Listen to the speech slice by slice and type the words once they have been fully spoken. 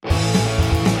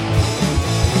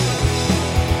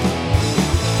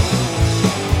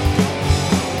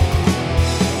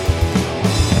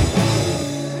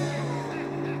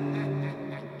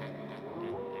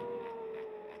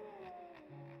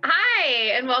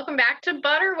welcome back to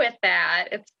Butter with That.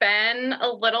 It's been a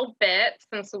little bit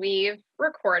since we've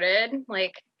recorded,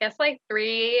 I guess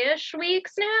 3-ish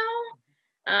weeks now.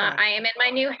 I am in my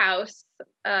new house,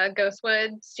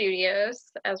 Ghostwood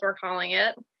Studios, as we're calling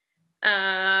it.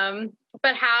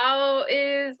 But how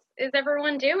is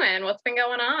everyone doing? What's been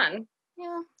going on?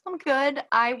 Yeah, I'm good.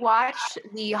 I watched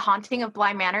The Haunting of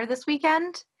Bly Manor this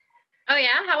weekend. Oh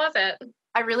yeah? How was it?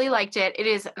 I really liked it. It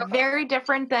is very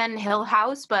different than Hill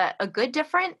House, but a good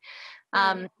different.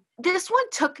 This one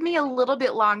took me a little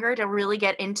bit longer to really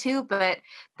get into, but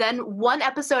then one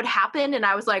episode happened and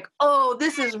I was like, oh,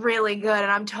 this is really good and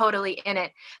I'm totally in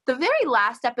it. The very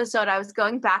last episode, I was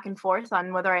going back and forth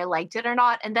on whether I liked it or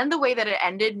not. And then the way that it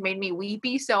ended made me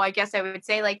weepy. So I guess I would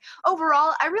say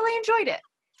overall, I really enjoyed it.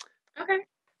 Okay.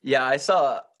 Yeah, I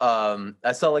saw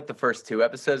the first 2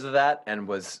 episodes of that and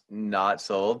was not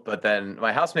sold. But then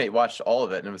my housemate watched all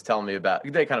of it and was telling me about.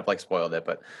 They kind of spoiled it,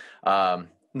 but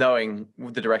knowing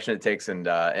the direction it takes and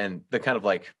the kind of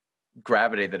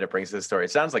gravity that it brings to the story,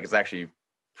 it sounds like it's actually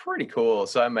pretty cool.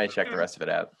 So I might check the rest of it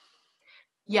out.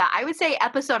 Yeah, I would say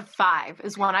episode 5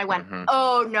 is when I went,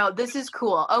 oh no, this is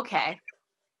cool. Okay.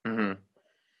 Mm-hmm.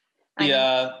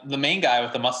 The main guy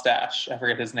with the mustache, I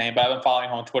forget his name, but I've been following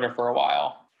him on Twitter for a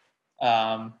while.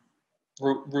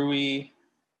 Rui.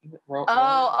 The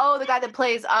guy that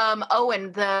plays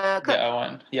Owen, the cook. Yeah,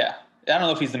 Owen. Yeah, I don't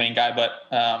know if he's the main guy,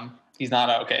 but he's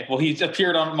not. Okay, well, he's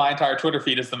appeared on my entire Twitter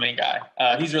feed as the main guy.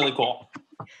 He's really cool.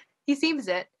 He seems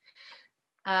it.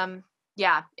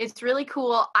 Yeah, it's really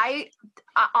cool. I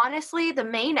honestly, the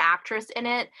main actress in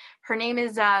it, her name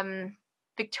is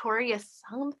Victoria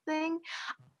something.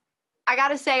 I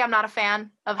gotta say, I'm not a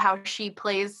fan of how she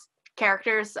plays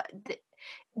characters.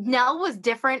 Nell was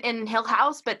different in Hill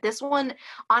House, but this one,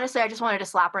 honestly, I just wanted to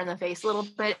slap her in the face a little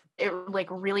bit. It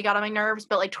really got on my nerves.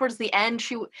 But towards the end,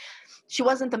 she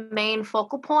wasn't the main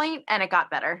focal point, and it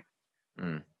got better.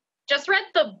 Just read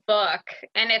the book,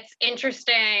 and it's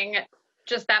interesting.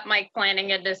 Just that Mike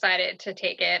Flanagan decided to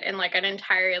take it in an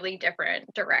entirely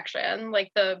different direction.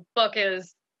 The book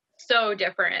is so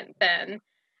different than.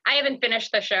 I haven't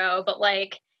finished the show, but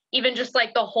even just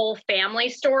the whole family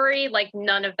story,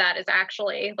 none of that is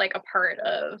actually a part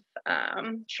of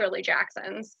Shirley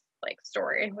Jackson's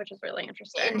story, which is really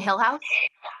interesting. In Hill House?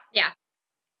 Yeah.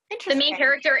 Interesting. The main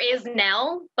character is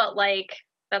Nell, but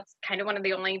that's kind of one of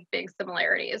the only big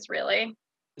similarities, really.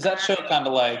 Is that show kind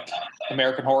of like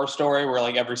American Horror Story, where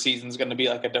every season is going to be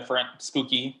a different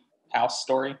spooky house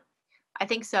story? I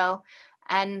think so.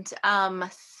 And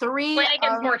 3.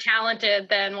 Flanagan's more talented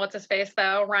than what's his face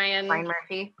though, Ryan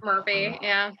Murphy.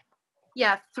 Yeah.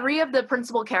 Yeah, 3 of the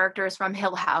principal characters from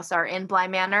Hill House are in Bly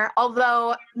Manor.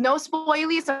 Although no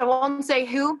spoilies, I won't say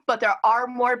who, but there are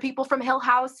more people from Hill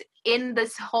House in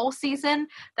this whole season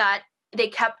that they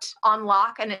kept on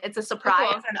lock, and it's a surprise.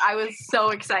 Cool. And I was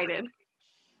so excited.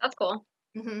 That's cool.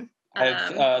 Mm-hmm.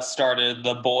 I've started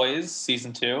The Boys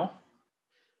season 2.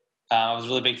 I was a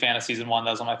really big fan of season 1.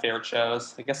 That was one of my favorite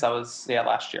shows. I guess that was,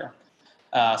 last year.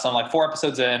 So I'm 4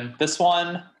 episodes in. This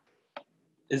one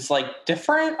is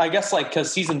different, I guess,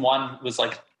 because season 1 was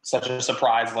such a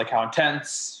surprise, how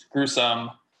intense,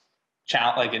 gruesome,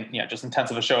 just intense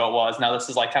of a show it was. Now this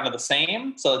is kind of the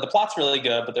same. So the plot's really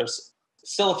good, but there's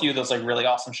still a few of those really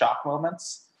awesome shock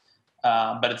moments.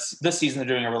 But this season they're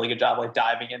doing a really good job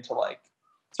diving into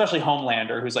especially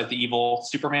Homelander, who's the evil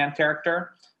Superman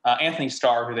character. Anthony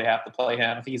Starr, who they have to play him,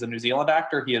 I think he's a New Zealand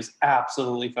actor. He is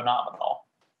absolutely phenomenal.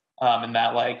 And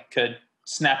that could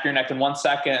snap your neck in 1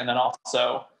 second and then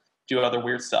also do other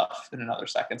weird stuff in another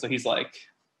second. So he's I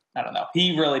don't know.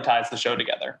 He really ties the show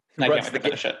together. And I can't wait to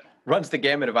finish it. Runs the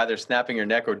gamut of either snapping your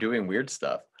neck or doing weird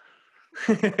stuff.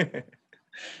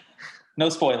 No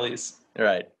spoilies.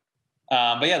 Right.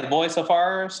 But yeah, The Boys so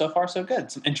far so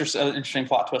good. Some interesting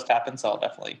plot twist happened, so I'll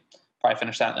definitely probably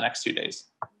finish that in the next 2 days.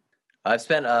 I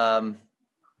spent some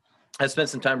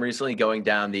time recently going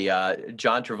down the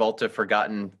John Travolta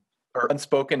forgotten or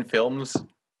unspoken films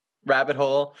rabbit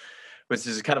hole, which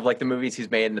is kind of the movies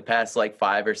he's made in the past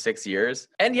 5 or 6 years.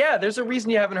 And yeah, there's a reason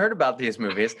you haven't heard about these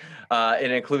movies. It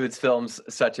includes films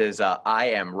such as I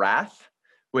Am Wrath,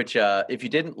 which if you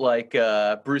didn't like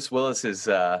Bruce Willis's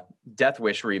Death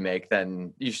Wish remake,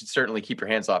 then you should certainly keep your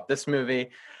hands off this movie.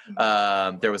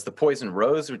 There was The Poison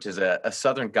Rose, which is a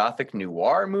Southern Gothic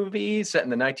noir movie set in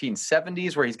the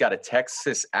 1970s where he's got a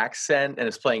Texas accent and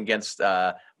is playing against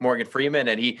Morgan Freeman,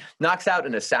 and he knocks out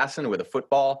an assassin with a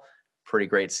football. Pretty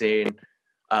great scene.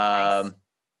 Nice.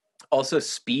 Also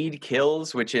Speed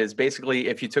Kills, which is basically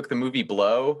if you took the movie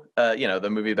Blow, the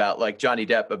movie about Johnny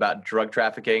Depp about drug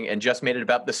trafficking and just made it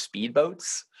about the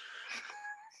speedboats.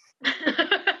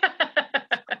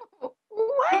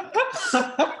 What?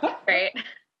 Right.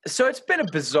 So it's been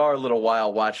a bizarre little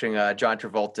while watching John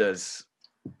Travolta's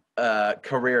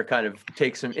career kind of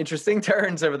take some interesting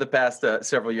turns over the past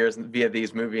several years via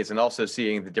these movies, and also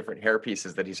seeing the different hair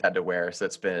pieces that he's had to wear. So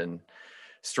it's been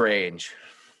strange.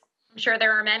 I'm sure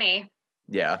there are many.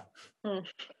 Yeah.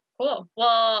 Cool.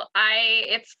 Well,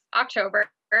 it's October,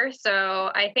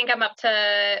 so I think I'm up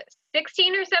to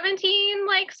 16 or 17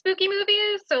 like spooky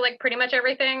movies. So like pretty much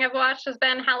everything I've watched has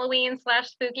been Halloween /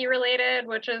 spooky related,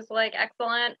 which is like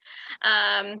excellent.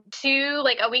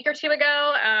 Like a week or two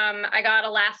ago, I got a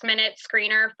last minute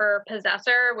screener for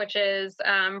Possessor, which is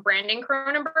Brandon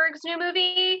Cronenberg's new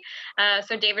movie.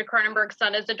 So David Cronenberg's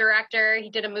son is the director. He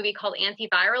did a movie called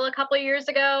Antiviral a couple of years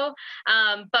ago.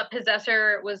 But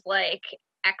Possessor was like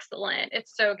excellent.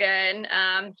 It's so good.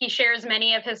 He shares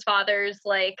many of his father's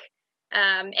like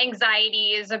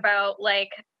anxieties about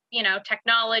like, you know,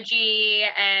 technology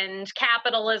and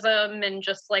capitalism and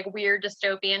just like weird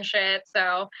dystopian shit.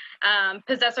 So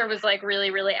Possessor was like really,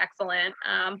 really excellent.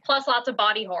 Plus lots of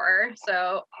body horror.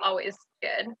 So always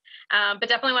good. But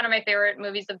definitely one of my favorite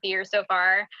movies of the year so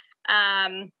far.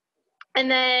 And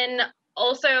then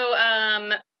also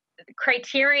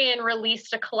Criterion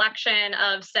released a collection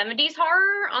of 70s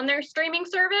horror on their streaming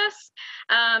service.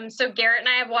 So Garrett and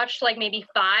I have watched like maybe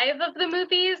 5 of the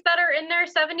movies that are in their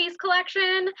 70s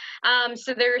collection.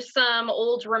 So there's some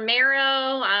old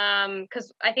Romero,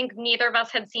 because I think neither of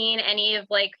us had seen any of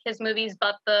like his movies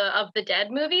but the Of the Dead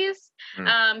movies.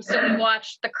 So we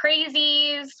watched The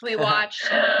Crazies. We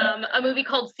watched a movie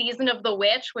called Season of the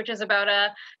Witch, which is about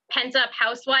a pent-up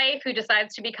housewife who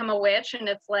decides to become a witch, and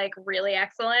it's like really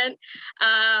excellent.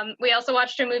 We also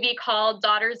watched a movie called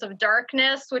Daughters of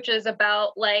Darkness, which is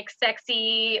about like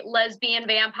sexy lesbian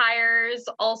vampires,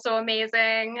 also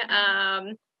amazing.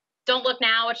 Don't Look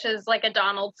Now, which is like a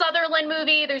Donald Sutherland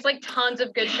movie. There's like tons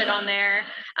of good shit on there.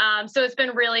 So it's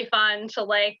been really fun to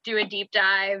like do a deep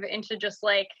dive into just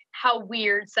like how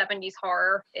weird 70s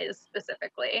horror is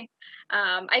specifically.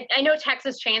 I know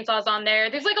Texas Chainsaw's on there.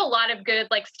 There's like a lot of good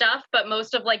like stuff, but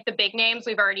most of like the big names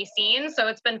we've already seen. So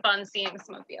it's been fun seeing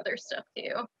some of the other stuff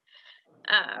too.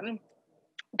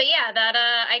 But yeah, that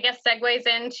I guess segues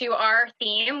into our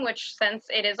theme, which since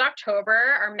it is October,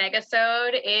 our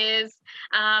megasode is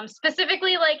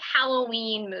specifically like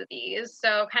Halloween movies.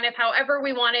 So kind of however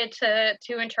we wanted to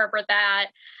interpret that.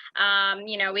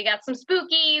 You know, we got some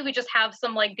spooky, we just have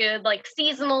some like good like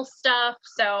seasonal stuff.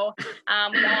 So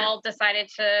we all decided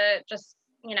to just,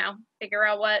 you know, figure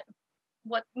out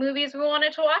what movies we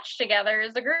wanted to watch together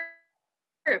as a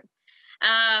group.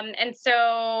 And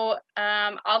so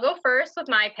I'll go first with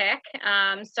my pick.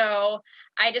 So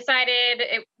I decided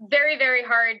it very, very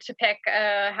hard to pick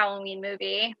a Halloween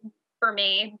movie for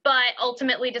me, but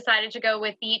ultimately decided to go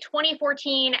with the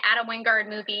 2014 Adam Wingard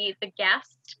movie, The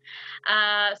Guest,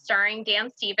 starring Dan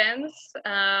Stevens.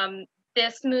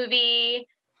 This movie,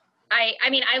 I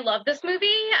mean, I love this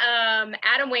movie.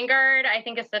 Adam Wingard, I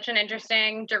think, is such an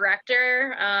interesting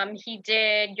director. He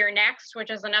did You're Next,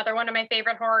 which is another one of my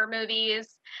favorite horror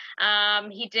movies.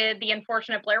 He did the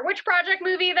unfortunate Blair Witch Project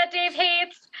movie that Dave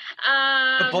hates.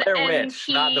 The Blair Witch,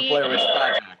 not the Blair Witch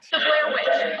Project. The Blair Witch.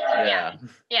 Yeah.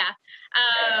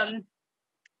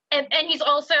 And he's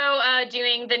also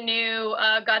doing the new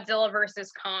Godzilla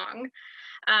versus Kong.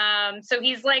 So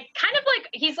he's already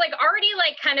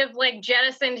like kind of like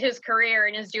jettisoned his career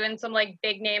and is doing some like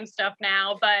big name stuff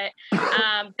now. But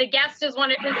The Guest is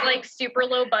one of his like super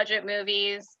low budget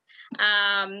movies.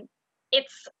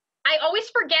 I always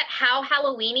forget how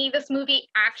Halloween-y this movie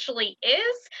actually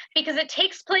is, because it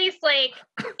takes place like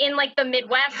in like the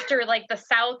Midwest or like the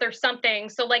South or something.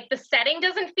 So like the setting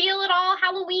doesn't feel at all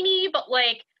Halloween-y, but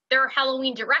like there are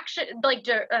Halloween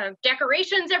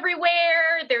decorations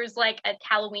everywhere. There's like a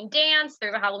Halloween dance.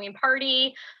 There's a Halloween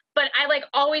party. But I like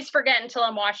always forget until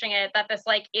I'm watching it that this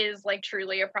like is like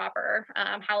truly a proper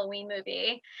Halloween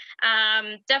movie.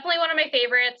 Definitely one of my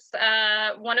favorites.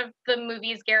 One of the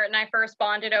movies Garrett and I first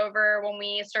bonded over when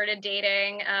we started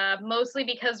dating, mostly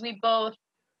because we both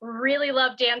really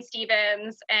love Dan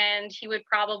Stevens, and he would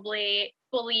probably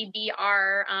fully be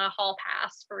our hall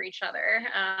pass for each other,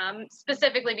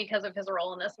 specifically because of his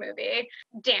role in this movie.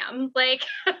 Damn, like,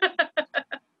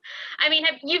 I mean,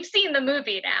 you've seen the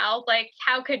movie now. Like,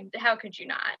 how could you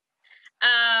not?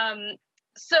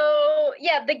 So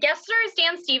yeah, the guest star is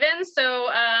Dan Stevens. So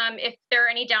if there are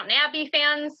any Downton Abbey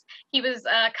fans, he was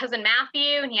cousin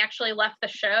Matthew, and he actually left the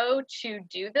show to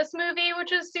do this movie,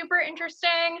 which is super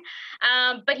interesting.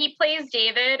 But he plays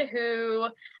David, who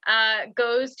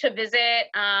goes to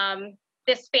visit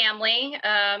this family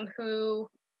who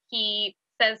he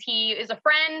says he is a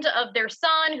friend of their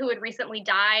son who had recently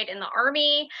died in the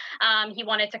army. He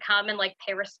wanted to come and like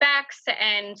pay respects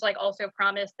and like also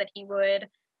promise that he would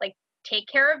like take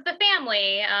care of the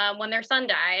family when their son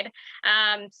died.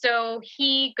 So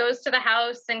he goes to the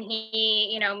house and he,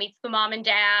 you know, meets the mom and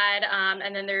dad.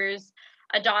 And then there's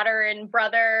a daughter and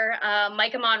brother.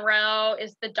 Micah Monroe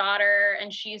is the daughter,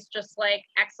 and she's just like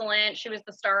excellent. She was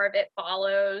the star of It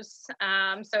Follows.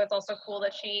 So it's also cool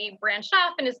that she branched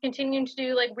off and is continuing to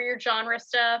do like weird genre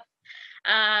stuff.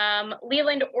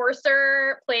 Leland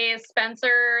Orser plays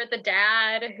Spencer, the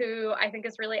dad, who I think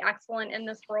is really excellent in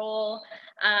this role.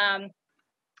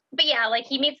 But yeah, like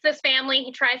he meets this family,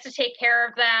 he tries to take care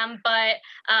of them, but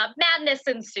madness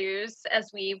ensues,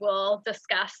 as we will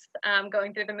discuss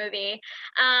going through the movie.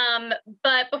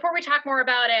 But before we talk more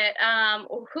about it,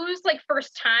 who's like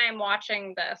first time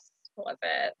watching this? Was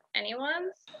it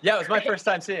anyone's? Yeah, it was my first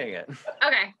time seeing it.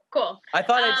 Okay, cool. I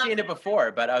thought I'd seen it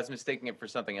before, but I was mistaking it for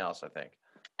something else, I think.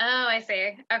 Oh, I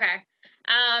see. Okay.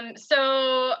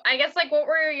 So I guess like what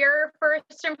were your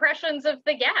first impressions of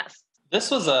The Guest?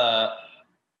 This was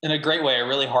in a great way, a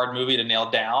really hard movie to nail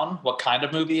down what kind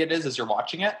of movie it is as you're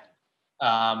watching it.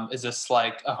 Is this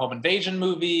like a home invasion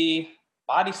movie,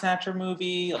 body snatcher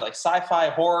movie, like sci-fi,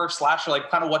 horror, slasher,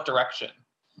 like kind of what direction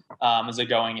is it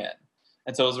going in?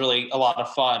 And so it was really a lot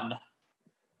of fun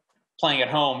playing at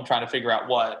home, trying to figure out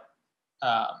what,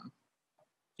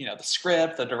 the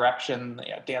script, the direction,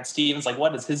 Dan Stevens, like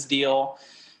what is his deal?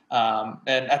 And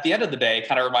at the end of the day, it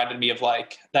kind of reminded me of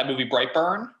like that movie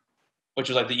Brightburn, which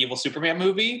was like the evil Superman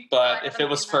movie. But if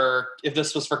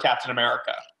this was for Captain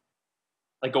America,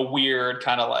 like a weird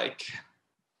kind of like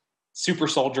super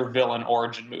soldier villain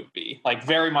origin movie, like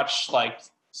very much like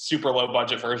super low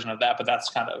budget version of that. But that's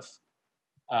kind of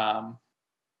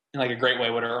in like a great way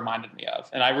what it reminded me of.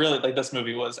 And I really like this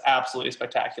movie was absolutely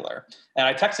spectacular. And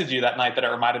I texted you that night that it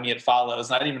reminded me of It Follows.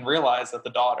 And I didn't even realize that the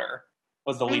daughter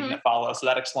was the lead in It Follows. So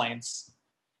that explains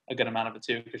a good amount of it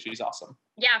too, because she's awesome.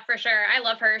 Yeah, for sure. I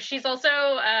love her. She's also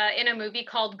in a movie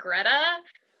called Greta,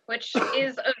 which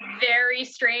is a very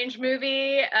strange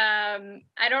movie.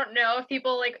 I don't know if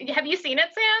people like, have you seen it,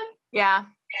 Sam? Yeah.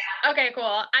 Okay, cool.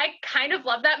 I kind of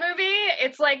love that movie.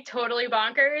 It's like totally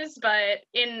bonkers, but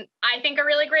in, I think, a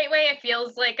really great way. It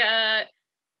feels like a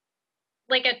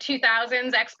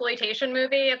 2000s exploitation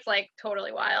movie. It's like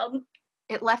totally wild.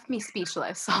 It left me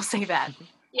speechless. I'll say that.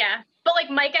 Yeah. But like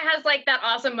Micah has like that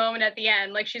awesome moment at the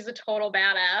end. Like she's a total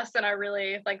badass and I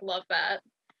really like love that.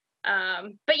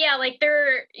 But yeah, like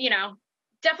they're,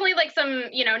 definitely like some,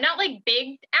 not like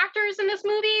big actors in this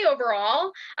movie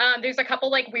overall. There's a couple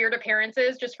like weird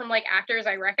appearances just from like actors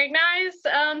I recognize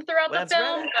throughout the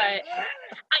film. But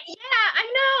yeah,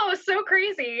 I know, so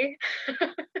crazy.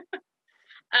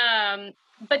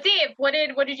 But Dave, what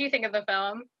did you think of the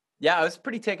film? Yeah, I was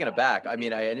pretty taken aback. I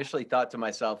mean, I initially thought to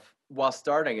myself while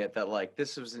starting it that like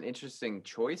this was an interesting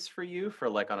choice for you for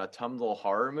like on a tumble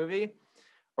horror movie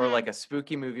or like a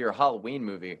spooky movie or Halloween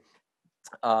movie.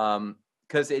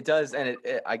 Because it does, and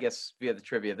it I guess via the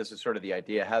trivia, this is sort of the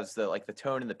idea, has the like the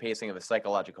tone and the pacing of a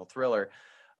psychological thriller,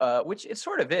 which it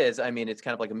sort of is. I mean, it's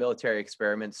kind of like a military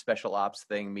experiment, special ops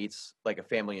thing meets like a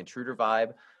family intruder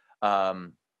vibe.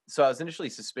 So I was initially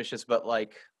suspicious, but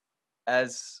like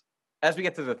as we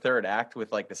get to the third act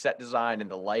with like the set design and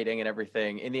the lighting and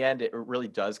everything, in the end, it really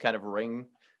does kind of ring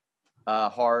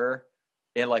horror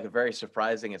in like a very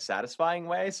surprising and satisfying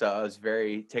way. So I was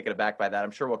very taken aback by that.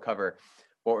 I'm sure we'll cover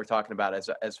what we're talking about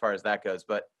as far as that goes.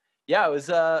 But yeah, I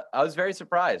was very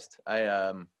surprised.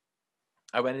 I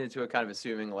went into it kind of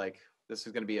assuming like this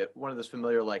is going to be one of those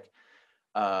familiar like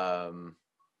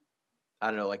I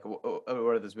don't know, like what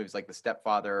are those movies like The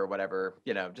Stepfather or whatever,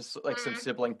 just like some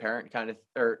sibling parent kind of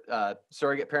or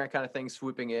surrogate parent kind of thing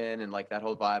swooping in and like that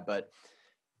whole vibe. But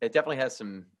it definitely has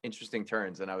some interesting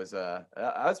turns, and I was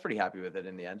pretty happy with it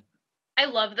in the end. I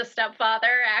love The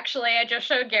Stepfather. Actually, I just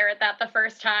showed Garrett that the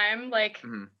first time, like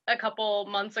a couple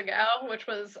months ago, which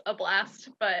was a blast.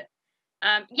 But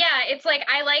yeah, it's like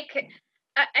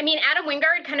I mean, Adam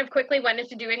Wingard kind of quickly went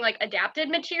into doing like adapted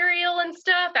material and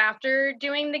stuff after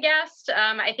doing The Guest.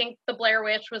 I think The Blair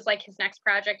Witch was like his next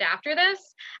project after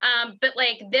this. But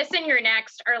like this and Your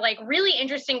Next are like really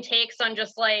interesting takes on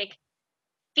just like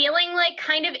feeling like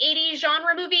kind of 80s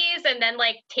genre movies and then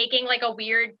like taking like a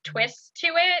weird twist to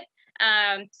it.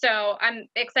 So I'm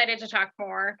excited to talk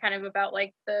more kind of about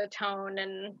like the tone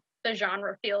and the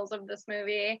genre feels of this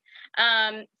movie.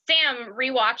 Sam,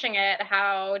 rewatching it,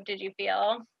 how did you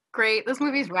feel? Great. This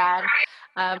movie's rad.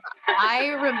 I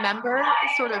remember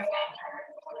sort of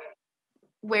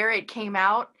where it came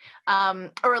out,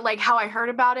 or like how I heard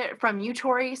about it from you,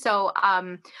 Tori. So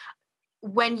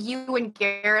when you and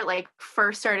Garrett like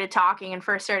first started talking and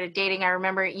first started dating, I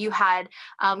remember you had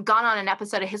gone on an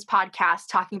episode of his podcast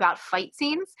talking about fight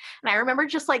scenes. And I remember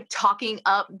just like talking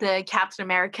up the Captain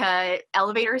America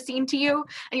elevator scene to you.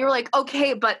 And you were like,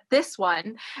 okay, but this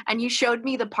one. And you showed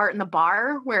me the part in the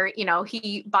bar where, you know,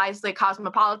 he buys the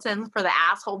Cosmopolitan for the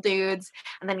asshole dudes.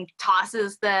 And then he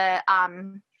tosses the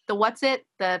what's it?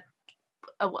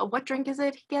 What drink is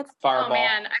it he gets? Fireball. Oh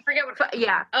man, I forget what.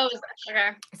 Yeah. Oh,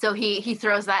 okay. So he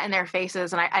throws that in their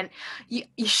faces, and you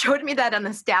showed me that on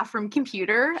the staff room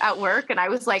computer at work, and I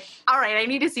was like, all right, I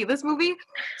need to see this movie.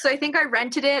 So I think I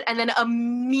rented it, and then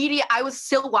I was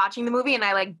still watching the movie, and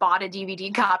I like bought a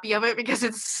DVD copy of it because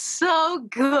it's so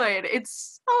good.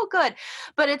 It's so good,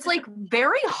 but it's like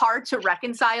very hard to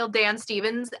reconcile Dan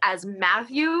Stevens as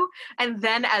Matthew and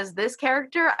then as this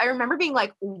character. I remember being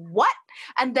like, what?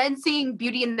 And then seeing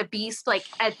Beauty and the Beast, like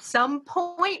at some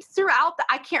point throughout,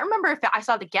 I can't remember if I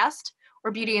saw The Guest or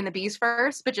Beauty and the Beast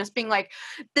first, but just being like,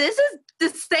 this is the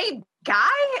same guy.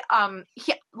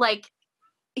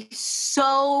 He's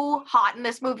so hot in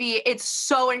this movie. It's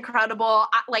so incredible.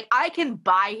 I can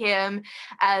buy him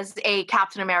as a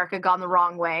Captain America gone the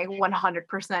wrong way,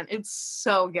 100%. It's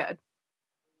so good.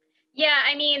 Yeah,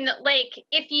 I mean, like,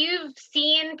 if you've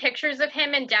seen pictures of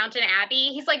him in Downton Abbey,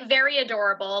 he's, like, very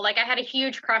adorable. Like, I had a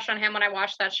huge crush on him when I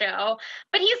watched that show.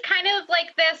 But he's kind of,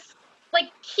 like, this,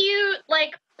 like, cute,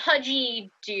 like,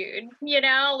 pudgy dude, you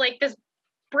know? Like, this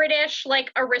British, like,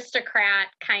 aristocrat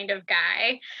kind of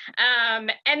guy.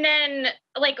 And then,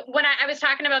 like, when I was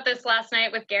talking about this last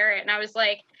night with Garrett, and I was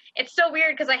like, it's so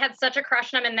weird because I had such a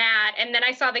crush on him in that. And then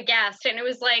I saw The Guest, and it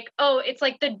was like, oh, it's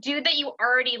like the dude that you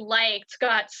already liked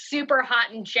got super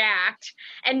hot and jacked.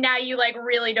 And now you like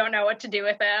really don't know what to do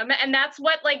with him. And that's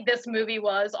what like this movie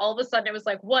was. All of a sudden it was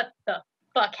like, what the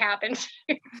fuck happened to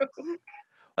you?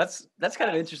 That's kind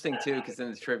of interesting too, because in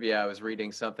the trivia I was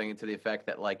reading something to the effect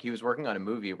that like he was working on a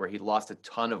movie where he lost a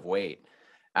ton of weight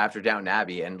after Downton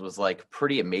Abbey and was like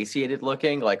pretty emaciated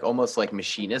looking, like almost like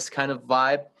machinist kind of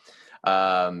vibe.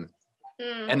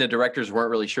 And the directors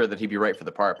weren't really sure that he'd be right for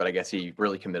the part, but I guess he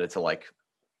really committed to like,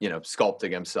 you know,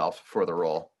 sculpting himself for the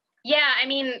role. Yeah, I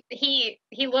mean, he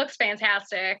looks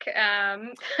fantastic.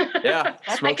 Yeah,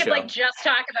 I could like just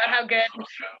talk about how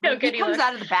good he comes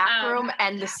out of the back room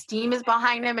and the steam is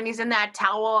behind him and he's in that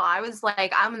towel. I was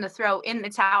like, I'm gonna throw in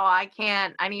the towel. I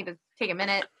need to take a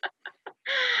minute.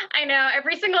 I know,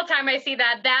 every single time I see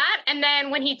that, and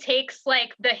then when he takes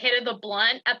like the hit of the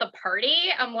blunt at the party,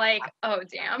 I'm like, oh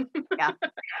damn. Yeah.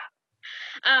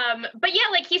 But yeah,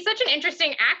 like he's such an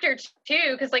interesting actor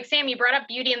too, because like Sam, you brought up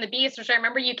Beauty and the Beast, which I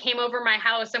remember you came over my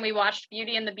house and we watched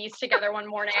Beauty and the Beast together one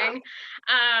morning.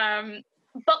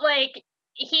 But like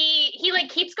he like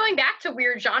keeps going back to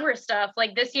weird genre stuff.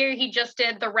 Like this year he just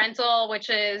did The Rental,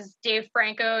 which is Dave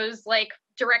Franco's like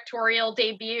directorial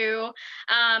debut.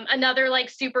 Another like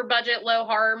super budget low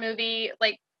horror movie.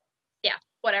 Like yeah,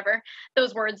 whatever,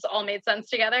 those words all made sense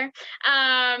together.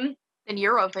 And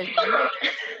Eurovision.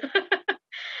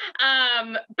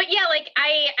 But yeah, like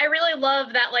I really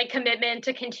love that like commitment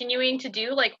to continuing to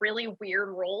do like really weird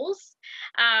roles.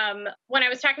 When I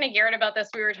was talking to Garrett about this,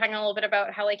 we were talking a little bit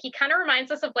about how like he kind of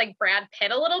reminds us of like Brad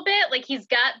Pitt a little bit. Like he's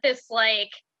got this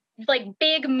like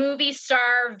big movie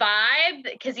star vibe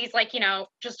because he's like, you know,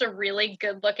 just a really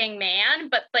good looking man,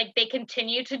 but like they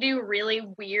continue to do really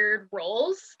weird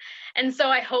roles. And so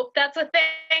I hope that's a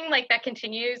thing like that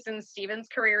continues in Steven's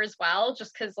career as well,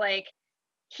 just because like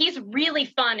he's really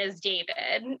fun as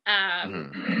David.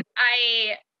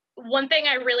 One thing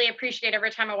I really appreciate every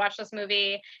time I watch this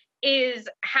movie is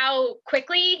how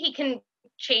quickly he can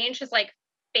change his like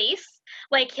face.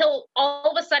 Like he'll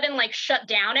all of a sudden like shut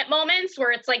down at moments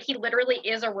where it's like he literally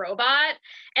is a robot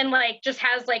and like just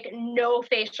has like no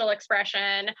facial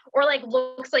expression or like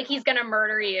looks like he's gonna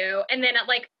murder you, and then at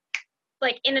like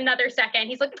in another second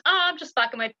he's like, oh, I'm just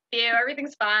fucking with you,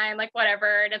 everything's fine, like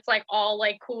whatever, and it's like all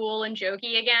like cool and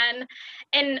jokey again.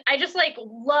 And I just like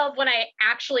love when I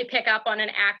actually pick up on an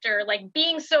actor like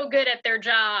being so good at their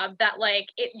job that like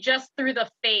it just through the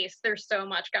face there's so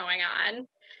much going on.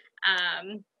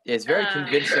 It's very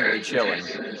convincingly chilling.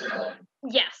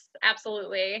 Yes,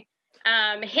 absolutely.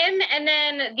 Him, and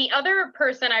then the other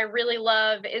person I really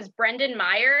love is Brendan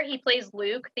Meyer. He plays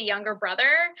Luke, the younger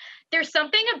brother. There's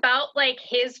something about like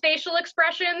his facial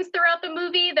expressions throughout the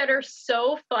movie that are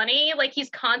so funny. Like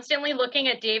he's constantly looking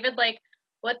at David like,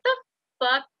 what the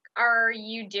fuck are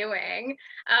you doing?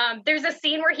 There's a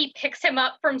scene where he picks him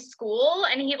up from school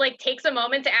and he like takes a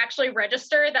moment to actually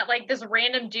register that like this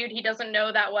random dude he doesn't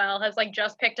know that well has like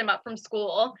just picked him up from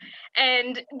school,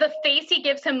 and the face he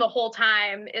gives him the whole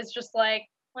time is just like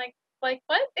like,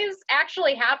 what is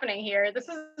actually happening here? This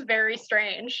is very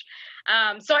strange.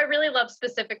 So I really love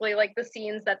specifically like the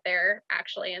scenes that they're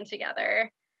actually in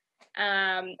together.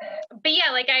 But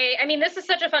yeah, like I mean, this is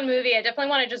such a fun movie. I definitely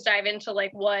want to just dive into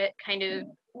like what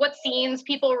scenes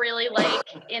people really like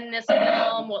in this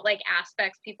film, what like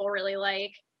aspects people really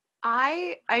like.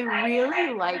 I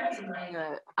really liked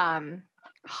the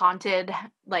haunted,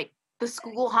 like the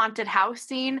school haunted house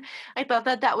scene. I thought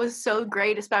that was so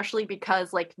great, especially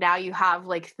because like now you have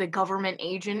like the government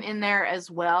agent in there as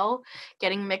well,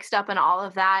 getting mixed up in all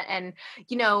of that. And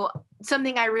you know,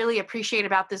 something I really appreciate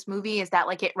about this movie is that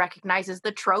like it recognizes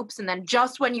the tropes, and then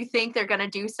just when you think they're gonna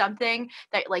do something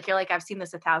that like you're like, I've seen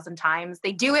this 1,000 times,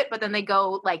 they do it, but then they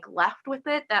go like left with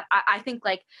it. That I think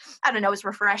like, I don't know, is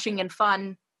refreshing and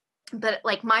fun. But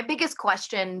like my biggest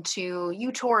question to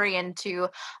you, Tori, and to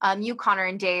you, Connor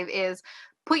and Dave, is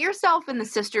put yourself in the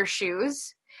sister's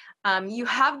shoes. You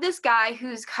have this guy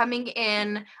who's coming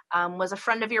in, was a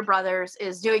friend of your brother's,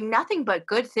 is doing nothing but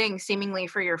good things seemingly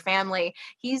for your family.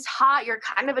 He's hot. You're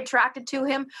kind of attracted to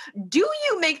him. Do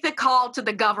you make the call to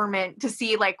the government to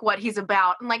see like what he's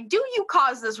about? And like, do you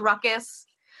cause this ruckus?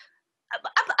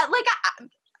 Like,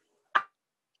 I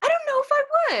don't know if I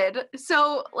would.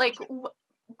 So like,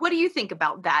 what do you think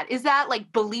about that? Is that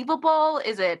like believable?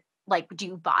 Is it like, do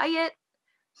you buy it?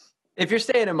 If you're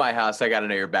staying in my house, I got to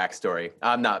know your backstory.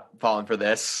 I'm not falling for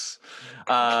this.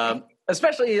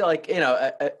 Especially like, you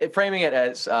know, framing it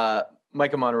as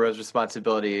Micah Monroe's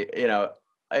responsibility. You know,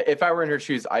 if I were in her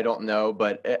shoes, I don't know.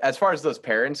 But as far as those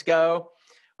parents go,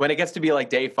 when it gets to be like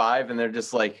day 5 and they're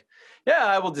just like, yeah,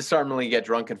 I will disarmingly get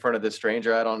drunk in front of this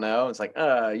stranger I don't know. It's like,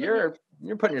 you're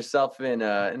putting yourself in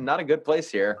not a good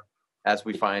place here, as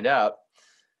we find out.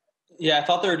 Yeah, I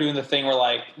thought they were doing the thing where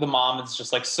like the mom is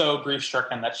just like so grief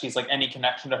stricken that she's like any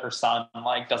connection to her son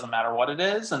like doesn't matter what it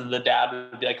is, and the dad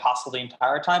would be like hostile the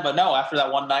entire time. But no, after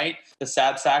that one night, the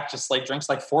sad sack just like drinks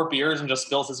like 4 beers and just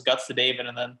spills his guts to David,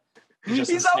 and then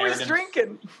he's always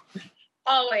drinking.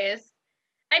 Always.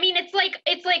 I mean, it's like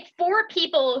 4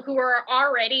 people who are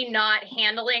already not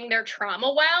handling their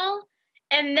trauma well.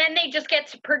 And then they just get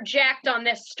to project on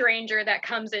this stranger that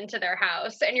comes into their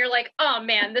house. And you're like, oh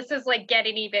man, this is like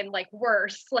getting even like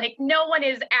worse. Like no one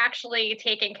is actually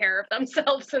taking care of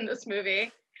themselves in this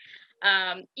movie. Yeah,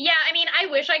 I mean, I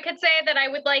wish I could say that I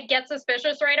would like get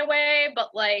suspicious right away,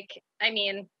 but like, I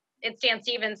mean, it's Dan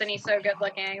Stevens and he's so good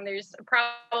looking. There's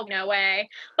probably no way.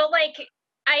 But like,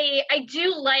 I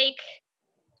do like,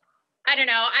 I don't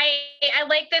know. I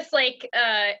like this like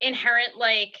inherent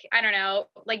like, I don't know,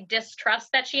 like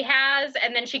distrust that she has,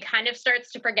 and then she kind of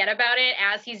starts to forget about it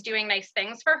as he's doing nice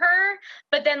things for her,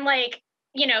 but then like,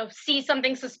 you know, see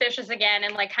something suspicious again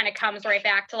and like kind of comes right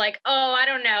back to like, oh, I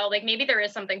don't know, like maybe there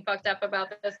is something fucked up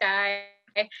about this guy,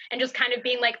 and just kind of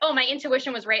being like, oh, my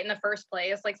intuition was right in the first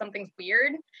place, like something's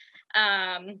weird.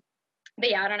 But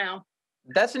yeah, I don't know.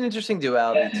 That's an interesting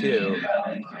duality too.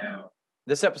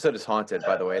 This episode is haunted,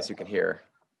 by the way, as you can hear.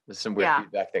 There's some weird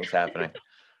feedback things happening,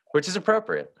 which is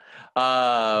appropriate.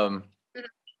 It's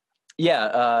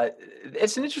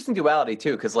an interesting duality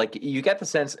too, because like you get the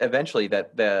sense eventually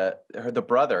that the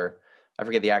brother, I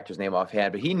forget the actor's name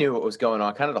offhand, but he knew what was going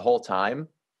on kind of the whole time,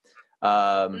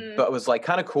 but was like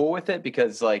kind of cool with it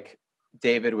because like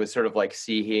David was sort of like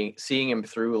seeing him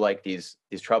through like these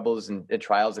troubles and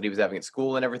trials that he was having at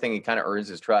school and everything. He kind of earns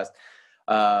his trust.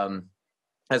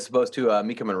 As opposed to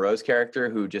Mika Monroe's character,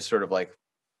 who just sort of like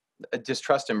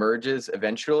distrust emerges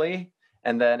eventually,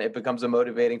 and then it becomes a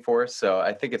motivating force. So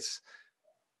I think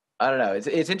I don't know.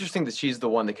 It's interesting that she's the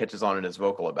one that catches on and is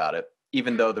vocal about it,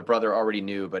 even though the brother already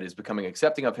knew, but is becoming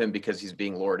accepting of him because he's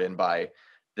being lured in by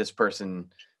this person,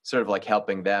 sort of like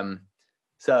helping them.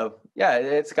 So yeah,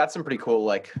 it's got some pretty cool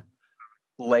like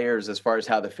layers as far as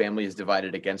how the family is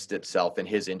divided against itself in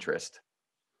his interest.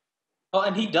 Well,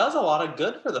 and he does a lot of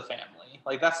good for the family.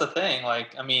 Like, that's the thing.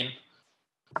 Like, I mean,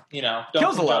 you know,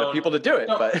 kills a lot of people to do it,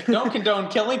 but don't condone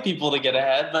killing people to get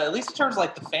ahead. But at least in terms of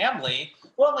like the family,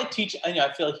 well, like teach. You know,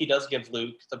 I feel like he does give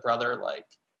Luke, the brother, like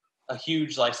a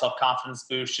huge like self-confidence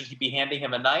boost. Should he be handing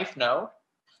him a knife? No.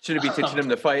 Should he be teaching him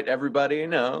to fight everybody?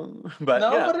 No. But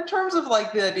no. Yeah. But in terms of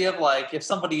like the idea of like if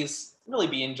somebody's really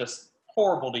being just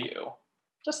horrible to you,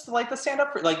 just like to stand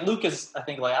up for like Luke is. I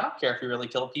think like I don't care if you really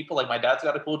kill people. Like my dad's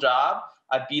got a cool job.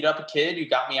 I beat up a kid who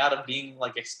got me out of being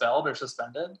like expelled or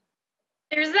suspended.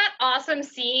 There's that awesome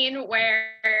scene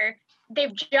where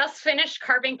they've just finished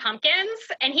carving pumpkins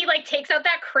and he like takes out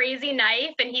that crazy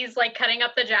knife and he's like cutting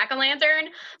up the jack-o'-lantern,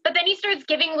 but then he starts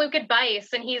giving Luke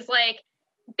advice and he's like,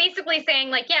 basically saying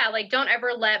like, yeah, like don't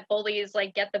ever let bullies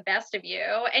like get the best of you.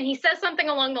 And he says something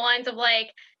along the lines of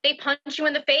like, they punch you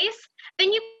in the face,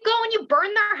 then you go and you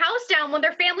burn their house down when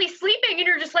their family's sleeping, and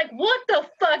you're just like, what the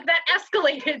fuck? That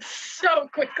escalated so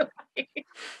quickly.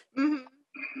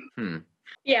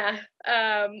 Yeah.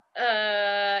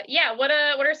 Yeah. What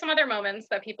are some other moments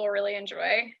that people really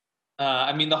enjoy?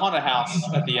 I mean, the haunted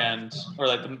house at the end, or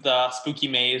like the spooky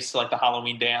maze, like the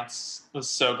Halloween dance, was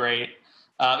so great.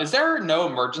 Is there no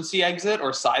emergency exit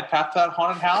or side path to that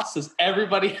haunted house? Does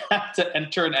everybody have to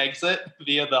enter and exit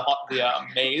via the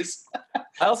maze?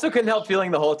 I also couldn't help feeling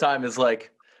the whole time is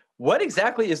like, what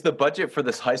exactly is the budget for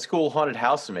this high school haunted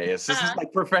house maze? This is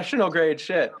like professional grade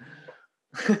shit.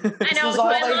 I know. This is all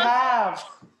they have.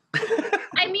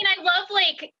 I mean, I love,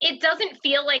 like, it doesn't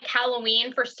feel like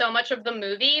Halloween for so much of the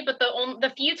movie, but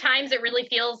the few times it really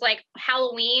feels like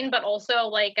Halloween, but also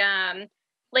like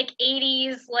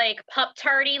 80s, like pup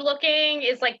tarty looking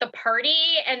is like the party,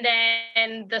 and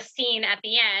then the scene at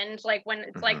the end, like when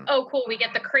it's like, oh cool, we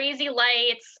get the crazy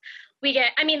lights,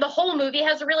 I mean, the whole movie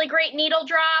has really great needle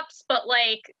drops, but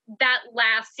like that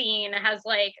last scene has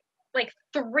like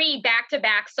 3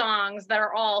 back-to-back songs that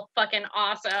are all fucking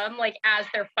awesome, like as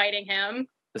they're fighting him.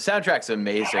 The soundtrack's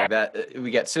amazing. That we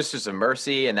get Sisters of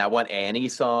Mercy and that one Annie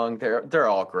song. They're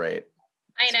all great.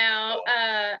 I know.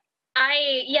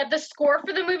 The score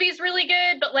for the movie is really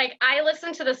good, but like I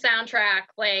listen to the soundtrack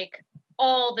like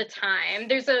all the time.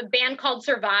 There's a band called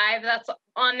Survive that's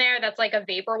on there that's like a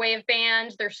vaporwave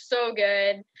band. They're so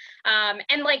good.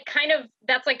 And like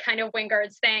that's kind of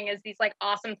Wingard's thing, is these like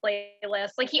awesome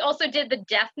playlists. Like he also did the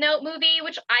Death Note movie,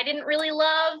 which I didn't really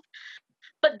love,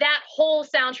 but that whole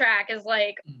soundtrack is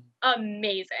like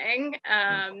amazing.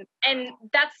 And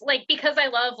that's like, because I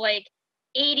love like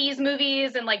 80s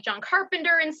movies and like John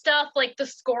Carpenter and stuff, like the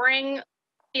scoring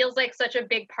feels like such a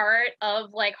big part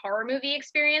of like horror movie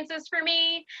experiences for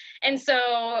me. And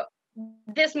so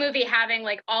this movie having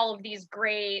like all of these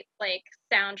great like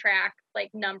soundtrack like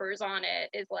numbers on it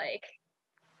is like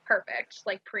perfect,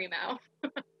 like primo.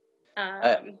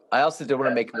 I also did want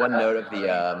to make one note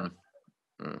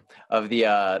of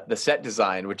the set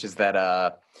design, which is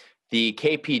that the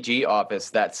KPG office,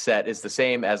 that set is the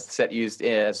same as the set used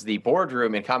as the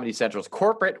boardroom in Comedy Central's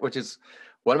Corporate, which is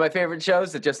one of my favorite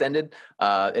shows that just ended.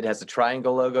 It has a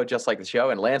triangle logo just like the show,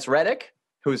 and Lance Reddick,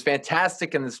 who is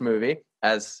fantastic in this movie,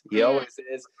 as he always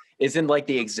is in like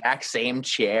the exact same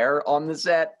chair on the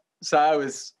set. So I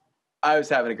was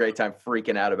having a great time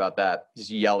freaking out about that, just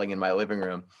yelling in my living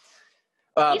room.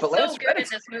 He's but so Lance good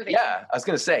Reddick's, in this movie. yeah, I was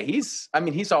gonna say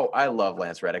I love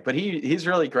Lance Reddick, but he's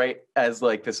really great as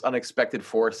like this unexpected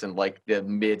force in like the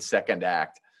mid-second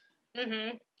act.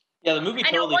 Mm-hmm. Yeah, the movie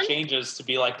totally changes to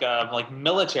be like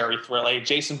military thriller, like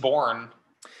Jason Bourne.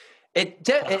 It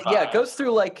goes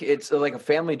through like it's like a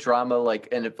family drama, like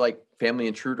and it's like family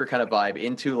intruder kind of vibe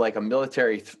into like a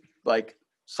military like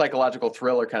psychological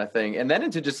thriller kind of thing, and then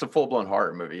into just a full-blown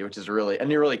horror movie, which is a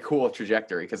really cool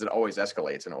trajectory because it always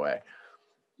escalates in a way.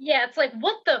 Yeah, it's like,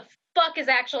 what the fuck is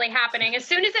actually happening? As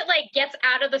soon as it like gets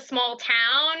out of the small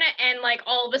town and like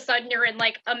all of a sudden you're in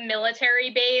like a military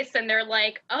base and they're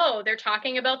like, oh, they're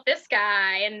talking about this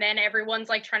guy, and then everyone's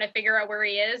like trying to figure out where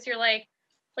he is. You're like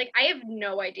I have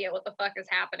no idea what the fuck is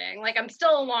happening. Like I'm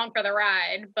still along for the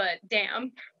ride, but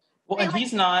damn. Well, and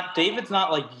David's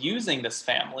not like using this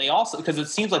family also, because it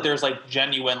seems like there's like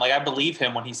genuine, like I believe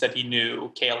him when he said he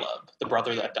knew Caleb, the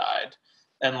brother that died.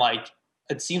 And like,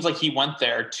 it seems like he went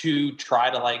there to try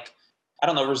to like, I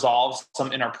don't know, resolve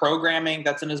some inner programming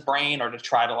that's in his brain, or to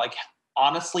try to like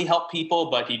honestly help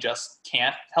people, but he just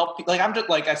can't help. Like, I'm just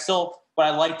like, what I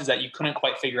liked is that you couldn't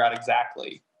quite figure out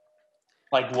exactly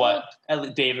like what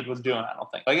David was doing. I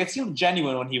don't think like it seemed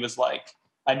genuine when he was like,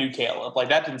 I knew Caleb. Like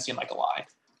that didn't seem like a lie.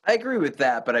 I agree with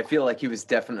that, but I feel like he was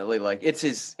definitely like it's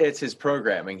his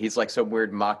programming. He's like some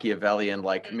weird Machiavellian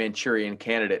like Manchurian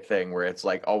Candidate thing where it's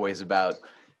like always about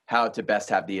how to best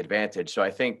have the advantage. So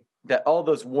I think that all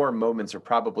those warm moments are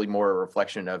probably more a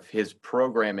reflection of his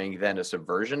programming than a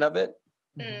subversion of it,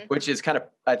 which is kind of,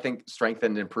 I think,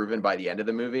 strengthened and proven by the end of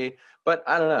the movie. But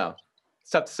I don't know. It's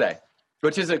tough to say,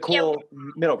 which is a cool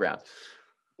middle ground.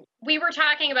 We were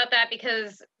talking about that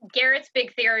because Garrett's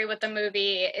big theory with the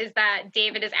movie is that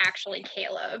David is actually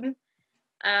Caleb,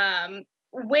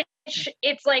 which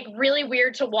it's like really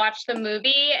weird to watch the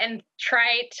movie and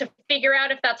try to figure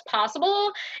out if that's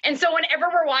possible. And so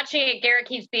whenever we're watching it, Garrett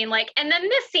keeps being like, and then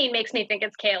this scene makes me think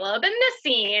it's Caleb, and this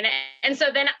scene. And so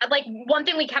then like one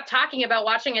thing we kept talking about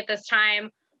watching it this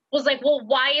time was like, well,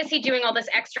 why is he doing all this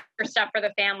extra stuff for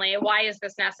the family? Why is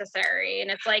this necessary? And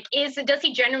it's like, does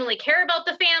he genuinely care about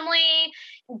the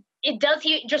family? Does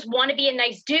he just want to be a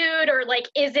nice dude? Or like,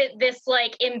 is it this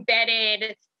like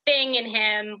embedded thing in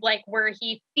him, like where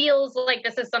he feels like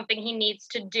this is something he needs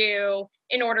to do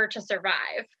in order to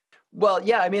survive? Well,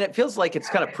 yeah, I mean, it feels like it's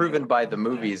kind of proven by the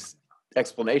movie's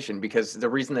explanation, because the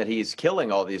reason that he's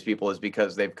killing all these people is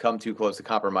because they've come too close to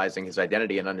compromising his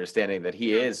identity and understanding that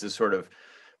he is this sort of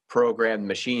programmed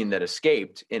machine that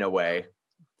escaped in a way.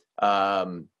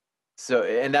 So,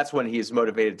 and that's when he's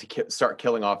motivated to start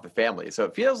killing off the family. So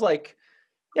it feels like,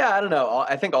 yeah, I don't know.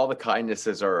 I think all the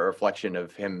kindnesses are a reflection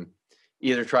of him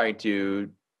either trying to,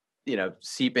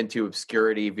 seep into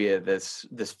obscurity via this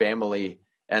family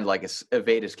and like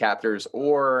evade his captors,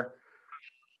 or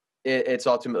it's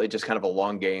ultimately just kind of a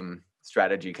long game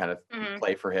strategy kind of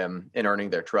play for him in earning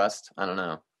their trust. I don't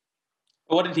know.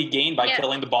 What did he gain by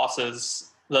killing the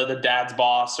bosses, the dad's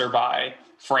boss, or by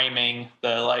framing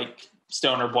the like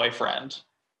stoner boyfriend?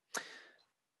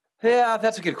 Yeah,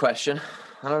 that's a good question.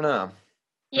 I don't know.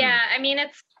 Yeah, I mean,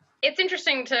 it's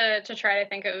interesting to try to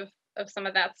think of some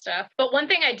of that stuff. But one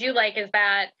thing I do like is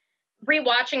that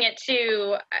rewatching it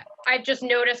too, I've just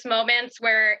noticed moments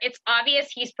where it's obvious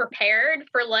he's prepared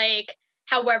for like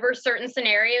however certain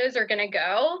scenarios are going to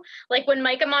go. Like when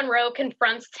Micah Monroe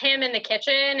confronts him in the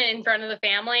kitchen in front of the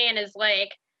family and is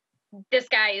like, this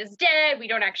guy is dead. We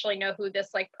don't actually know who this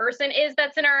like person is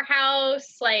that's in our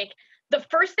house. Like the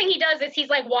first thing he does is he's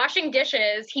like washing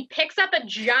dishes. He picks up a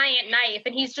giant knife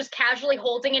and he's just casually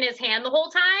holding in his hand the whole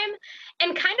time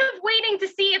and kind of waiting to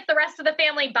see if the rest of the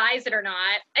family buys it or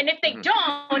not. And if they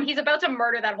don't, he's about to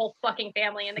murder that whole fucking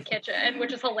family in the kitchen,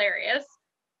 which is hilarious.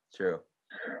 True.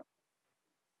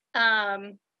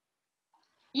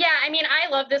 Yeah, I mean, I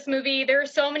love this movie. There are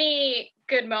so many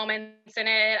good moments in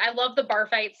it. I love the bar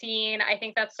fight scene. I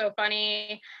think that's so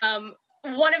funny.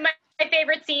 One of my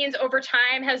favorite scenes over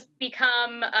time has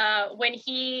become when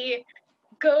he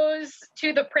goes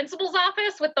to the principal's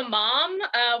office with the mom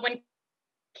when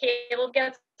Caleb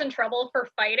gets in trouble for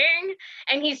fighting,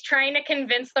 and he's trying to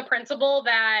convince the principal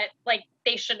that like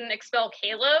they shouldn't expel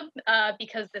Caleb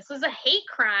because this is a hate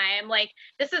crime. Like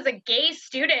this is a gay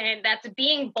student that's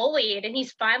being bullied, and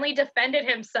he's finally defended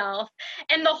himself.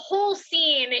 And the whole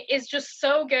scene is just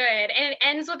so good, and it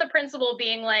ends with the principal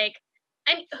being like,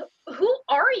 "And who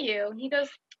are you?" And he goes,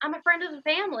 "I'm a friend of the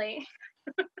family."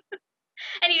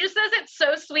 And he just says it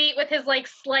so sweet with his like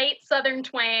slight Southern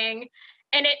twang.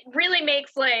 And it really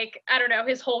makes like, I don't know,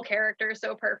 his whole character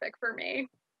so perfect for me.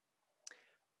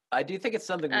 I do think it's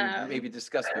something we maybe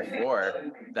discussed before,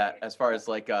 that as far as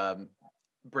like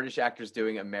British actors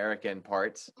doing American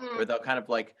parts, where they'll kind of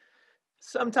like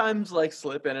sometimes like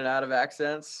slip in and out of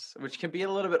accents, which can be a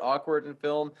little bit awkward in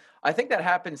film. I think that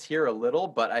happens here a little,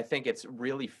 but I think it's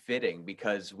really fitting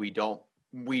because we don't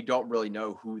really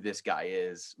know who this guy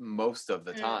is most of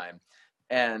the time.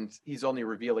 And he's only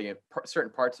revealing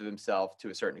certain parts of himself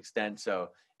to a certain extent. So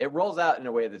it rolls out in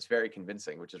a way that's very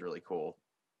convincing, which is really cool.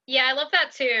 Yeah, I love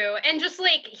that too. And just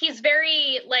like, he's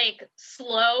very like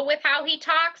slow with how he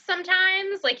talks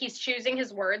sometimes. Like he's choosing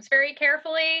his words very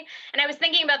carefully. And I was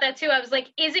thinking about that too. I was like,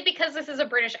 is it because this is a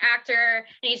British actor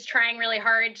and he's trying really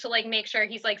hard to like make sure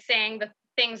he's like saying the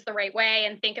things the right way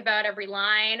and think about every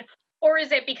line? Or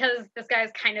is it because this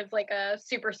guy's kind of like a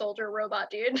super soldier robot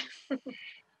dude?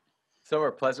 Some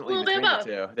are pleasantly between the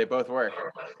two. They both work.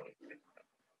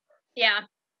 Yeah.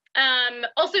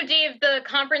 Also, Dave, the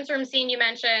conference room scene you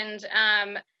mentioned,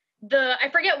 I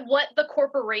forget what the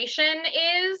corporation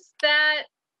is that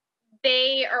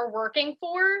they are working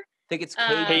for. I think it's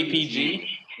KPG.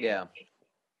 Yeah.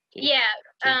 Yeah.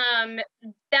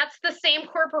 That's the same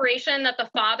corporation that the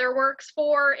father works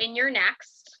for in You're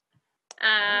Next.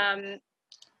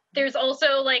 There's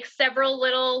also like several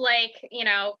little like,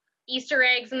 Easter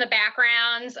eggs in the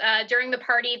background. During the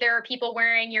party, there are people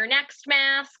wearing You're Next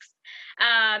masks.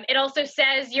 It also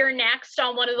says You're Next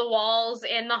on one of the walls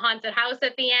in the haunted house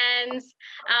at the end.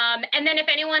 And then if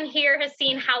anyone here has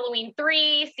seen Halloween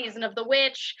 3, Season of the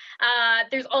Witch,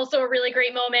 there's also a really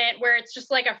great moment where it's just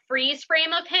like a freeze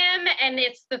frame of him, and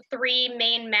it's the 3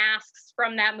 main masks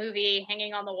from that movie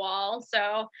hanging on the wall.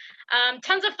 So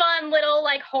tons of fun little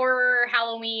like horror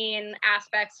Halloween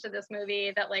aspects to this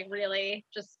movie that like really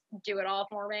just do it all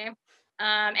for me.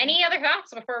 Any other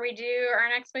thoughts before we do our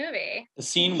next movie? The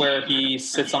scene where he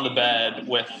sits on the bed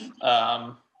with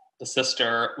the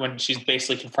sister when she's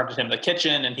basically confronted him in the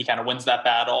kitchen and he kind of wins that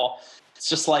battle. It's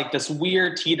just like this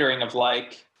weird teetering of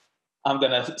like, I'm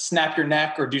going to snap your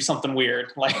neck or do something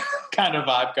weird, like kind of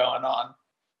vibe going on.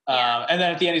 Yeah. And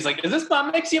then at the end, he's like, is this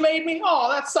my mix you made me? Oh,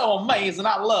 that's so amazing.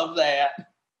 I love that.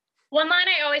 One line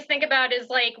I always think about is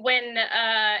like when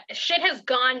shit has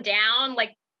gone down,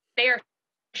 like they are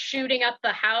shooting up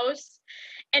the house,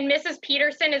 and Mrs.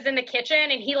 Peterson is in the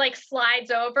kitchen, and he like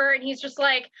slides over, and he's just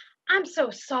like, "I'm so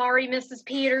sorry, Mrs.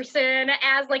 Peterson,"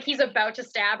 as like he's about to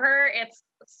stab her. It's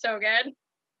so good.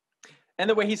 And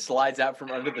the way he slides out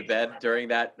from under the bed during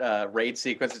that raid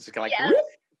sequence, it's just like, Yes. whoop,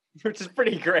 which is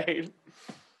pretty great.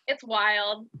 It's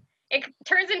wild. It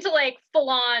turns into like full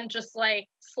on just like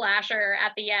slasher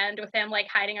at the end with him like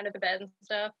hiding under the bed and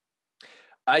stuff.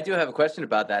 I do have a question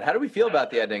about that. How do we feel about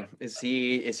the ending? Is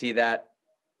he that?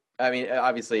 I mean,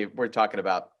 obviously, we're talking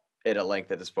about it at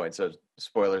length at this point, so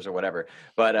spoilers or whatever.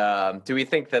 But do we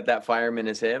think that fireman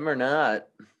is him or not?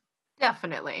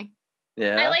 Definitely.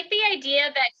 Yeah. I like the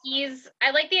idea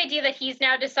that he's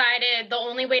now decided the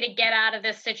only way to get out of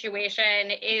this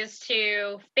situation is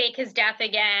to fake his death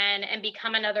again and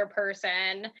become another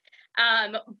person.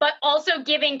 But also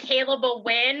giving Caleb a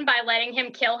win by letting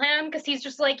him kill him, because he's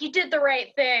just like, you did the right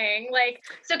thing. Like,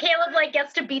 so Caleb like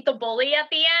gets to beat the bully at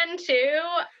the end too.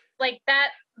 Like, that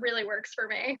really works for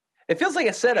me. It feels like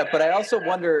a setup, but I also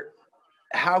wonder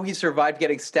how he survived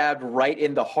getting stabbed right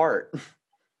in the heart.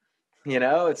 You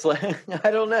know, it's like, I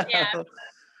don't know. Yeah.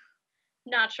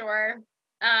 Not sure.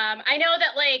 I know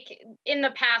that like in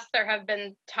the past there have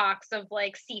been talks of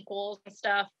like sequels and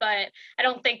stuff, but I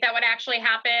don't think that would actually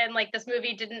happen. Like, this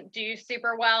movie didn't do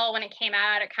super well when it came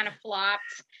out. It kind of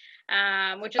flopped.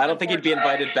 Which is I don't think he'd be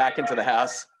invited back into the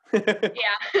house. Yeah.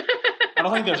 I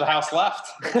don't think there's a house left.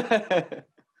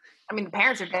 I mean, the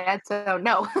parents are dead, so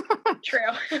no. True.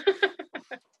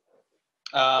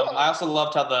 I also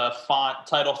loved how the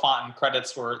title font and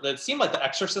credits were. It seemed like the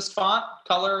Exorcist font,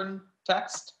 color and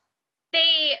text.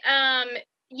 They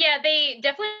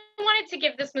definitely wanted to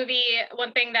give this movie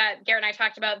one thing that Garrett and I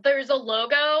talked about. There's a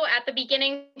logo at the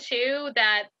beginning too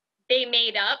that they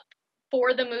made up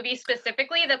for the movie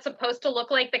specifically that's supposed to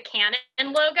look like the Canon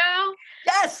logo.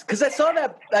 Yes, because I saw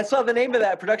the name of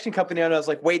that production company and I was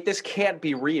like, wait, this can't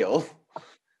be real.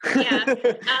 Yeah.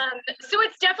 So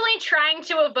it's definitely trying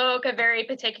to evoke a very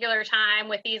particular time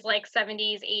with these like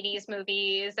 70s, 80s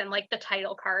movies and like the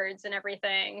title cards and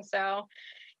everything. So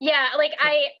yeah, like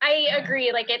I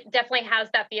agree. Like, it definitely has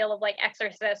that feel of like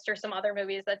Exorcist or some other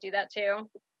movies that do that too.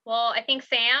 Well, I think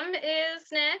Sam is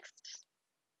next.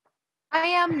 I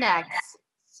am next.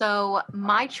 So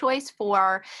my choice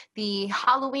for the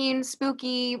Halloween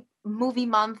spooky movie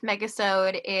month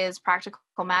megasode is Practical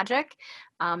Magic.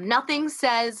 Nothing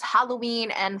says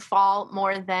Halloween and fall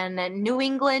more than New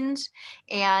England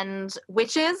and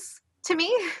witches to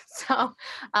me. So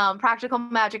Practical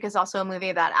Magic is also a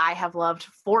movie that I have loved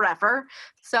forever.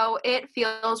 So it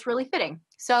feels really fitting.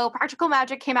 So Practical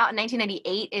Magic came out in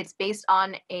 1998. It's based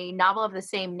on a novel of the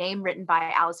same name written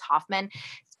by Alice Hoffman.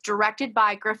 Directed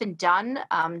by Griffin Dunn.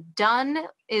 Dunn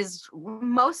is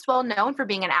most well known for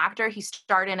being an actor. He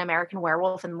starred in American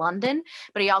Werewolf in London,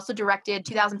 but he also directed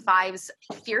 2005's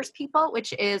Fierce People,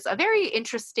 which is a very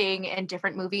interesting and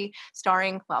different movie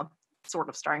starring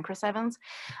Chris Evans.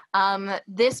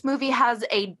 This movie has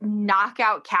a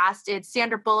knockout cast. It's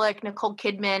Sandra Bullock, Nicole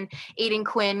Kidman, Aidan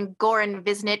Quinn, Goran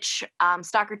Visnich,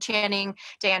 Stockard Channing,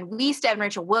 Diane Wiest, Evan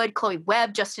Rachel Wood, Chloe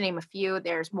Webb, just to name a few.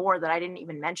 There's more that I didn't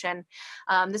even mention.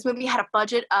 This movie had a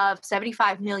budget of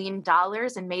 $75 million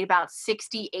and made about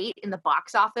 68 in the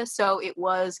box office, so it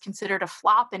was considered a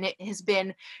flop, and it has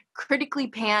been critically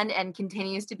panned and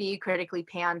continues to be critically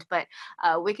panned, but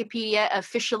Wikipedia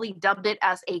officially dubbed it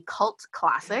as a cult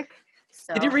classic.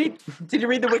 So. Did you read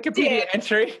the Wikipedia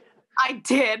entry? I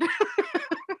did.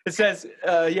 It says,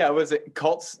 was it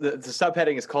cults? The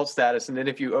subheading is cult status, and then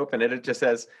if you open it, it just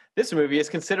says, this movie is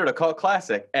considered a cult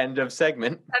classic. End of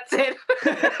segment. That's it.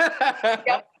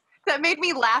 Yep. That made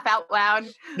me laugh out loud.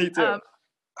 Me too.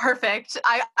 Perfect.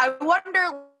 I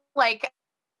wonder, like,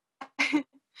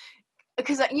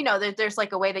 because there's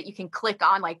like a way that you can click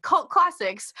on like cult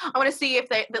classics. I want to see if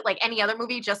that like any other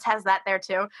movie just has that there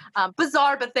too.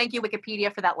 Bizarre, but thank you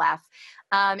Wikipedia for that laugh.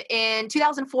 In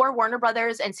 2004, Warner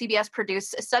Brothers and CBS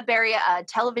produced Sudbury, a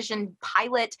television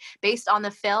pilot based on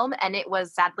the film, and it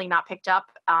was sadly not picked up.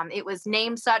 It was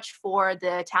named such for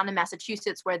the town in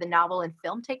Massachusetts where the novel and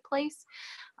film take place.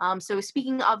 So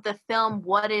speaking of the film,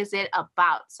 what is it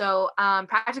about? So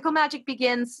Practical Magic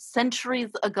begins centuries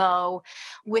ago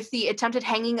with the attempted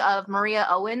hanging of Maria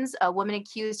Owens, a woman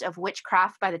accused of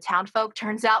witchcraft by the townfolk.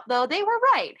 Turns out, though, they were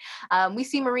right. We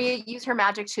see Maria use her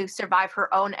magic to survive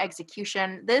her own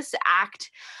execution. This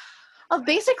act of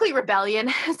basically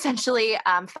rebellion essentially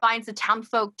finds the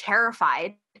townfolk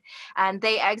terrified, and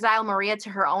they exile Maria to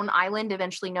her own island,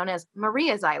 eventually known as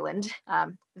Maria's Island.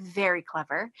 very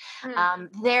clever. Mm.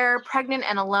 They're pregnant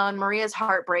and alone. Maria's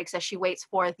heart breaks as she waits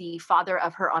for the father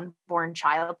of her unborn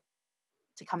child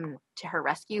to come to her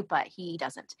rescue, but he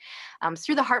doesn't.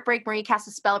 Through the heartbreak, Marie casts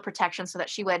a spell of protection so that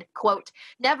she would, quote,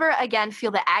 never again feel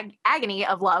the agony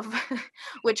of love,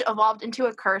 which evolved into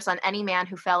a curse on any man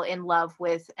who fell in love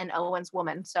with an Owens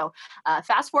woman. So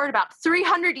fast forward about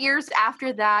 300 years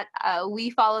after that, we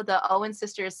follow the Owens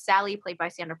sisters, Sally, played by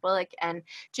Sandra Bullock, and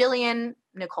Jillian,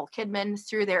 Nicole Kidman,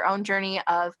 through their own journey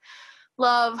of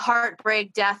love,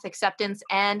 heartbreak, death, acceptance,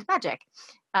 and magic.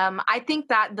 I think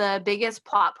that the biggest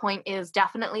plot point is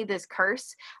definitely this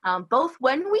curse, both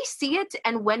when we see it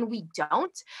and when we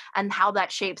don't, and how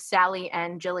that shapes Sally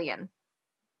and Jillian.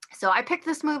 So I picked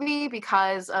this movie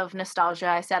because of nostalgia.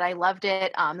 I said I loved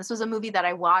it. This was a movie that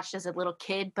I watched as a little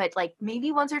kid, but like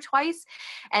maybe once or twice.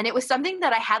 And it was something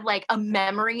that I had like a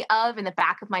memory of in the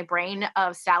back of my brain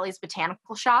of Sally's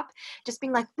Botanical Shop, just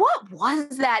being like, what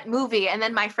was that movie? And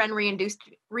then my friend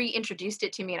reintroduced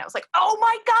it to me and I was like, oh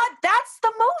my God, that's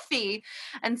the movie.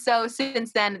 And so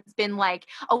since then it's been like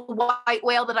a white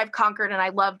whale that I've conquered and I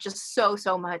love just so,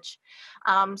 so much.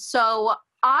 So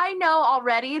I know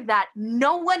already that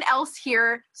no one else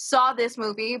here saw this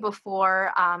movie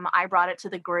before I brought it to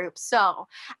the group. So,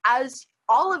 as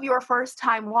all of your first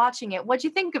time watching it, what'd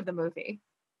you think of the movie?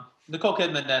 Nicole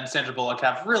Kidman and Sandra Bullock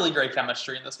have really great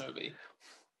chemistry in this movie.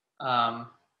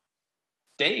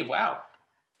 Dave, wow.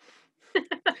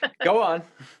 Go on.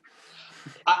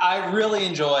 I really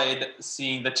enjoyed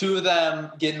seeing the two of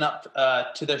them getting up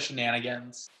to their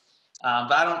shenanigans.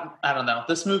 But I don't know.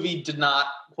 This movie did not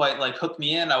quite like hook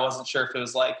me in. I wasn't sure if it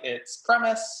was like its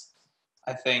premise.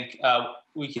 I think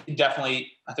we can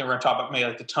definitely, I think we're going to talk about maybe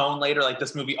like the tone later. Like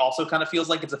this movie also kind of feels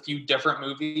like it's a few different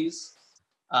movies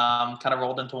kind of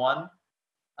rolled into one.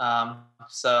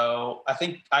 So I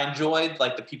think I enjoyed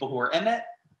like the people who were in it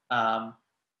and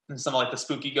some of like the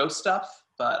spooky ghost stuff,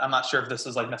 but I'm not sure if this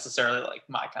is like necessarily like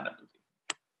my kind of movie.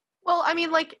 Well, I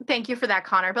mean, like, thank you for that,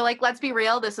 Connor. But like, let's be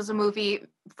real. This is a movie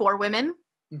for women.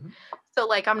 Mm-hmm. So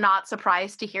like, I'm not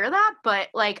surprised to hear that. But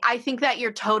like, I think that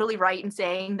you're totally right in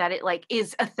saying that it like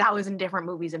is 1,000 different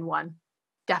movies in one.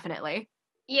 Definitely.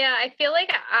 Yeah, I feel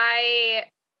like I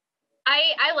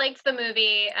liked the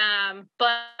movie,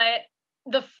 but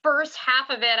the first half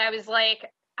of it, I was like,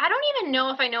 I don't even know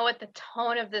if I know what the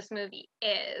tone of this movie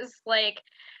is. Like,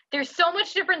 there's so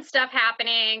much different stuff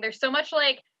happening. There's so much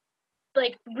like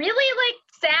really like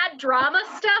sad drama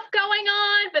stuff going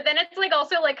on, but then it's like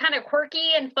also like kind of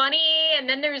quirky and funny, and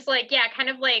then there's like kind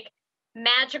of like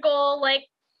magical like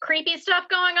creepy stuff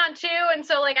going on too. And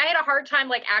so like I had a hard time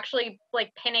like actually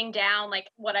like pinning down like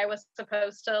what I was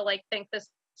supposed to like think this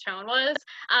tone was.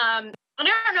 And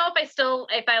I don't know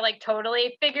if I like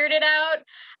totally figured it out.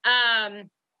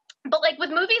 But like with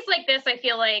movies like this, I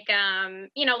feel like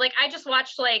like I just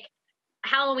watched like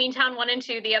Halloween Town 1 and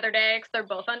 2 the other day because they're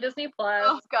both on Disney Plus.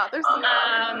 Oh God, they're so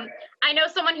I know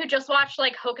someone who just watched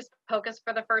like Hocus Pocus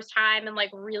for the first time and like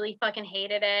really fucking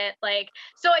hated it. Like,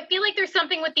 so I feel like there's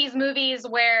something with these movies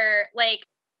where like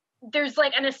there's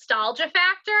like a nostalgia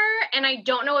factor, and I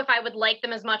don't know if I would like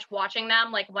them as much watching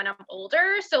them like when I'm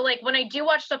older. So like when I do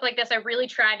watch stuff like this, I really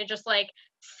try to just like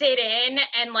sit in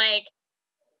and like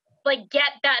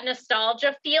get that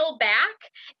nostalgia feel back.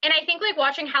 And I think like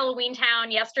watching Halloween Town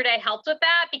yesterday helped with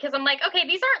that, because I'm like, okay,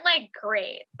 these aren't like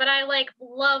great, but I like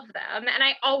love them, and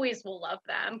I always will love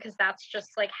them because that's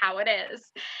just like how it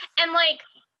is. And like,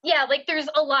 yeah, like there's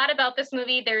a lot about this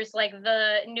movie. There's like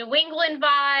the New England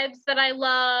vibes that I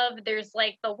love. There's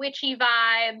like the witchy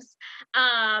vibes.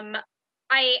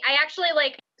 I actually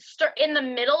like in the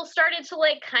middle started to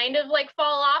like kind of like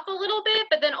fall off a little bit,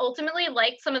 but then ultimately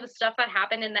liked some of the stuff that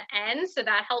happened in the end. So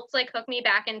that helps like hook me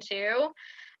back into.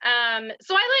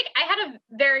 So I had a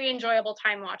very enjoyable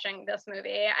time watching this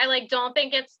movie. I like don't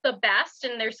think it's the best,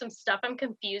 and there's some stuff I'm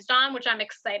confused on, which I'm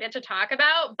excited to talk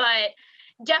about, but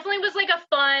definitely was like a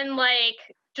fun, like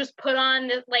just put on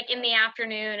like in the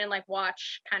afternoon and like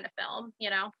watch kind of film, you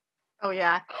know? Oh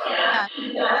yeah.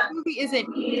 This movie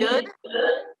isn't good,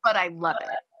 but I love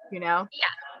it, you know?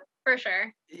 Yeah, for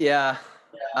sure. Yeah.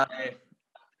 I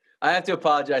have to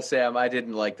apologize, Sam. I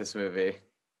didn't like this movie.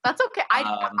 That's okay.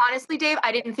 Honestly, Dave,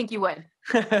 I didn't think you would.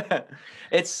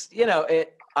 It's,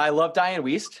 I love Diane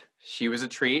Wiest. She was a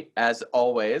treat, as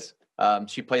always.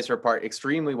 She plays her part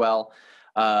extremely well.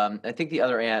 I think the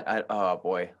other aunt,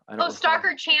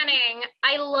 Stockard Channing.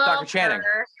 I love Stockard Channing.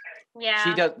 her. Yeah,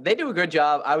 she does. They do a good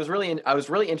job. I was really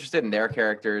interested in their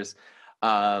characters,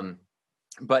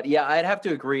 but yeah, I'd have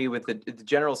to agree with the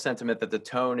general sentiment that the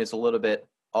tone is a little bit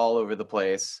all over the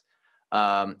place.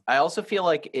 I also feel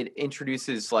like it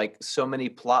introduces like so many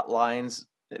plot lines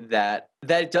that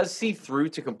it does see through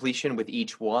to completion with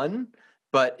each one,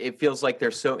 but it feels like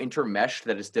they're so intermeshed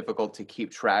that it's difficult to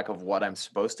keep track of what I'm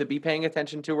supposed to be paying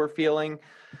attention to or feeling.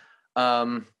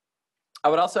 I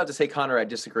would also have to say, Connor, I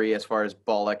disagree as far as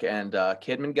Bullock and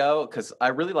Kidman go, because I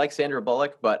really like Sandra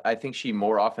Bullock, but I think she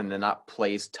more often than not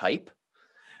plays type,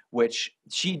 which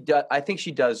I think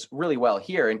she does really well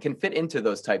here and can fit into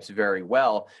those types very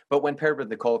well. But when paired with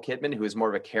Nicole Kidman, who is more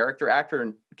of a character actor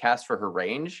and cast for her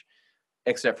range,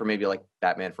 except for maybe like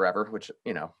Batman Forever, which,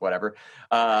 whatever.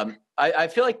 I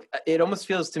feel like it almost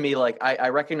feels to me like I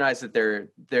recognize that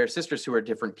they're sisters who are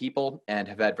different people and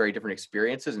have had very different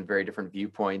experiences and very different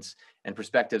viewpoints and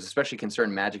perspectives, especially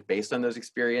concern magic based on those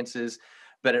experiences.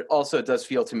 But it also does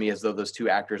feel to me as though those two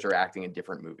actors are acting in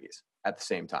different movies at the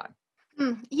same time.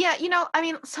 Yeah,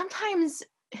 sometimes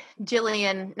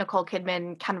Nicole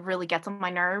Kidman kind of really gets on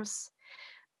my nerves.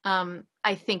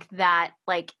 I think that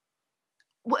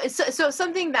so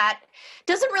something that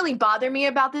doesn't really bother me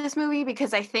about this movie,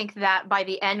 because I think that by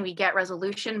the end we get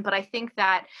resolution, but I think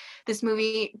that this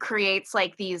movie creates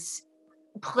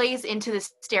plays into the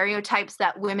stereotypes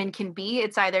that women can be.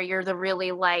 It's either you're the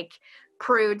really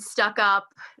prude, stuck up,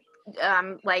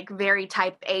 very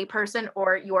type A person,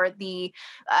 or you're the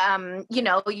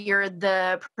you're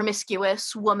the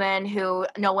promiscuous woman who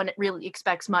no one really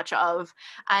expects much of,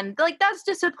 and that's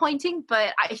disappointing.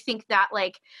 But I think that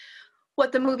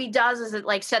what the movie does is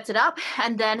it sets it up,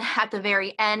 and then at the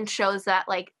very end shows that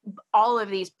all of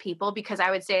these people, because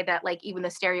I would say that even the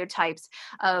stereotypes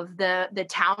of the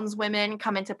townswomen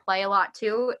come into play a lot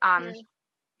too,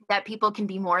 that people can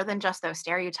be more than just those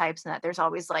stereotypes, and that there's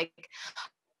always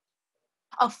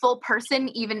a full person,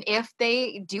 even if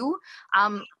they do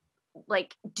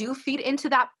feed into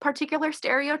that particular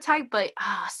stereotype. But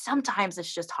sometimes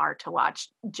it's just hard to watch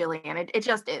Jillian. It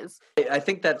just is. I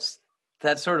think that's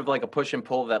sort of like a push and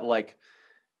pull that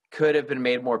could have been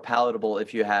made more palatable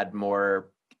if you had more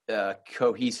a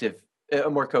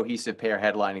more cohesive pair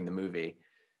headlining the movie.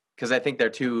 Because I think their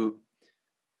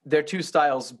two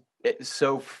styles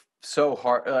so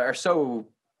hard or so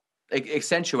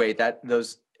accentuate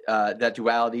that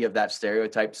duality of that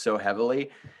stereotype so heavily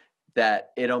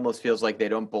that it almost feels like they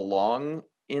don't belong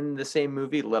in the same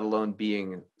movie, let alone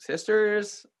being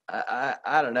sisters.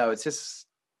 I don't know. It's just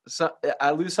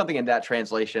I lose something in that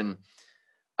translation,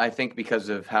 I think, because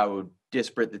of how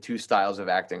disparate the two styles of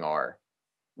acting are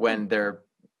when they're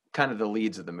kind of the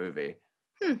leads of the movie.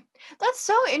 That's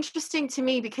so interesting to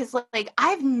me, because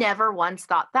I've never once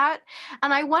thought that,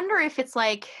 and I wonder if it's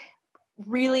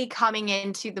really coming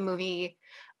into the movie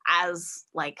as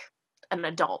an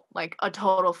adult, a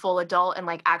total full adult, and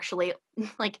actually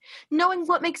knowing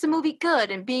what makes a movie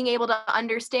good and being able to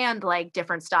understand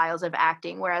different styles of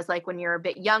acting. Whereas when you're a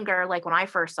bit younger, when I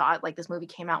first saw it, this movie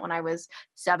came out when I was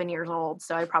 7 years old,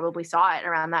 so I probably saw it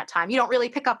around that time. You don't really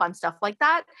pick up on stuff like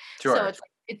that. Sure. So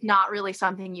it's not really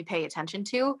something you pay attention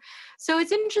to. So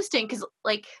it's interesting because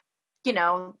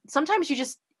sometimes you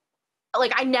just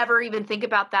I never even think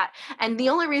about that. And the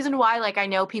only reason why I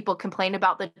know people complain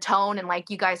about the tone, and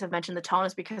you guys have mentioned the tone,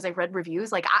 is because I've read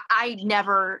reviews. I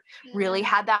never really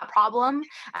had that problem,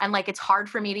 and it's hard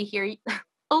for me to hear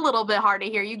a little bit hard to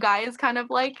hear you guys kind of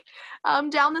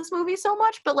down this movie so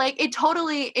much. But it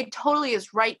totally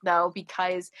is right though,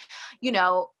 because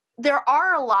there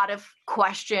are a lot of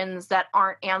questions that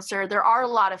aren't answered. There are a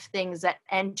lot of things that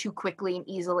end too quickly and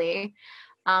easily.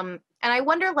 And I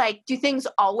wonder, do things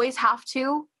always have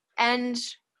to end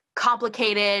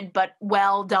complicated but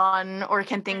well done, or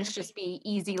can things just be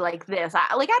easy like this? I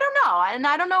don't know, and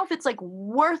I don't know if it's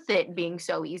worth it being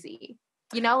so easy.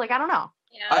 I don't know.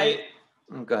 Yeah.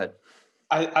 Go ahead.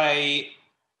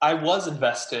 I was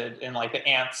invested in the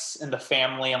aunts and the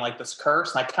family and this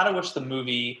curse, and I kind of wish the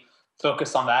movie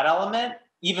focused on that element.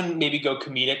 Even maybe go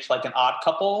comedic to an Odd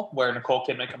Couple, where Nicole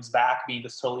Kidman comes back being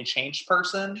this totally changed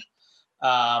person.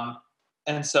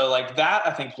 And so that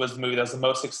I think was the movie that was the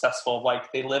most successful.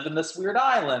 They live in this weird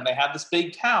island. They have this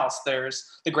big house.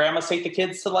 There's the grandmas take the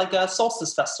kids to a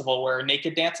solstice festival where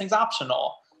naked dancing's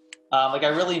optional. I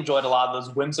really enjoyed a lot of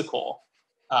those whimsical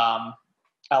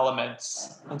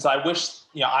elements. And so I wish,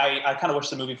 I kind of wish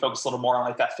the movie focused a little more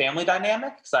on that family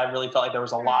dynamic, because I really felt there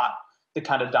was a lot to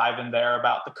kind of dive in there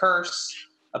about the curse,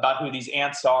 about who these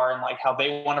aunts are and how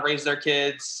they want to raise their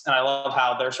kids. And I love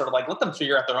how they're sort of let them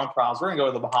figure out their own problems. We're going to go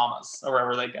to the Bahamas or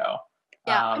wherever they go.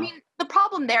 Yeah. I mean, the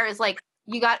problem there is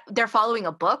they're following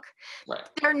a book. Right.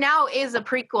 There now is a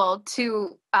prequel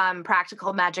to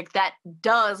Practical Magic that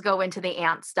does go into the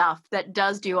aunt stuff, that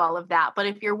does do all of that. But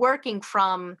if you're working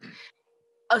from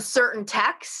a certain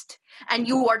text and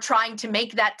you are trying to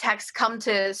make that text come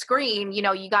to screen,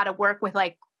 you got to work with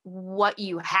what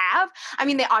you have. I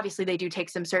mean, they do take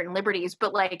some certain liberties,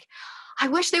 but like, I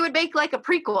wish they would make like a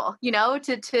prequel, you know,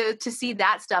 to see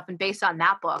that stuff and based on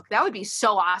that book. That would be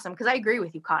so awesome. Cause I agree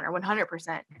with you, Connor,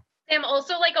 100%. Sam,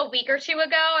 also like a week or two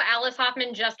ago, Alice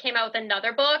Hoffman just came out with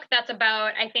another book that's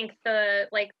about, I think, the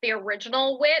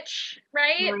original witch,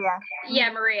 right? Maria.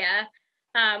 Yeah, Maria.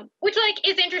 Which like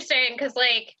is interesting because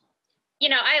like, you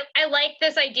know, I like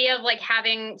this idea of like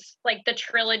having like the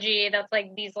trilogy that's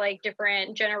like these like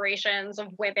different generations of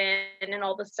women and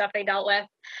all the stuff they dealt with.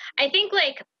 I think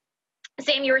like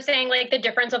Sam, you were saying like the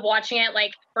difference of watching it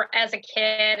like as a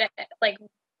kid, like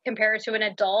compared to an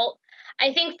adult.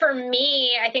 I think for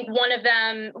me, I think one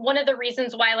of the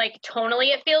reasons why like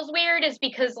tonally it feels weird is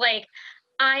because like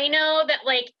I know that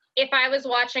like if I was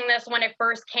watching this when it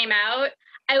first came out,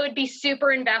 I would be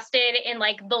super invested in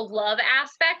like the love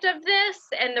aspect of this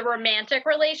and the romantic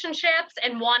relationships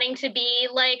and wanting to be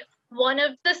like one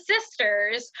of the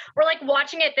sisters. Or like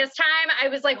watching it this time, I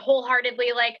was like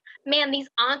wholeheartedly like, man, these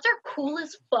aunts are cool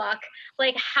as fuck.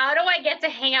 Like, how do I get to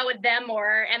hang out with them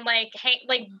more and like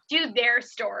do their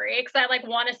story? Because I like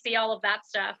want to see all of that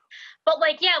stuff. But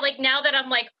like, yeah, like now that I'm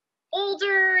like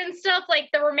older and stuff, like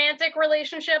the romantic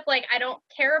relationship, like I don't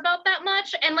care about that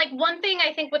much. And like one thing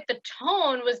I think with the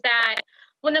tone was that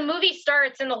when the movie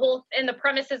starts and the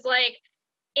premise is like,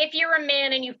 if you're a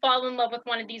man and you fall in love with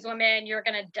one of these women, you're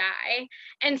gonna die.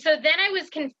 And so then I was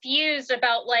confused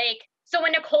about like, so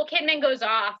when Nicole Kidman goes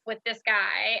off with this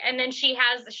guy and then she's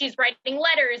writing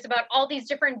letters about all these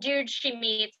different dudes she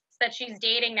meets that she's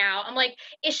dating now, I'm like,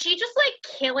 is she just like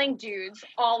killing dudes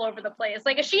all over the place?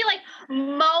 Like, is she like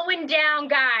mowing down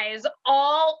guys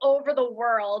all over the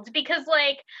world? Because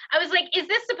like, I was like, is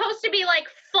this supposed to be like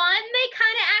fun? They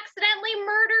kind of accidentally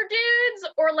murder dudes,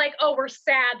 or like, oh, we're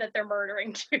sad that they're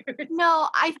murdering dudes? No,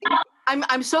 I think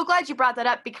I'm so glad you brought that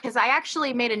up because I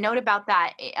actually made a note about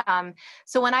that.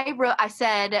 So when I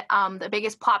said the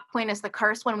biggest plot point is the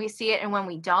curse when we see it and when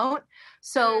we don't.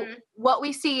 So what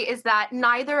we see is that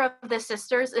neither of the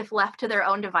sisters, if left to their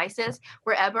own devices,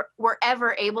 were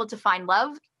ever able to find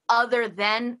love other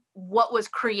than what was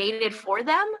created for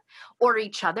them or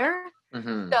each other.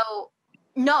 Mm-hmm. So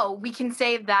no, we can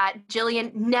say that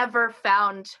Jillian never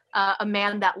found a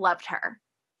man that loved her.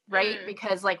 Right?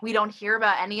 Because like we don't hear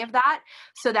about any of that.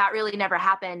 So that really never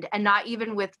happened. And not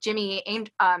even with Jimmy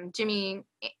Angelov.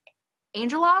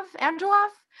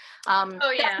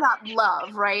 Oh yeah. That's not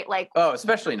love, right? Like, oh,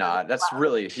 especially not. That's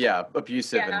really,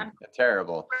 abusive and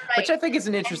terrible. Right. Which I think is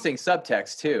an interesting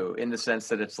subtext too, in the sense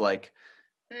that it's like,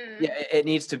 it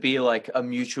needs to be like a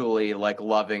mutually like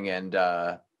loving and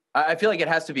I feel like it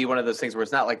has to be one of those things where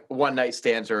it's not like one night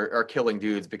stands or killing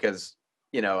dudes because,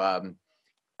 you know,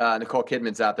 Nicole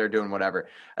Kidman's out there doing whatever.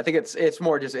 I think it's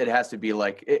more just, it has to be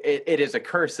like, it is a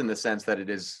curse in the sense that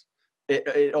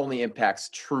it only impacts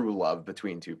true love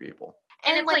between two people.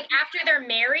 And it's like after they're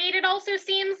married, it also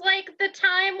seems like the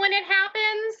time when it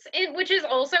happens, which is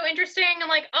also interesting. I'm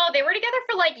like, oh, they were together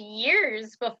for like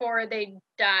years before they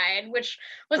died, which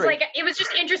was like, it was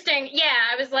just interesting. Yeah,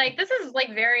 I was like, this is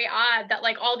like very odd that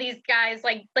like all these guys,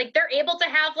 like they're able to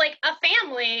have like a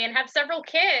family and have several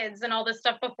kids and all this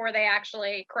stuff before they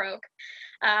actually croak.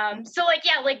 So like,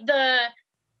 yeah, like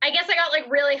I guess I got like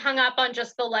really hung up on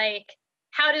just the like,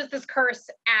 how does this curse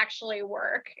actually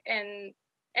work? And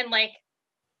like,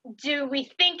 do we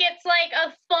think it's like a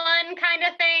fun kind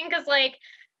of thing? Because like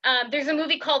there's a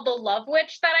movie called The Love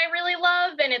Witch that I really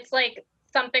love, and it's like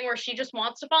something where she just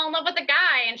wants to fall in love with a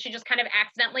guy and she just kind of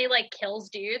accidentally like kills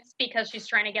dudes because she's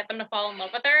trying to get them to fall in love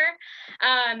with her.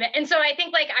 And so I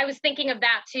think like I was thinking of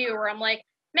that too, where I'm like,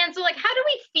 man, so like how do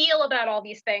we feel about all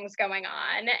these things going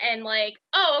on? And like,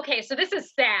 oh, okay, so this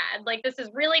is sad, like this is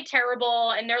really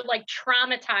terrible and they're like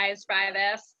traumatized by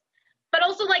this. But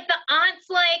also, like, the aunt's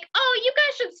like, oh, you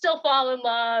guys should still fall in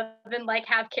love and, like,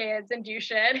 have kids and do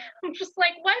shit. I'm just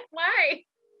like, what? Why?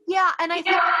 Yeah, and I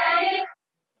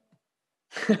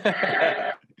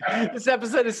think... This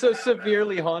episode is so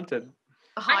severely haunted.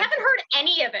 I haven't heard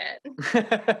any of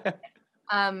it.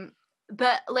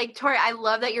 But, like, Tori, I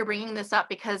love that you're bringing this up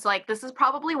because, like, this is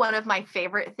probably one of my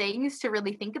favorite things to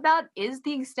really think about is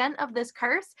the extent of this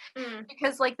curse.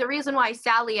 Because, like, the reason why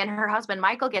Sally and her husband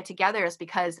Michael get together is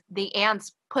because the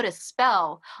aunts put a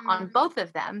spell on both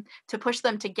of them to push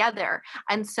them together.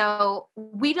 And so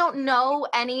we don't know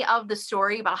any of the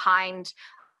story behind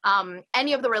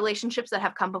any of the relationships that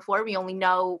have come before. We only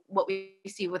know what we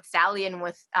see with Sally and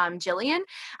with Jillian.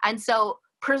 And so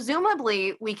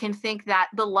presumably we can think that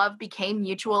the love became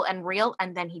mutual and real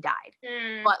and then he died.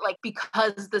 But like,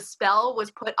 because the spell was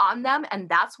put on them and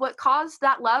that's what caused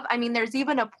that love. I mean, there's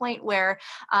even a point where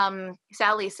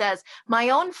Sally says, my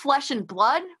own flesh and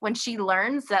blood, when she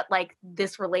learns that like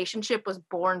this relationship was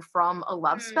born from a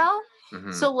love spell.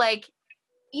 So like,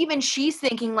 even she's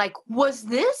thinking like, was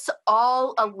this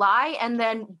all a lie? And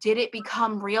then did it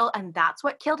become real? And that's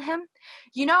what killed him,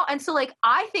 you know? And so like,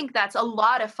 I think that's a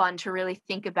lot of fun to really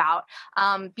think about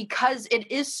because it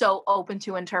is so open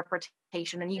to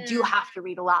interpretation and you do have to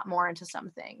read a lot more into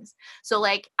some things. So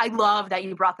like, I love that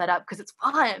you brought that up because it's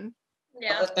fun.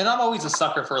 Yeah. And I'm always a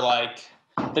sucker for like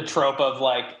the trope of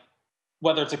like,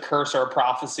 whether it's a curse or a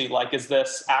prophecy, like, is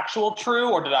this actual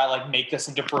true or did I like make this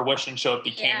into fruition so it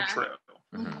became true?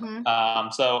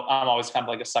 So I'm always kind of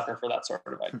like a sucker for that sort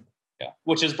of idea,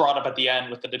 which is brought up at the end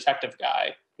with the detective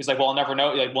guy. He's like, well, we'll never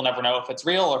know. Like, we'll never know if it's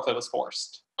real or if it was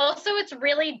forced. Also, it's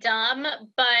really dumb,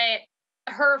 but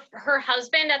her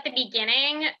husband at the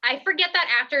beginning, I forget that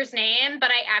actor's name, but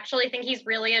I actually think he's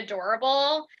really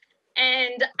adorable.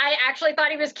 And I actually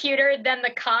thought he was cuter than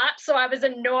the cop, so I was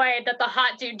annoyed that the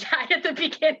hot dude died at the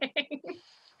beginning.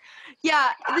 Yeah,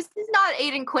 this is not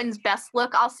Aidan Quinn's best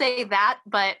look, I'll say that.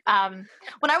 But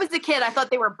when I was a kid, I thought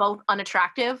they were both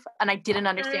unattractive, and I didn't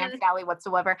understand Sally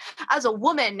whatsoever. As a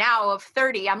woman now of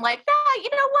 30, I'm like, you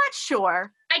know what?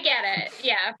 Sure. I get it.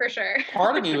 Yeah, for sure.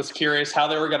 Part of me was curious how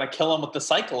they were going to kill him with the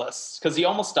cyclists, because he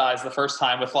almost dies the first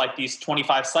time with like these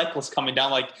 25 cyclists coming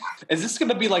down. Like, is this going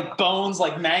to be like bones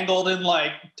like mangled in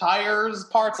like tires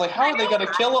parts? Like, how are they going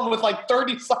to kill him with like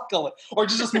 30 cyclists? Or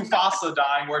just Mufasa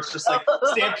dying where it's just like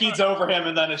stampedes over him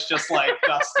and then it's just like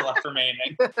dust left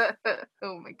remaining.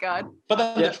 Oh my God. But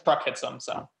then the truck hits him,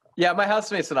 so. Yeah, my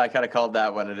housemates and I kind of called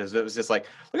that one. It was just like,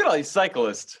 look at all these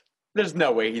cyclists. There's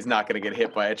no way he's not going to get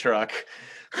hit by a truck.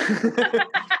 I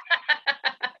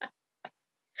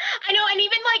know, and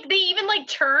they even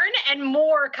turn and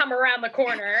more come around the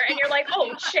corner, and you're like,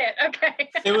 oh shit, okay.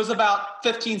 It was about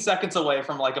 15 seconds away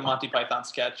from like a Monty Python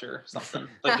sketch or something.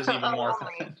 Like there's even more.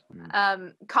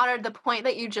 Connor, the point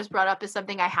that you just brought up is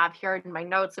something I have here in my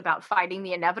notes about fighting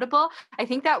the inevitable. I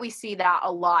think that we see that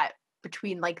a lot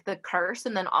between like the curse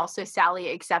and then also Sally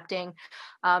accepting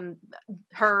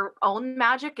her own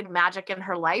magic and magic in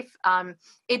her life.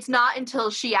 It's not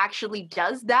until she actually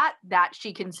does that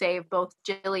she can save both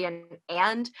Jillian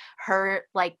and her,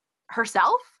 like,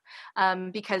 herself,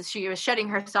 because she was shutting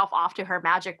herself off to her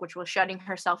magic, which was shutting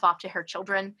herself off to her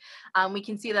children. We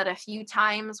can see that a few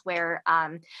times where,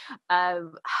 God,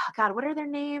 what are their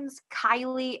names?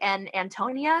 Kylie and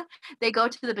Antonia. They go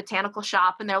to the botanical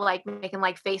shop and they're like making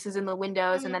like faces in the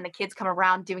windows, and then the kids come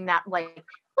around doing that like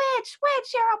witch,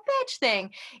 you're a bitch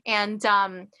thing,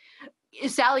 and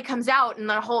Sally comes out and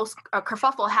the whole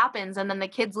kerfuffle happens, and then the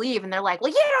kids leave and they're like, well,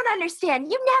 you don't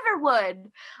understand, you never would.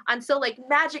 And so like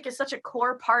magic is such a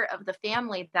core part of the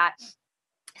family that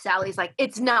Sally's like,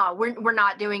 we're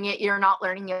not doing it, you're not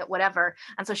learning it, whatever.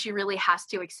 And so she really has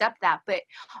to accept that. But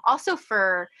also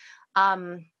for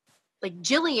like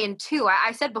Jillian too,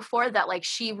 I said before that like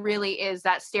she really is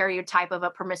that stereotype of a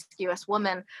promiscuous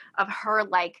woman, of her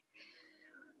like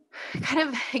kind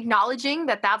of acknowledging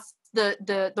that that's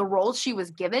the role she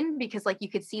was given, because like you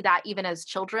could see that even as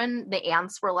children, the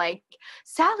aunts were like,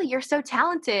 Sally, you're so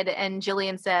talented, and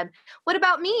Jillian said, what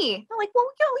about me? They're like, well,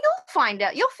 you'll find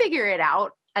out, you'll figure it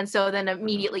out. And so then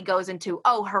immediately goes into,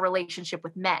 her relationship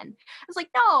with men. It's like,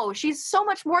 no, she's so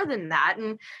much more than that.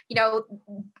 And, you know,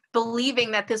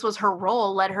 believing that this was her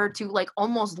role led her to like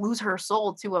almost lose her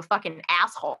soul to a fucking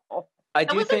asshole.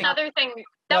 That was another thing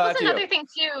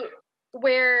too,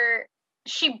 where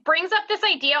she brings up this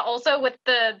idea also with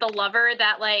the lover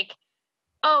that like,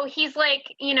 oh, he's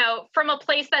like, you know, from a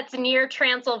place that's near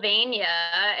Transylvania,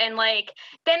 and like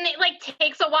then it like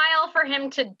takes a while for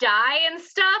him to die and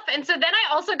stuff. And so then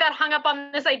I also got hung up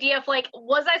on this idea of like,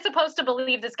 was I supposed to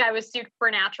believe this guy was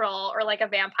supernatural or like a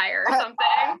vampire or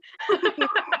something?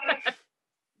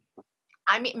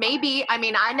 I mean, maybe. I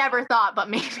mean, I never thought, but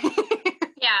maybe.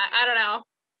 Yeah, I don't know.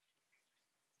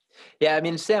 Yeah, I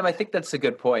mean, Sam, I think that's a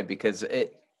good point, because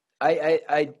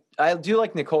I do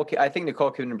like Nicole. I think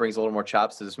Nicole Kidman brings a little more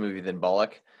chops to this movie than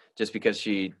Bullock, just because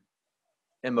she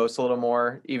emotes a little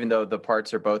more, even though the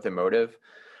parts are both emotive.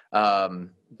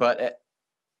 But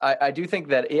I do think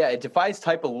that, it defies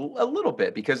type a little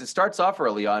bit, because it starts off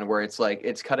early on where it's like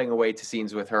it's cutting away to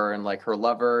scenes with her and like her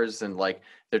lovers and like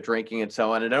they're drinking and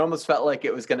so on. And it almost felt like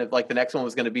it was going to, like the next one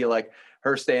was going to be like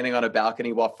her standing on a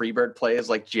balcony while Freebird plays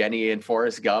like Jenny in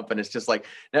Forrest Gump. And it's just like,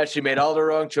 no, she made all the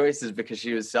wrong choices because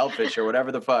she was selfish or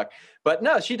whatever the fuck. But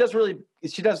no, she does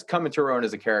come into her own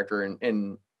as a character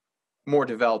in more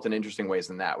developed and interesting ways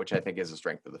than that, which I think is a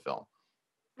strength of the film.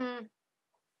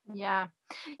 Yeah.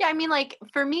 I mean, like,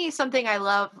 for me, something I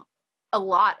love a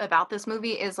lot about this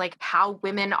movie is like how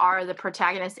women are the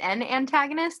protagonists and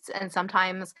antagonists, and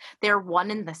sometimes they're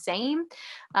one and the same.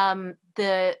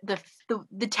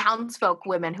 The townsfolk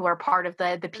women who are part of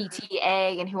the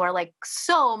PTA and who are like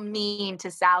so mean to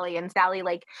Sally, and Sally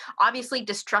like obviously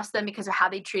distrusts them because of how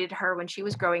they treated her when she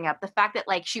was growing up. The fact that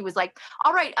like she was like,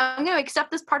 all right, I'm going to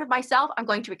accept this part of myself. I'm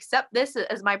going to accept this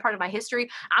as my part of my history.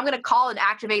 I'm going to call and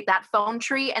activate that phone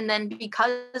tree. And then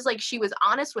because like she was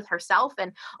honest with herself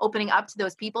and opening up to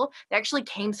those people, they actually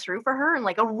came through for her in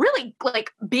like a really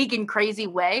like big and crazy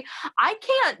way. I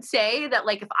can't say that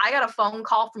like if I got a phone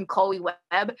call from Chloe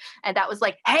Webb and that was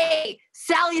like, hey,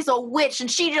 Sally's a witch and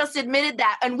she just admitted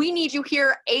that and we need you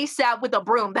here ASAP with a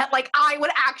broom, that like I would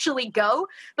actually go.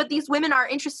 But these women are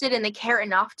interested and they care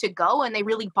enough to go, and they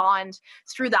really bond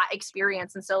through that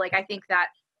experience. And so like I think that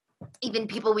even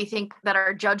people we think that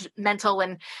are judgmental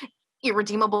and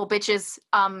irredeemable bitches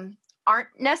aren't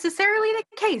necessarily the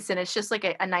case, and it's just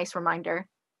like a nice reminder.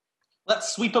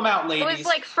 Let's sweep them out, ladies. It was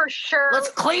like for sure. Let's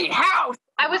clean house.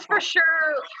 I was for sure.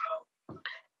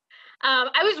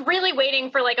 I was really waiting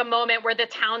for like a moment where the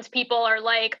townspeople are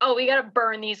like, "Oh, we gotta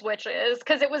burn these witches,"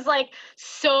 because it was like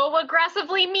so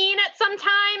aggressively mean at some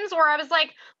times. Where I was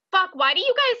like, "Fuck, why do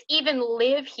you guys even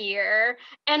live here?"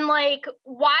 And like,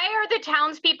 why are the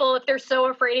townspeople, if they're so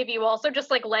afraid of you, also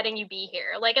just like letting you be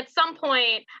here? Like at some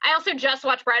point, I also just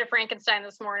watched Bride of Frankenstein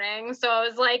this morning, so I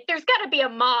was like, there's got to be a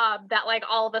mob that like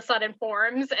all of a sudden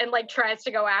forms and like tries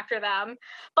to go after them.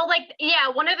 But like, yeah,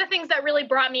 one of the things that really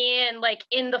brought me in, like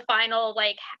in the final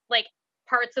like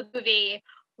parts of the movie,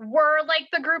 were like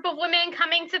the group of women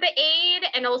coming to the aid,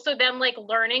 and also them like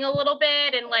learning a little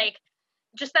bit, and like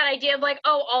just that idea of like,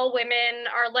 oh, all women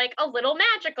are like a little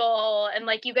magical, and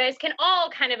like you guys can all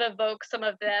kind of evoke some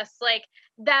of this, like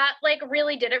that like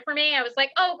really did it for me. I was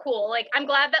like, oh cool, like I'm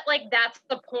glad that like that's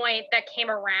the point that came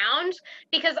around,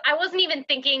 because I wasn't even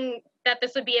thinking that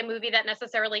this would be a movie that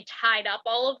necessarily tied up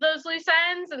all of those loose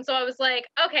ends. And so I was like,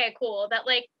 okay, cool, that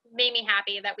like made me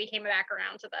happy that we came back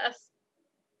around to this.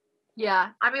 Yeah,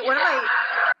 I mean, one of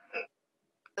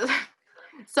my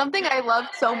something I loved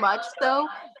so much though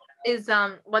is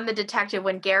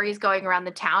when Gary's going around the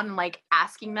town and like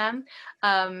asking the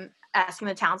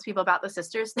townspeople about the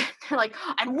sisters. They're like,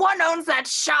 and one owns that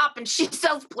shop and she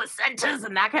sells placentas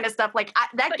and that kind of stuff. Like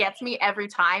that gets me every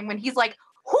time when he's like,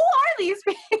 who are these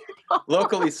people?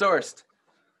 Locally sourced.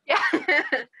 Yeah.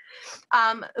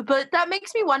 But that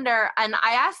makes me wonder, and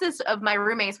I asked this of my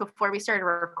roommates before we started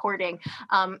recording,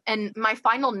 and my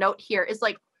final note here is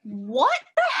like, what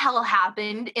the hell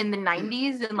happened in the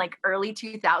 90s and like early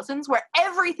 2000s where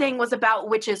everything was about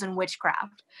witches and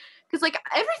witchcraft? Because like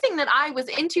everything that I was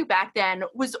into back then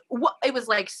was what it was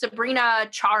like Sabrina,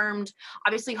 Charmed,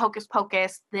 obviously Hocus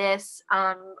Pocus, this,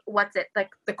 what's it, like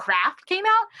The Craft came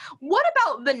out. What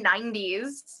about the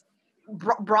 90s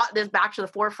brought this back to the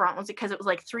forefront? Was it because it was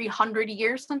like 300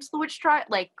 years since the witch trial?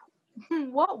 Like,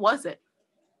 what was it?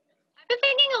 I've been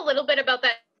thinking a little bit about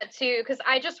that too, because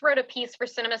I just wrote a piece for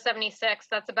Cinema 76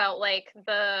 that's about like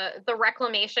the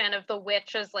reclamation of the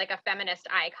witch as like a feminist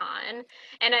icon,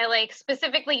 and I like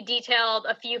specifically detailed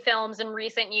a few films in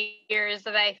recent years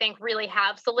that I think really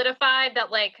have solidified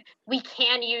that like we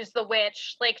can use the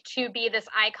witch like to be this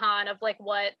icon of like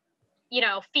what, you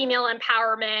know, female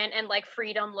empowerment and like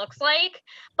freedom looks like.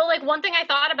 But like one thing I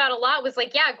thought about a lot was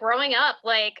like, yeah, growing up,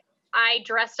 like I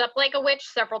dressed up like a witch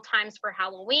several times for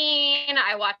Halloween.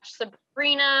 I watched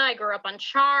Sabrina. I grew up on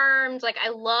Charmed. Like I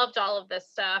loved all of this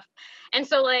stuff. And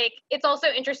so like it's also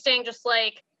interesting just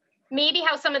like maybe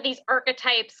how some of these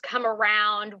archetypes come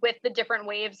around with the different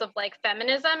waves of like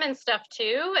feminism and stuff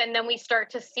too. And then we start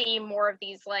to see more of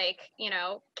these like, you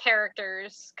know,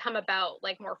 characters come about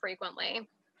like more frequently.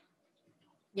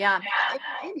 Yeah,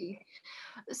 maybe.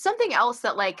 Something else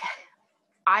that like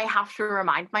I have to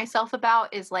remind myself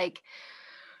about is like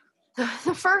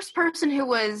the first person who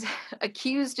was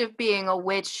accused of being a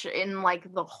witch in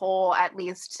like the whole, at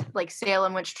least like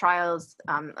Salem witch trials,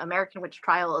 American witch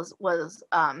trials, was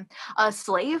a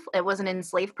slave. It was an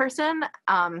enslaved person.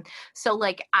 So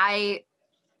like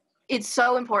it's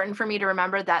so important for me to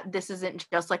remember that this isn't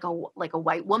just like a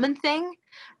white woman thing,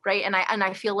 right? And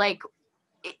I feel like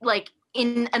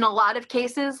in a lot of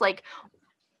cases, like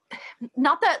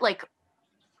not that like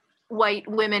white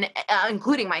women,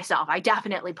 including myself, I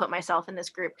definitely put myself in this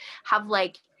group, have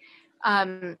like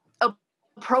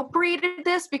appropriated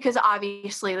this because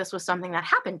obviously this was something that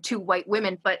happened to white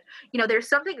women. But, you know, there's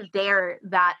something there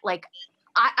that like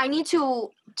I need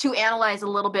to analyze a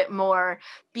little bit more,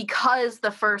 because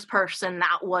the first person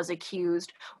that was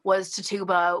accused was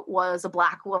Tituba, was a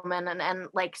Black woman, and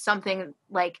like something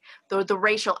like the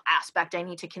racial aspect I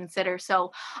need to consider.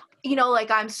 So,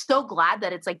 like, I'm so glad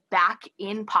that it's like back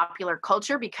in popular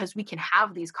culture, because we can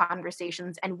have these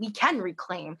conversations and we can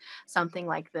reclaim something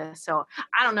like this. So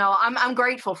I don't know. I'm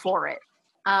grateful for it.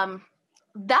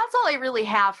 That's all I really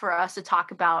have for us to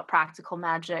talk about Practical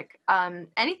Magic.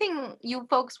 Anything you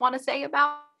folks want to say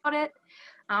about it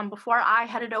before I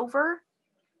head it over?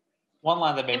 One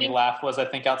line that made me laugh was, I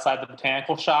think, outside the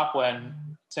botanical shop when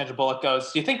Sandra Bullock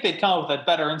goes, "Do you think they'd come up with a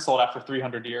better insult after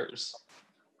 300 years?"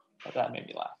 But that made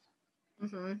me laugh.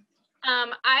 Mm-hmm.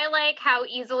 I like how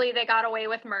easily they got away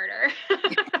with murder.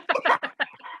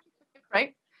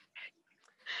 Right?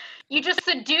 You just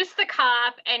seduce the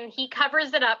cop and he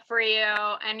covers it up for you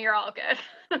and you're all good.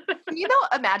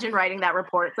 Imagine writing that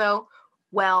report though.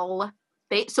 Well,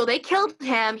 they killed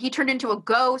him. He turned into a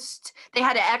ghost. They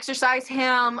had to exorcise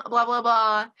him, blah, blah,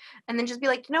 blah. And then just be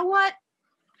like, you know what?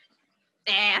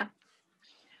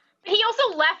 He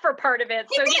also left for part of it.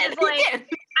 So he was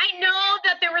like, I know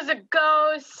that there was a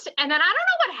ghost, and then I don't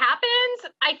know what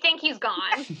happens. I think he's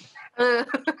gone.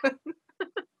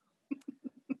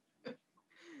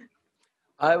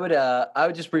 I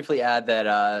would just briefly add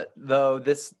that though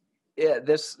this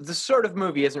sort of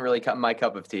movie isn't really my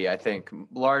cup of tea. I think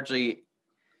largely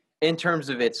in terms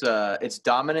of its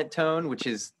dominant tone, which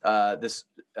is this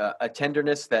a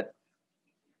tenderness that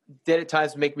did at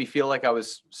times make me feel like I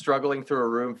was struggling through a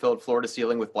room filled floor to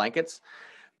ceiling with blankets,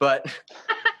 but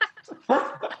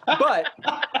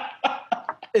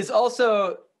is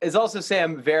also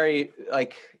Sam very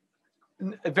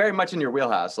much in your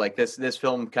wheelhouse. Like this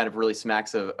film kind of really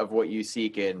smacks of what you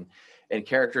seek in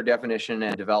character definition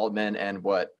and development, and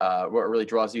what really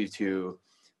draws you to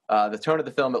the tone of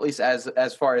the film, at least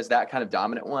as far as that kind of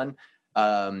dominant one.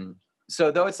 So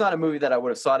though it's not a movie that I would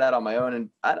have sought out on my own, and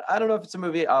I don't know if it's a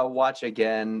movie I'll watch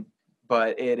again,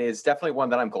 but it is definitely one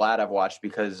that I'm glad I've watched,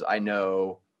 because I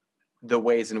know the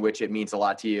ways in which it means a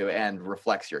lot to you and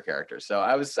reflects your character. So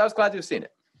I was glad to have seen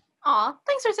it. Aw,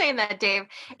 thanks for saying that, Dave.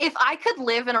 If I could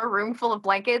live in a room full of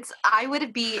blankets, I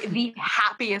would be the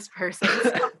happiest person.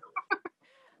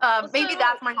 Maybe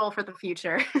that's my goal for the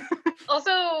future.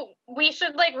 Also, we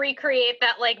should recreate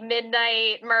that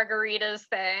midnight margaritas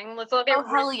thing. Let's all get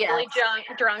really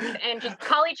drunk and just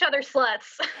call each other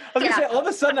sluts. I was gonna say, all of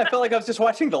a sudden I felt like I was just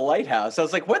watching The Lighthouse. I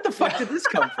was like, what the fuck did this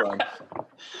come from?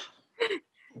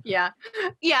 Yeah,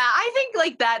 I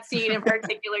think that scene in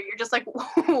particular, you're just like,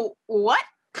 what?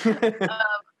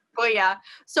 But yeah,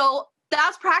 so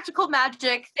that's Practical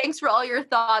Magic. Thanks for all your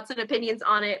thoughts and opinions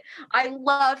on it. I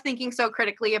love thinking so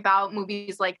critically about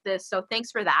movies like this, so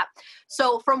thanks for that.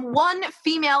 So from one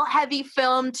female heavy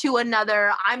film to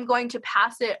another, I'm going to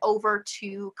pass it over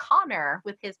to Connor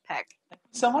with his pick. Thank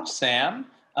you so much, Sam.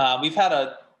 We have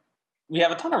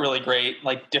a ton of really great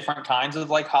different kinds of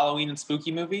Halloween and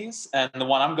spooky movies, and the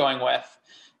one I'm going with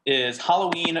is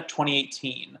Halloween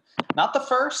 2018. Not the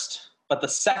first, but the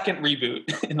second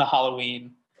reboot in the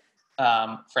Halloween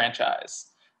franchise.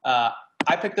 I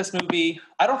picked this movie.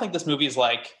 I don't think this movie is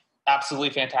absolutely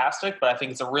fantastic, but I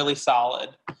think it's a really solid,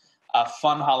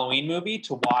 fun Halloween movie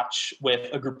to watch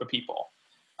with a group of people.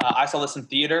 I saw this in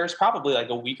theaters probably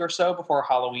a week or so before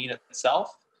Halloween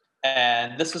itself.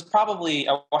 And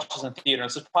I watched this in theater.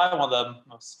 This is probably one of the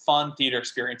most fun theater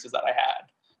experiences that I had,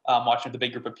 watching with a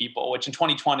big group of people, which in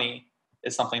 2020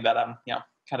 is something that I'm,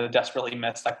 kind of desperately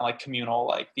missed, that kind of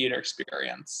communal theater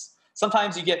experience.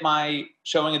 Sometimes you get my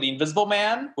showing of The Invisible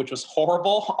Man, which was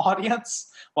horrible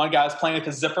audience. One guy was playing with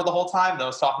his zipper the whole time, then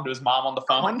was talking to his mom on the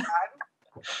phone.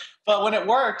 But when it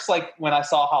works, when I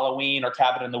saw Halloween or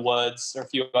Cabin in the Woods or a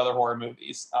few other horror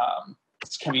movies, I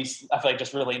feel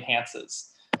just really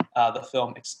enhances the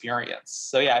film experience.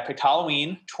 So yeah, I picked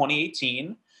Halloween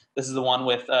 2018. This is the one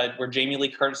with where Jamie Lee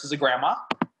Curtis is a grandma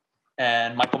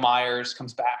and Michael Myers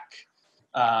comes back.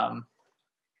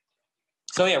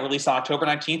 So yeah, released on October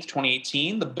 19th,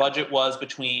 2018. The budget was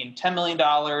between $10 million to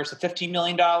 $15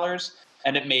 million,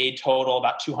 and it made total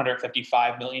about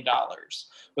 $255 million,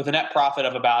 with a net profit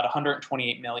of about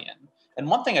 $128 million. And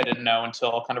one thing I didn't know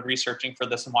until kind of researching for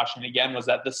this and watching it again was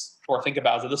that this was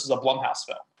a Blumhouse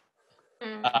film.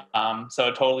 Mm-hmm. So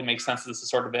it totally makes sense that this has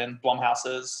sort of been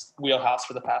Blumhouse's wheelhouse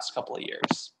for the past couple of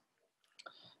years.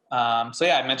 So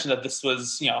yeah, I mentioned that this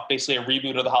was, basically a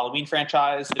reboot of the Halloween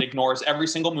franchise. It ignores every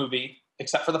single movie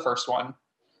except for the first one.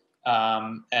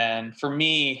 And for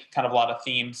me, kind of a lot of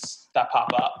themes that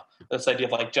pop up. This idea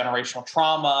of generational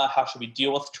trauma, how should we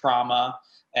deal with trauma?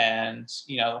 And,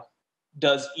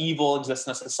 does evil exist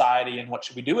in a society and what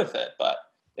should we do with it? But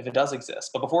if it does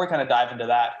exist. But before we kind of dive into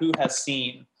that, who has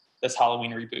seen this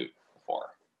Halloween reboot before?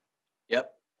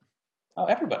 Yep. Oh,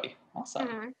 everybody.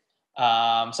 Awesome.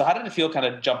 Mhm. So how did it feel kind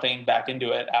of jumping back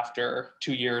into it after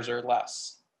 2 years or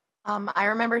less? I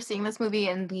remember seeing this movie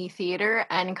in the theater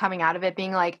and coming out of it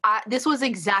being like, this was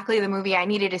exactly the movie I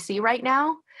needed to see right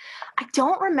now. I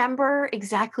don't remember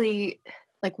exactly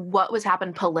like what was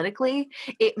happening politically.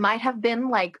 It might have been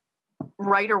like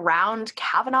right around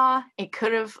Kavanaugh. It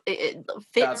could have it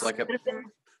fits. Sounds like it.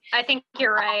 I think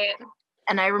you're right.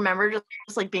 And I remember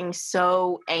just like being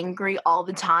so angry all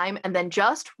the time, and then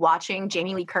just watching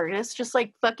Jamie Lee Curtis just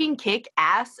like fucking kick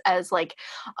ass as like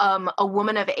a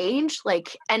woman of age,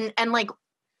 like and like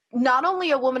not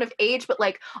only a woman of age, but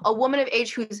like a woman of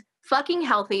age who's fucking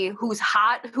healthy, who's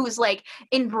hot, who's like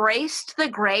embraced the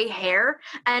gray hair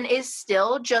and is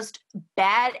still just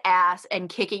badass and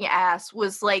kicking ass.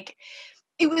 Was like,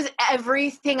 it was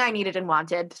everything I needed and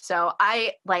wanted. So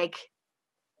I like,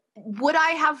 would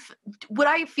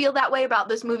I feel that way about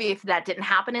this movie if that didn't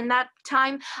happen in that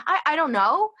time? I don't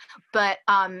know, but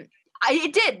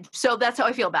it did. So that's how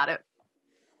I feel about it.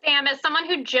 Sam, as someone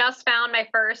who just found my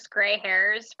first gray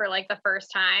hairs for like the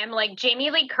first time, like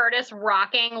Jamie Lee Curtis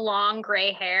rocking long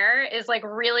gray hair is like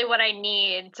really what I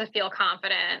need to feel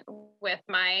confident with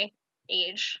my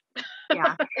age.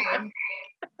 Yeah.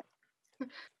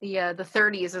 The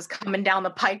 30s is coming down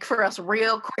the pike for us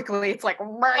real quickly. It's like,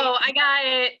 right. Oh, I got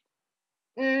it.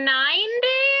 9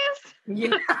 days.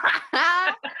 Yeah.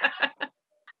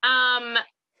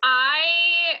 I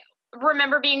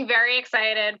remember being very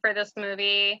excited for this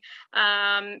movie,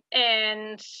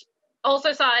 and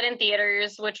also saw it in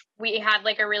theaters, which we had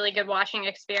like a really good watching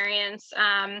experience.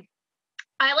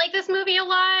 I like this movie a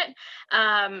lot.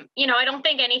 I don't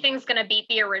think anything's gonna beat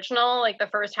the original. Like the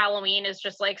first Halloween is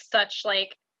just like such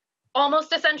like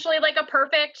almost essentially like a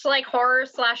perfect like horror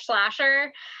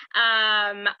slasher.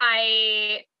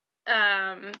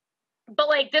 But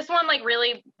like this one like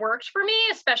really worked for me,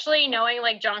 especially knowing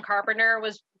like John Carpenter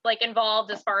was like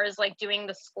involved as far as like doing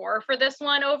the score for this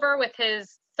one over with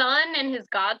his son and his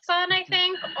godson, I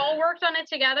think, all worked on it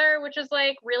together, which is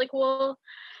like really cool.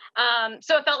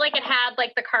 So it felt like it had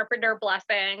like the Carpenter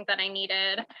blessing that I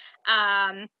needed.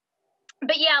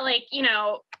 But yeah, like,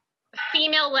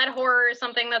 female-led horror is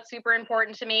something that's super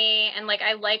important to me, and like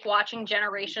I like watching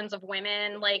generations of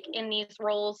women like in these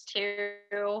roles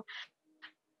too.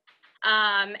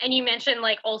 And you mentioned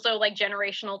like also like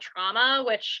generational trauma,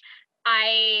 which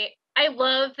I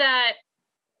love that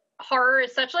horror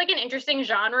is such like an interesting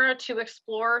genre to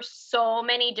explore so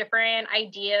many different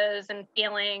ideas and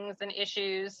feelings and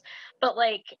issues. But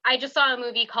like I just saw a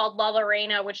movie called La La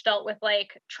Reina, which dealt with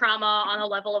like trauma on a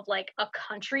level of like a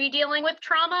country dealing with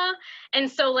trauma. And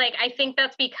so like I think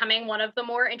that's becoming one of the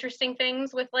more interesting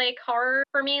things with like horror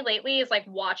for me lately, is like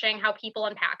watching how people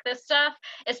unpack this stuff,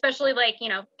 especially like,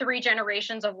 3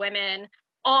 generations of women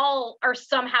all are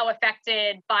somehow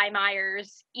affected by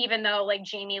Myers, even though like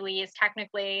Jamie Lee is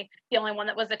technically the only one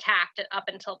that was attacked up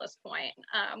until this point,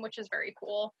 which is very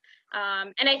cool.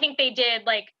 And I think they did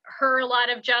like her a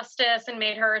lot of justice and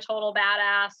made her a total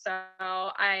badass. So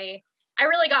I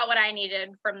really got what I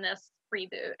needed from this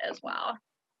reboot as well.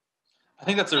 I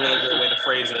think that's a really great way to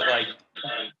phrase it.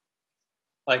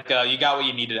 Like you got what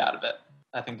you needed out of it.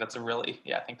 I think that's I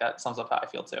think that sums up how I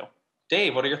feel too.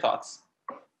 Dave, what are your thoughts?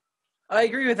 I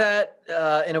agree with that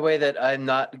in a way that I'm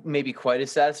not maybe quite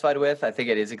as satisfied with. I think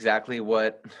it is exactly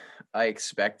what I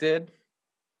expected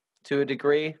to a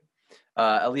degree,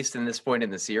 at least in this point in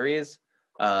the series.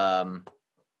 I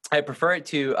prefer it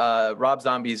to Rob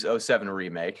Zombie's 07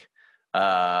 remake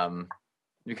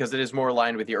because it is more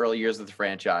aligned with the early years of the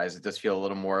franchise. It does feel a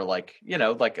little more like,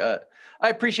 I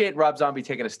appreciate Rob Zombie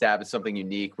taking a stab at something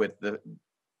unique with the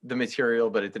material,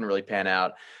 but it didn't really pan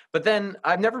out. But then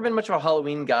I've never been much of a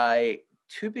Halloween guy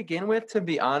to begin with, to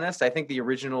be honest. I think the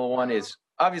original one is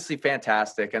obviously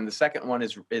fantastic, and the second one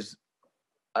is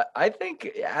I think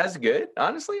as good.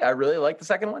 Honestly, I really like the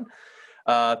second one.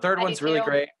 Third one's really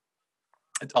great.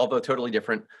 It's although totally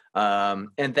different.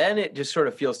 And then it just sort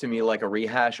of feels to me like a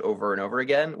rehash over and over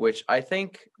again, which I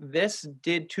think this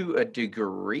did to a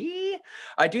degree.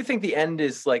 I do think the end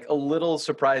is like a little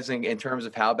surprising in terms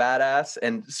of how badass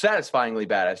and satisfyingly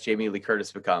badass Jamie Lee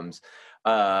Curtis becomes.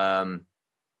 But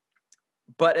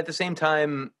at the same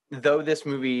time, though this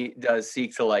movie does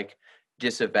seek to like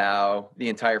disavow the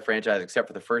entire franchise except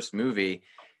for the first movie,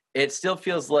 it still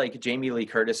feels like Jamie Lee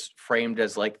Curtis framed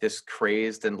as like this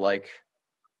crazed and like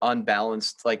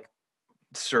unbalanced like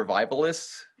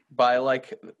survivalist by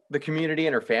like the community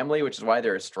and her family, which is why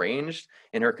they're estranged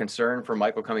in her concern for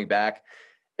Michael coming back.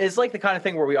 it's like the kind of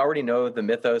thing where we already know the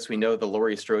mythos, we know the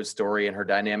Laurie Strode story and her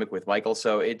dynamic with Michael,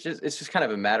 so it's just kind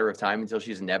of a matter of time until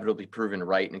she's inevitably proven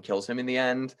right and kills him in the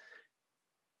end.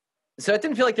 So it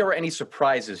didn't feel like there were any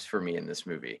surprises for me in this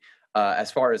movie,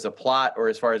 as far as a plot or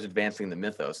as far as advancing the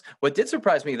mythos. What did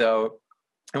surprise me, though,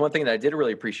 and one thing that I did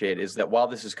really appreciate is that while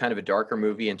this is kind of a darker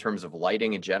movie in terms of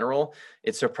lighting in general,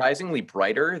 it's surprisingly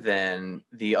brighter than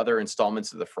the other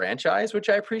installments of the franchise, which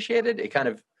I appreciated. It kind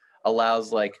of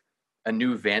allows like a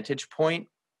new vantage point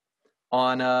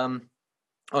on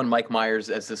Mike Myers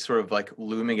as this sort of like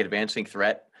looming, advancing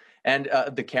threat. And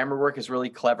the camera work is really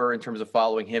clever in terms of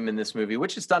following him in this movie,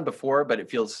 which is done before, but it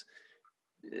feels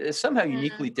somehow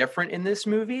uniquely different in this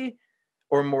movie,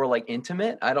 or more like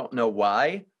intimate. I don't know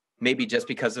why. Maybe just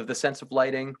because of the sense of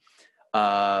lighting.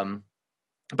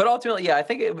 But ultimately, yeah, I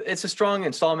think it's a strong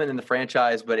installment in the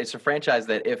franchise, but it's a franchise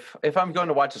that if I'm going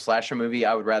to watch a slasher movie,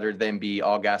 I would rather them be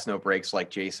all gas, no brakes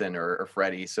like Jason or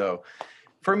Freddy. So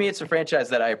for me, it's a franchise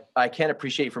that I can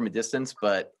appreciate from a distance,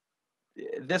 but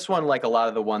this one, like a lot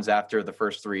of the ones after the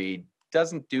first three,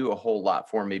 doesn't do a whole lot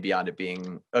for me beyond it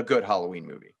being a good Halloween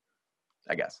movie,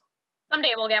 I guess.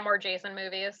 Someday we'll get more Jason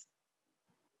movies.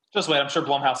 Just wait. I'm sure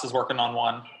Blumhouse is working on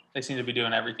one. They seem to be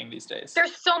doing everything these days.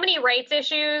 There's so many rights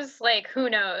issues, like who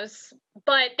knows?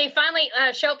 But they finally,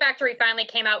 Shout Factory finally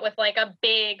came out with like a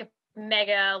big,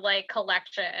 mega like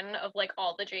collection of like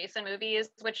all the Jason movies,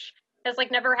 which has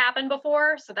like never happened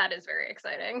before. So that is very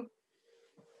exciting.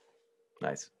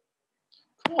 Nice.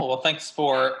 Cool. Well, thanks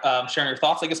for sharing your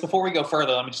thoughts. I guess before we go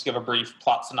further, let me just give a brief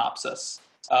plot synopsis.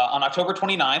 On October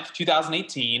 29th,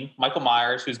 2018, Michael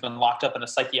Myers, who's been locked up in a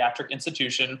psychiatric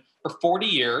institution for 40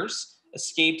 years,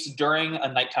 escapes during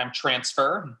a nighttime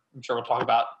transfer. I'm sure we'll talk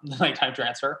about the nighttime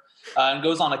transfer, and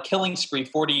goes on a killing spree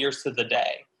 40 years to the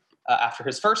day. After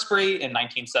his first spree in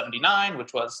 1979,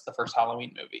 which was the first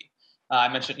Halloween movie. I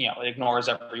mentioned, it ignores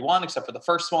everyone except for the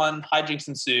first one. Hijinks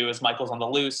ensue as Michael's on the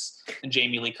loose, and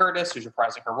Jamie Lee Curtis, who's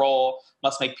reprising her role,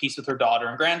 must make peace with her daughter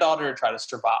and granddaughter to try to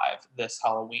survive this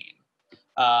Halloween.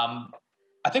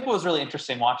 I think what was really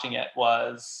interesting watching it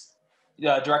was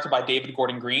directed by David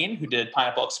Gordon Green, who did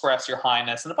Pineapple Express, Your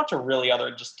Highness, and a bunch of really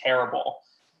other just terrible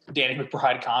Danny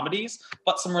McBride comedies,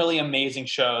 but some really amazing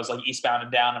shows like Eastbound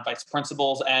and Down and Vice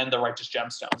Principals and The Righteous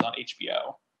Gemstones on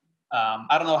HBO.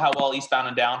 I don't know how well Eastbound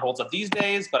and Down holds up these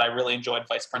days, but I really enjoyed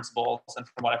Vice Principals. And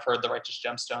from what I've heard, The Righteous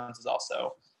Gemstones is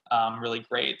also really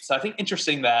great. So I think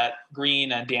interesting that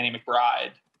Green and Danny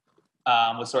McBride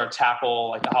would sort of tackle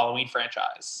like the Halloween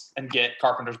franchise and get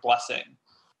Carpenter's blessing.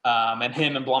 And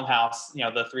him and Blumhouse,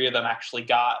 the three of them actually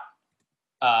got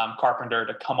Carpenter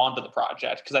to come onto the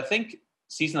project. Because I think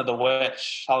Season of the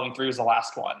Witch, Halloween 3 was the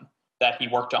last one that he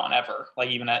worked on ever, like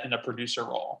even in a producer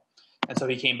role. And so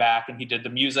he came back and he did the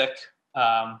music,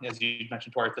 as you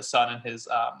mentioned, Tori, the son and his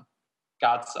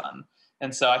godson.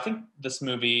 And so I think this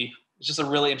movie is just a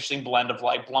really interesting blend of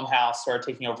like Blumhouse sort of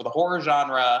taking over the horror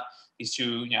genre, these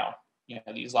two,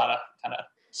 these a lot of kind of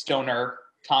stoner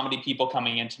comedy people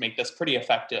coming in to make this pretty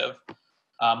effective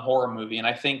horror movie. And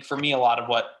I think for me, a lot of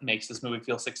what makes this movie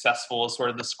feel successful is sort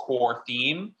of this core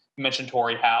theme. You mentioned,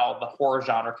 Tori, how the horror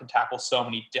genre can tackle so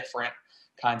many different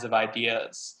kinds of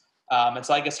ideas. And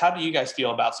so I guess, how do you guys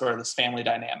feel about sort of this family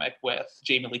dynamic with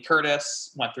Jamie Lee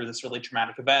Curtis, went through this really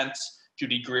traumatic event,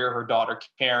 Judy Greer, her daughter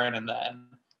Karen, and then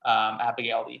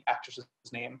Abigail, the actress's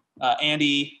name,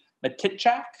 Andy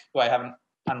Matitchak, who I don't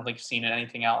think seen in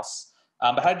anything else.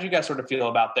 But how did you guys sort of feel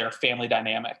about their family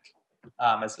dynamic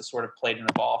as it sort of played and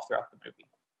evolved throughout the movie?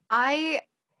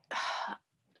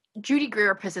 Judy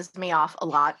Greer pisses me off a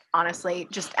lot, honestly,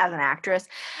 just as an actress.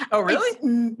 Oh, really?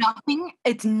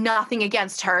 It's nothing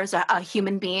against her as a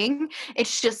human being.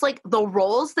 It's just like the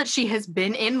roles that she has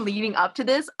been in leading up to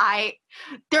this,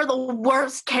 they're the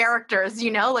worst characters,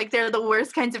 like they're the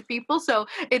worst kinds of people. So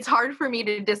it's hard for me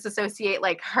to disassociate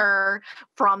like her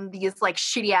from these like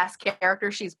shitty ass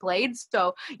characters she's played.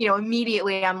 So,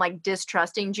 immediately I'm like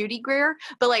distrusting Judy Greer,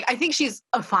 but like, I think she's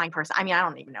a fine person. I mean, I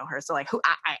don't even know her. So like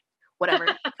whatever.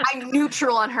 I'm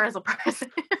neutral on her as a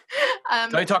person.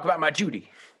 Don't you talk about my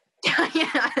Judy.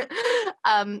 Yeah.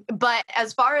 But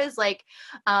as far as like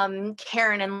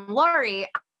Karen and Laurie,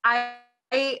 I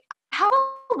have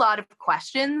a lot of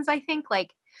questions. I think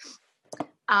like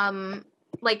how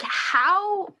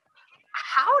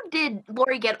did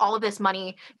Laurie get all of this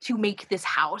money to make this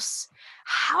house?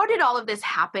 How did all of this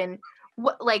happen?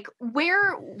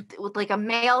 where like a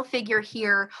male figure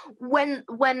here when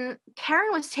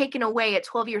Karen was taken away at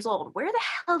 12 years old, where the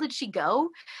hell did she go?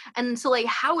 And so like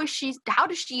how does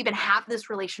she even have this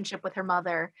relationship with her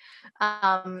mother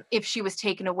if she was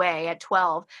taken away at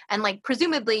 12? And like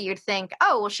presumably you'd think,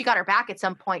 oh well, she got her back at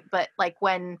some point, but like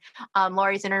when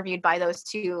Laurie's interviewed by those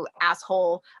two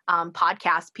asshole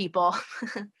podcast people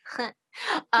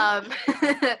Fuck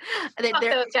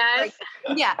those guys.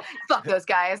 like, yeah, fuck those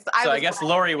guys. I guess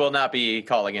Laurie will not be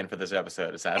calling in for this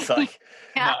episode, it sounds like.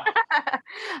 Yeah.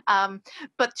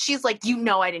 But she's like,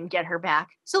 I didn't get her back.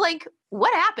 So like,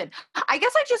 what happened? I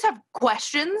guess I just have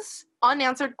questions,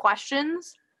 unanswered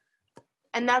questions,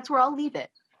 and that's where I'll leave it.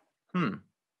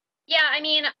 Yeah, I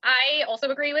mean, I also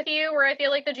agree with you where I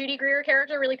feel like the Judy Greer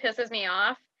character really pisses me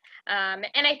off.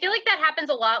 And I feel like that happens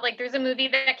a lot. Like there's a movie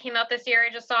that came out this year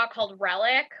I just saw called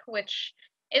Relic, which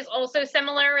is also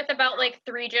similar with about like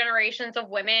 3 generations of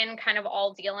women kind of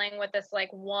all dealing with this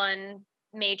like one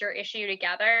major issue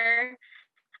together.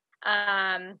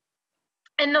 And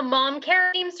the mom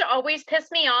character seems to always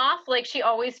piss me off. Like she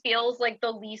always feels like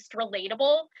the least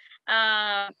relatable.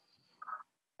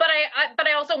 But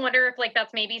I also wonder if like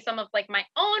that's maybe some of like my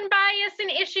own bias and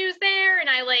issues there. And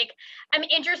I'm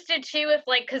interested too if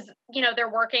like, cause they're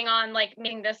working on like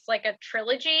making this like a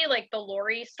trilogy, like the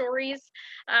Laurie stories.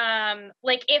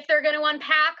 Like if they're going to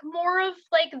unpack more of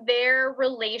like their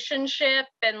relationship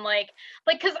and like,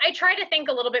 cause I try to think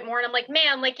a little bit more and I'm like,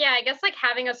 man, like, yeah, I guess like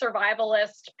having a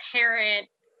survivalist parent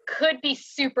could be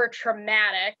super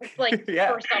traumatic, like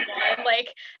for someone like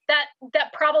that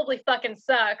probably fucking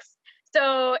sucks.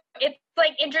 So it's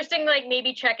like interesting, like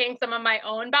maybe checking some of my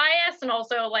own bias and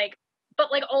also like,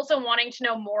 but like also wanting to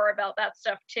know more about that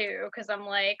stuff too. Cause I'm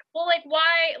like, well, like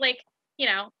why, like,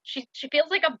 she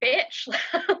feels like a bitch.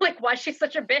 Like why she's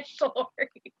such a bitch to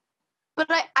Laurie.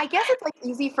 But I guess it's like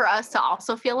easy for us to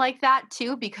also feel like that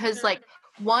too, because like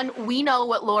one, we know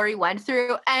what Laurie went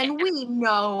through and we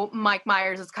know Mike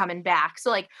Myers is coming back. So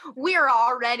like we're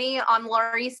already on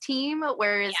Laurie's team,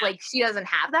 whereas like she doesn't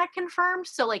have that confirmed.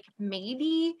 So like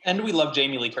maybe. And we love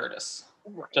Jamie Lee Curtis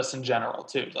just in general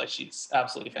too. Like she's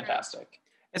absolutely fantastic.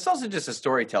 It's also just a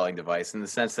storytelling device in the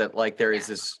sense that like there is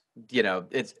this,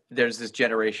 there's this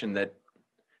generation that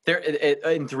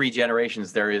in 3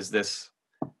 generations, there is this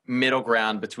middle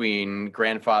ground between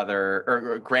grandfather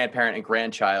or grandparent and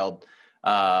grandchild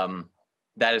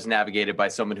that is navigated by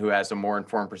someone who has a more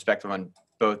informed perspective on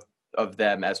both of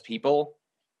them as people,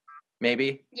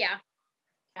 maybe. Yeah.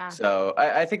 So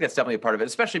I think that's definitely a part of it,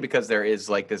 especially because there is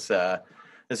like this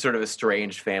sort of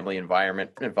estranged family environment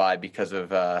and vibe because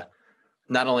of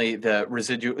not only the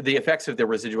effects of the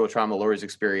residual trauma Laurie's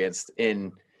experienced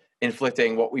in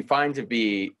inflicting what we find to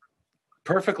be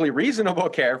perfectly reasonable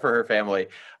care for her family,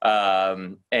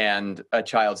 and a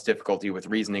child's difficulty with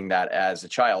reasoning that as a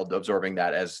child, absorbing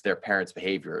that as their parents'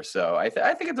 behavior. So I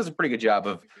think it does a pretty good job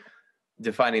of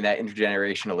defining that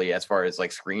intergenerationally as far as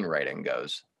like screenwriting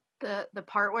goes. The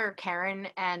part where Karen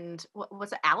and what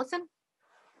was it, Allison,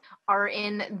 are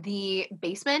in the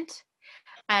basement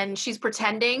and she's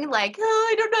pretending like, oh,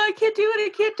 I don't know, I can't do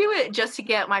it, just to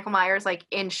get Michael Myers like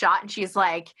in shot, and she's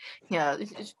like,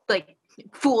 like,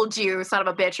 fooled you, son of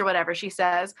a bitch, or whatever she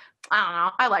says. I don't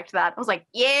know. I liked that. I was like,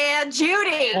 yeah,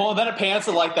 Judy. Well, then it pans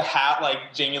to like the hat,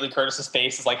 like Jamie Lee Curtis's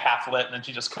face is like half lit, and then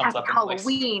she just comes up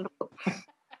Halloween.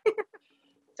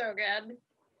 So good.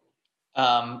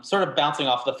 Sort of bouncing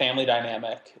off the family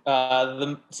dynamic.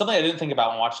 Something I didn't think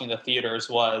about when watching the theaters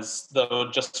was the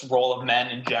just role of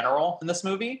men in general in this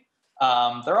movie.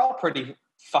 They're all pretty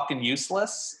fucking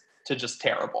useless to just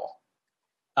terrible.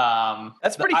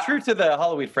 That's pretty true to the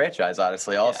Halloween franchise,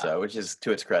 honestly, also, which is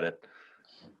to its credit.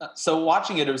 So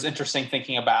watching it was interesting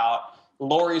thinking about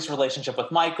Laurie's relationship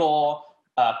with Michael,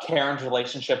 Karen's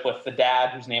relationship with the dad,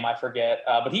 whose name I forget,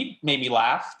 but he made me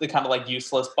laugh. The kind of like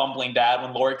useless, bumbling dad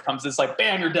when Laurie comes, it's like,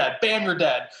 bam, you're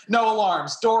dead, no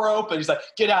alarms, door open. He's like,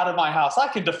 get out of my house, I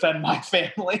can defend my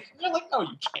family. You're like, no,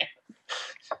 you can't.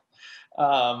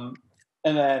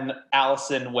 And then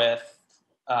Allison with,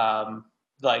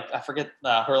 like, I forget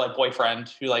her like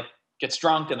boyfriend who like gets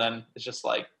drunk and then it's just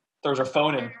like throws her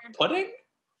phone in pudding.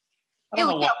 I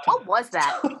don't know what was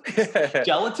that?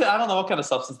 Gelatin. I don't know what kind of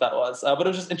substance that was, but it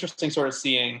was just interesting sort of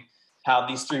seeing how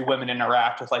these 3 women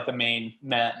interact with like the main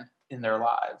men in their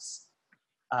lives.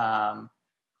 I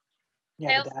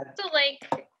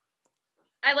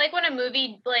like when a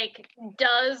movie like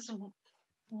does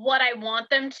what I want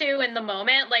them to in the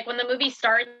moment. Like when the movie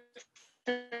starts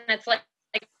and it's like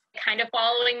kind of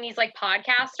following these like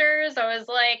podcasters, I was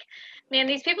like, man,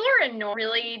 these people are annoying,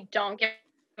 really don't give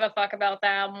a fuck about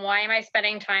them. Why am I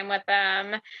spending time with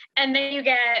them? And then you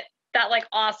get that like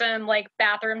awesome like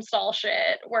bathroom stall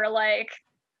shit where like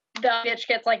the bitch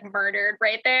gets like murdered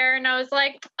right there, and I was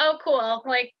like, oh cool,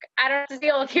 like I don't have to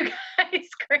deal with you guys.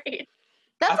 Great.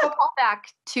 That's a callback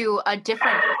to a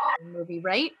different movie,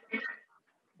 right?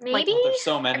 Maybe. There's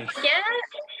so many. Yeah.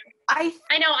 I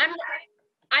know.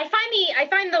 I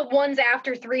find the ones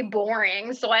after 3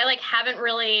 boring, so I like haven't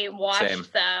really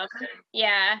watched them.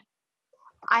 Yeah.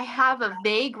 I have a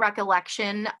vague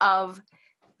recollection of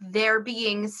there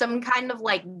being some kind of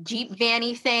like Jeep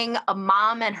vanny thing, a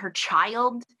mom and her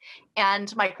child,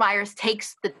 and Mike Myers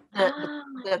takes the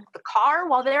car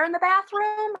while they're in the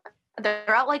bathroom.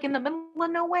 They're out like in the middle of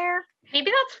nowhere.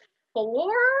 Maybe that's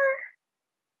 4?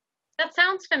 That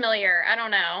sounds familiar. I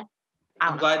don't know.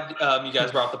 I'm glad you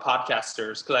guys brought up the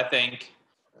podcasters, because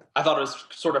I thought it was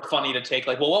sort of funny to take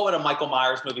like, well, what would a Michael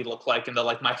Myers movie look like in the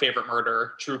like My Favorite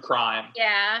Murder, true crime,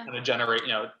 kind of generate,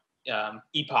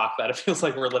 epoch that it feels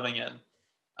like we're living in.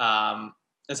 And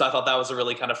so I thought that was a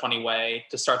really kind of funny way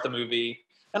to start the movie.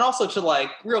 And also to like,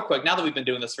 real quick, now that we've been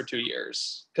doing this for 2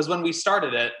 years, because when we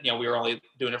started it, we were only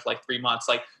doing it for like 3 months.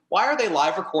 Like, why are they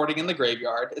live recording in the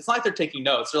graveyard? It's not like they're taking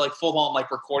notes. They're like full on like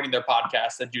recording their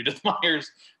podcast at Judith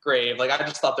Myers' grave. Like, I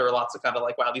just thought there were lots of kind of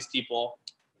like, wow, these people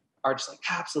are just like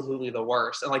absolutely the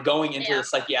worst. And like going into the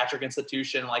psychiatric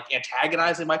institution, like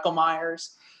antagonizing Michael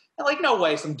Myers. And like, no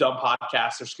way some dumb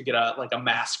podcasters could get a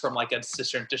mask from like a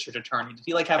district attorney. Did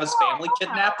he like have his family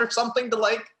kidnapped or something to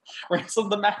like ransom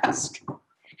the mask?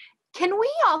 Can we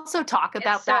also talk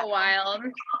about it's so that? Wild.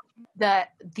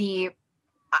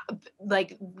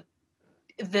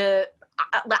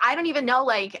 I don't even know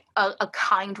like a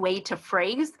kind way to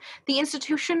phrase the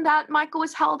institution that Michael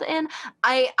was held in.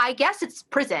 I guess it's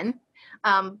prison,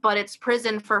 but it's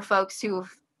prison for folks who've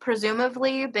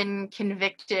presumably been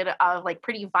convicted of like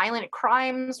pretty violent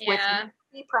crimes with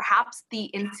perhaps the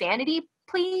insanity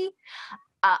plea.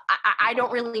 I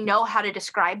don't really know how to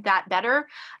describe that better.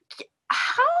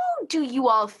 How do you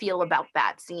all feel about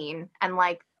that scene and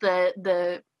like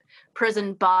the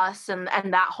prison bus and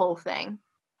that whole thing?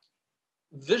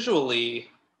 Visually,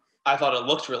 I thought it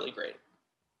looked really great.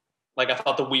 Like, I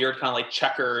thought the weird kind of like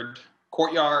checkered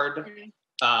courtyard,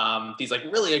 these like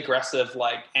really aggressive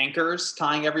like anchors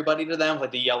tying everybody to them,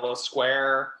 like the yellow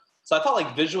square. So I thought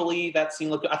like visually that scene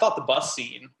looked good. I thought the bus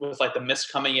scene with like the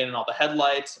mist coming in and all the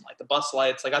headlights and like the bus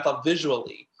lights, like I thought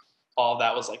visually all of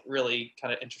that was like really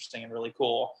kind of interesting and really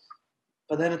cool.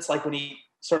 But then it's like when he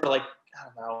sort of like, I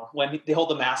don't know, when they hold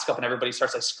the mask up and everybody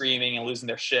starts like screaming and losing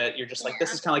their shit, you're just like,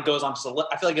 this is kind of like goes on just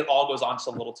I feel like it all goes on just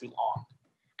a little too long.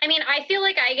 I mean, I feel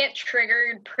like I get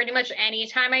triggered pretty much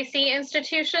anytime I see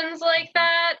institutions like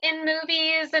that in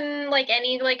movies and like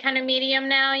any like kind of medium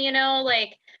now,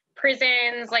 like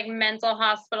prisons, like mental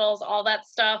hospitals, all that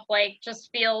stuff, like just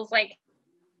feels like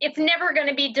it's never going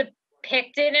to be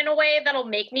depicted in a way that'll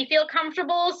make me feel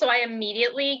comfortable. So I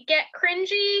immediately get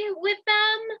cringy with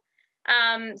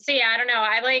them. So yeah, I don't know.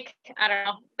 I don't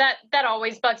know. That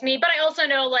always bugs me. But I also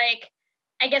know like,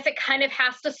 I guess it kind of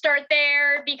has to start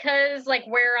there because like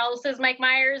where else is Mike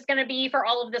Myers going to be for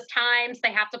all of this time? So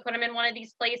they have to put him in one of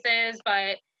these places.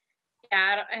 But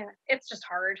yeah, it's just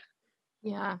hard.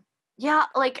 Yeah. Yeah.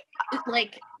 Like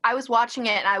I was watching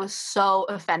it and I was so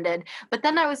offended, but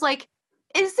then I was like,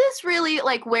 is this really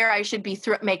like where I should be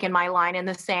making my line in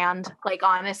the sand? Like,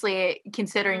 honestly,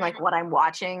 considering like what I'm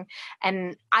watching.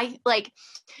 And I like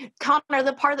Connor,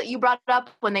 the part that you brought up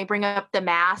when they bring up the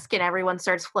mask and everyone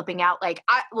starts flipping out, like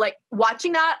I like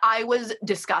watching that, I was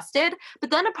disgusted.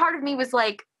 But then a part of me was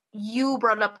like, you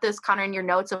brought up this, Connor, in your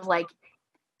notes of like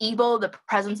evil, the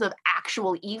presence of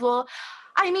actual evil.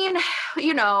 I mean,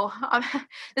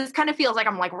 this kind of feels like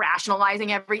I'm like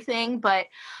rationalizing everything, but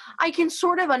I can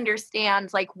sort of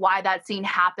understand like why that scene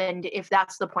happened if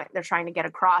that's the point they're trying to get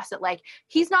across. That like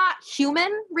he's not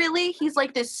human, really. He's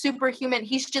like this superhuman.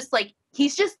 He's just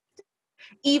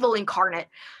evil incarnate.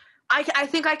 I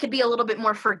think I could be a little bit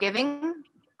more forgiving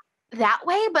that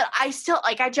way, but I still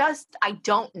like I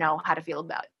don't know how to feel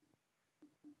about it.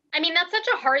 I mean, that's such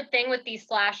a hard thing with these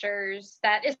slashers,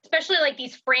 that especially like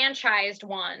these franchised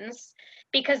ones,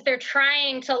 because they're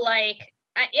trying to like,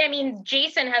 I mean,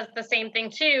 Jason has the same thing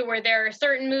too, where there are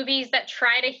certain movies that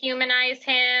try to humanize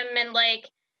him and like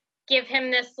give him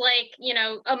this like,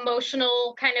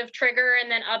 emotional kind of trigger.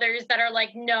 And then others that are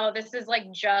like, no, this is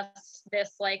like just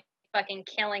this like fucking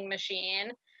killing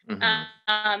machine.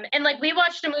 Mm-hmm. And like we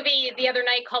watched a movie the other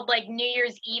night called like New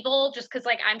Year's Evil, just because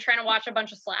like I'm trying to watch a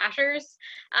bunch of slashers.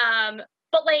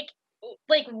 But like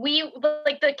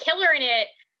the killer in it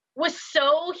was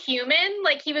so human.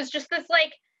 Like he was just this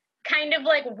like kind of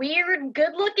like weird,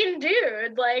 good looking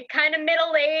dude, like kind of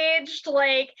middle aged,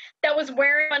 like that was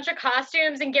wearing a bunch of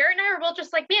costumes. And Garrett and I were both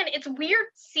just like, man, it's weird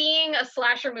seeing a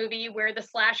slasher movie where the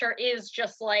slasher is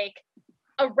just like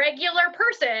a regular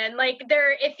person. Like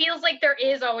it feels like there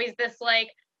is always this like,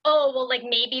 oh, well, like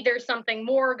maybe there's something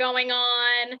more going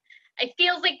on. It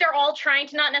feels like they're all trying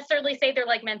to not necessarily say they're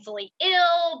like mentally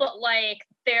ill, but like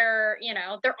they're, you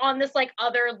know, they're on this like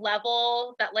other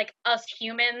level that like us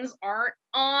humans aren't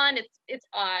on. It's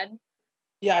odd.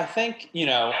 Yeah, I think, you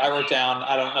know, I wrote down,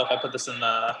 I don't know if I put this down in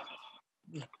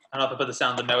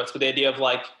the notes, but the idea of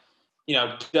like, you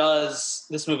know, does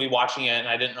this movie, watching it, and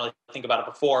I didn't really think about it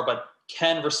before, but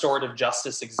can restorative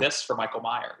justice exist for Michael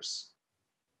Myers?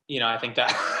 You know, I think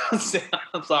that,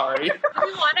 I'm sorry.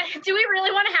 Do we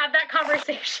really want to have that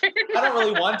conversation? I don't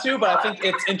really want to, but I think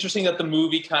it's interesting that the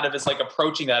movie kind of is like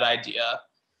approaching that idea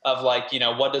of like, you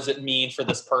know, what does it mean for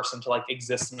this person to like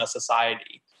exist in a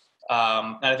society?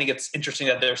 And I think it's interesting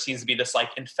that there seems to be this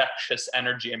like infectious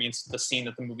energy. I mean, it's the scene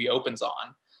that the movie opens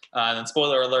on. And then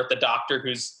spoiler alert, the doctor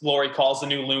who's Laurie calls the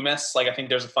new Loomis. Like, I think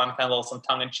there's a fun kind of little, some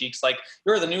tongue in cheeks, like,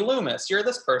 you're the new Loomis, you're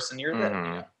this person, you're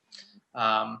that.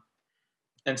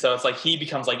 And so it's like he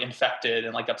becomes like infected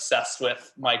and like obsessed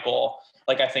with Michael.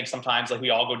 Like, I think sometimes like we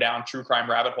all go down true crime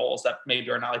rabbit holes that maybe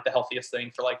are not like the healthiest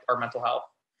thing for like our mental health.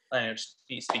 And just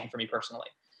speaking for me personally.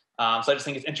 So I just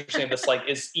think it's interesting. This like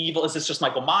is this just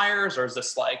Michael Myers, or is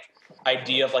this like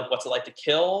idea of like what's it like to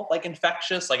kill like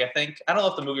infectious? Like, I don't know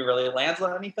if the movie really lands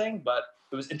on anything, but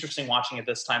it was interesting watching it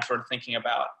this time, sort of thinking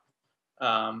about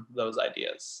those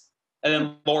ideas. And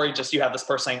then Laurie, just you have this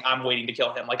person saying, "I'm waiting to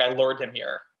kill him. Like, I lured him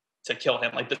here to kill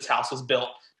him. Like, this house was built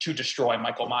to destroy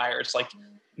Michael Myers." Like,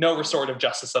 no restorative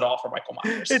justice at all for Michael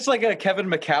Myers. It's like a Kevin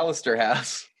McAllister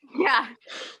house. Yeah.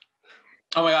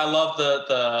 Oh my God, I love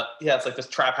it's like this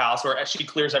trap house where she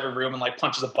clears every room and like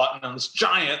punches a button and this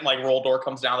giant like roll door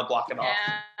comes down to block it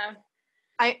off.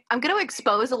 I'm going to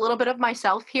expose a little bit of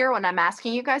myself here when I'm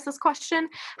asking you guys this question.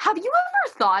 Have you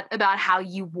ever thought about how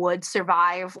you would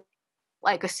survive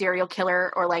like a serial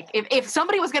killer, or like if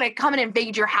somebody was going to come and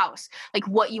invade your house, like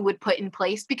what you would put in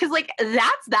place? Because like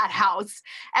that's that house.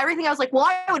 Everything I was like, well,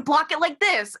 I would block it like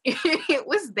this. It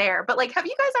was there. But like, have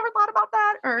you guys ever thought about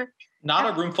that? Or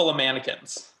not a room full of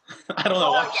mannequins. I don't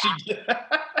know what she did.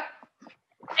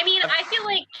 I mean, I feel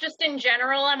like just in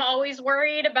general, I'm always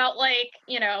worried about like,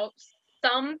 you know,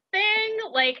 something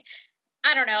like,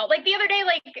 I don't know, like the other day,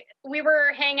 like we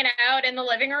were hanging out in the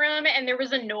living room and there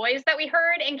was a noise that we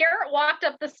heard, and Garrett walked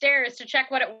up the stairs to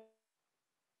check what it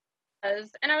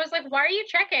was. And I was like, why are you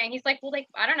checking? He's like, well, like,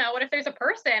 I don't know. What if there's a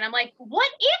person? I'm like, what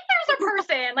if there's a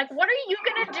person? Like, what are you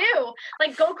going to do?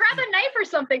 Like, go grab a knife or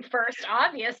something first,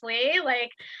 obviously.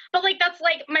 Like, but like, that's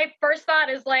like, my first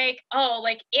thought is like, oh,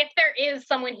 like if there is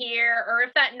someone here, or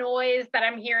if that noise that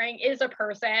I'm hearing is a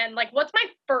person, like, what's my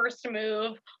first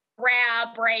move?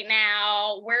 Grab right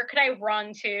now? Where could I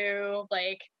run to?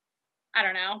 Like, I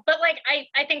don't know. But like,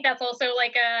 I think that's also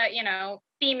like a, you know,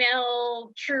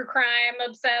 female true crime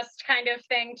obsessed kind of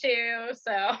thing too.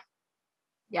 So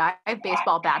yeah, I have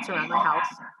baseball bats around my house.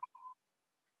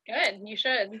 Good, you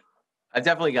should. I've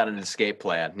definitely got an escape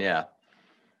plan. Yeah,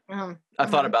 I've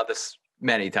thought about this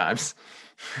many times.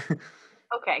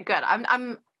 Okay, good.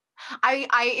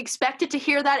 I expected to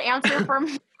hear that answer from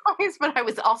you guys, but I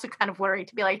was also kind of worried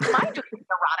to be like, am I just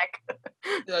neurotic?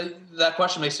 That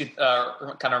question makes you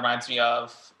kind of reminds me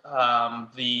of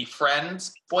the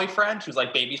friend's boyfriend who's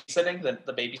like babysitting,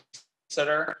 the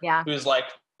babysitter, who's like,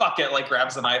 fuck it, like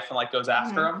grabs the knife and like goes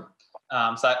after him.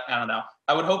 So I don't know.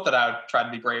 I would hope that I would try to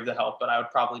be brave to help, but I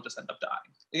would probably just end up dying.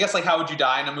 I guess like, how would you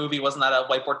die in a movie? Wasn't that a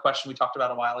whiteboard question we talked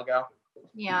about a while ago?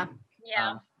 Yeah.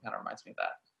 Yeah. Kind of reminds me of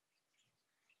that.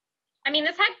 I mean,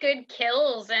 this had good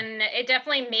kills, and it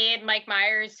definitely made Mike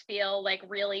Myers feel like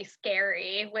really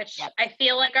scary, which I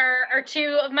feel like are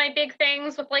two of my big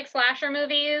things with like slasher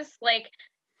movies, like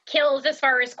kills as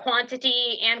far as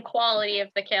quantity and quality of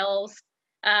the kills,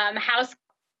 house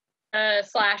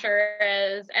slasher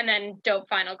is, and then dope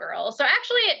final girl. So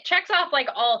actually it checks off like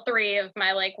all three of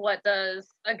my like, what does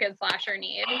a good slasher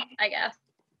need, I guess.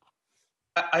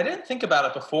 I didn't think about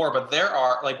it before, but there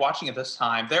are, like, watching it this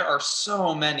time, there are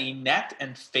so many neck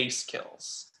and face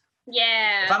kills.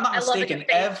 Yeah. If I'm not mistaken,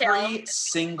 every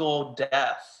single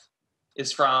death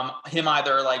is from him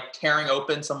either, like, tearing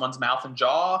open someone's mouth and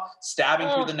jaw, stabbing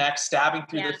through the neck, stabbing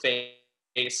through the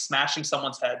face, smashing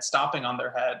someone's head, stomping on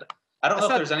their head. I don't know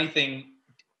if there's anything...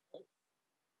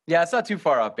 Yeah, it's not too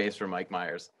far off base for Mike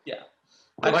Myers. Yeah.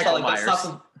 Michael Myers.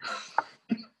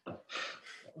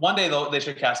 One day, though, they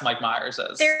should cast Mike Myers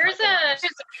as.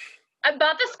 I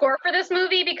bought the score for this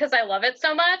movie because I love it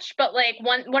so much, but like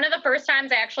one of the first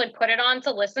times I actually put it on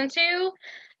to listen to,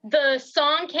 the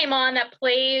song came on that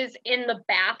plays in the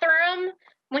bathroom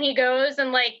when he goes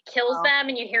and like kills them,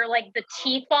 and you hear like the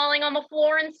teeth falling on the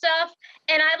floor and stuff.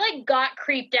 And I like got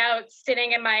creeped out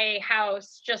sitting in my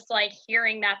house just like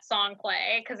hearing that song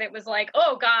play, because it was like,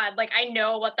 oh God, like I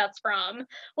know what that's from,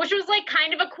 which was like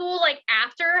kind of a cool like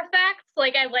after effect.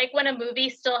 Like I like when a movie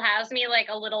still has me like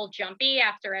a little jumpy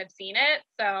after I've seen it.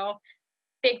 So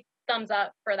big thumbs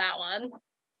up for that one.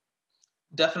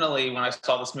 Definitely when I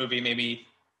saw this movie, maybe,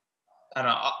 I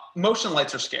don't know, motion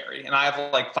lights are scary. And I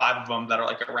have like 5 of them that are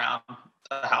like around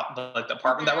the house, like the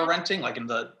apartment that we're renting, like in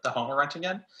the home we're renting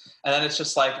in. And then it's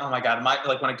just like, oh my God,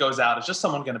 like when it goes out, it's just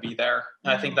someone going to be there.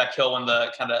 And I think that kill when the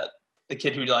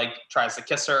kid who like tries to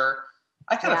kiss her,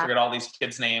 I kind of forget all these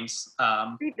kids' names.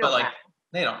 But like,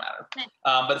 they don't matter.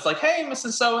 But it's like, hey,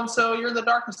 Mrs. So-and-so, you're in the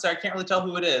darkness there. I can't really tell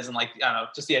who it is. And like, I don't know,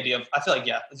 just the idea of, I feel like,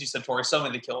 yeah, as you said, Tori, so many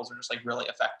of the kills are just like really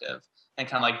effective and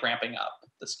kind of like ramping up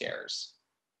the scares.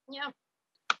 Yeah.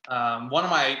 One of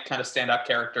my kind of standout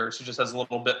characters who just has a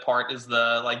little bit part is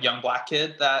the like young black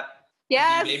kid that he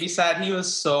babysat. He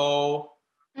was so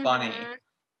funny.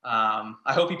 I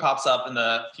hope he pops up in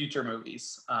the future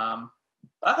movies. But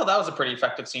I thought that was a pretty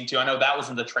effective scene too. I know that was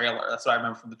in the trailer. That's what I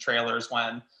remember from the trailers,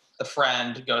 when the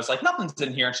friend goes like, nothing's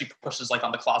in here, and she pushes like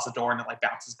on the closet door and it like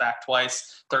bounces back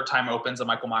twice. Third time opens and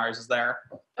Michael Myers is there.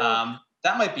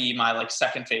 That might be my like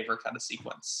second favorite kind of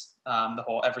sequence. The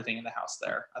whole everything in the house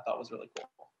there I thought was really cool.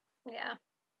 Yeah.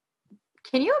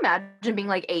 Can you imagine being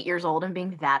like 8 years old and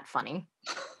being that funny?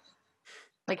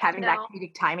 Like having that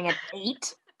comedic timing at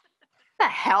 8? The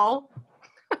hell?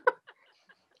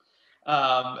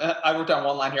 I wrote down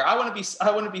one line here. I want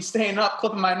to be staying up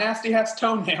clipping my nasty ass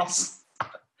toenails.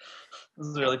 This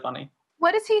is really funny.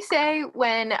 What does he say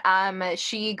when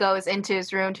she goes into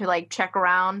his room to like check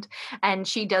around, and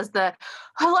she does the,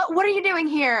 hello, what are you doing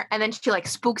here? And then she like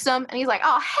spooks him, and he's like,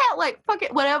 oh hell, like fuck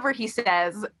it, whatever he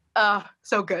says.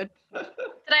 So good. Did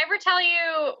I ever tell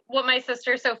you what my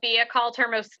sister Sophia called her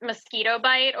mosquito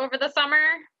bite over the summer?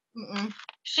 Mm-mm.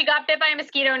 She got bit by a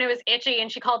mosquito and it was itchy,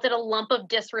 and she called it a lump of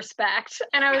disrespect.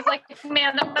 And I was like,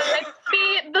 man, that might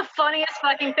be the funniest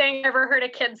fucking thing I ever heard a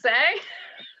kid say.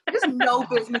 There's no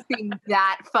business being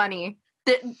that funny.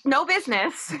 No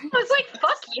business. I was like,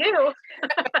 fuck you.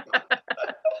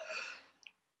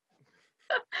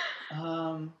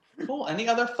 Cool. Any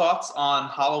other thoughts on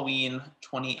Halloween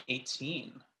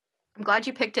 2018? I'm glad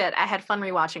you picked it. I had fun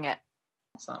rewatching it.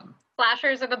 Awesome.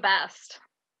 Slashers are the best.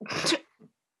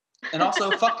 And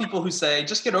also, fuck people who say,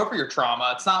 just get over your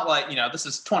trauma. It's not like, this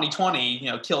is 2020, he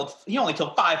only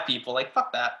killed 5 people. Like,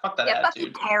 fuck that attitude. Fuck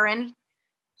you, Karen.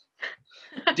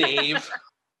 Dave.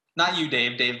 Not you,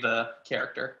 Dave. Dave, the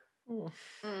character.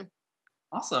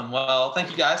 Awesome. Well,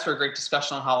 thank you guys for a great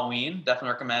discussion on Halloween. Definitely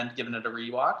recommend giving it a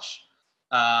rewatch.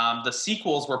 The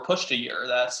sequels were pushed a year.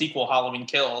 The sequel, Halloween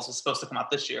Kills, was supposed to come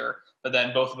out this year, but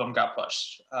then both of them got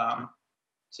pushed to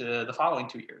the following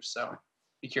 2 years. So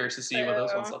be curious to see what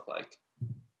those ones look like.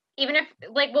 Even if,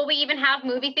 like, will we even have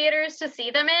movie theaters to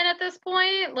see them in at this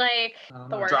point? Like,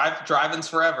 drive-ins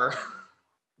forever.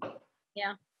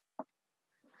 Yeah.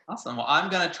 Awesome. Well, I'm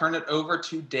going to turn it over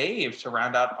to Dave to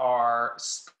round out our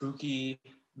spooky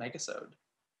megasode.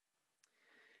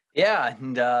 Yeah,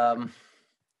 and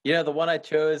the one I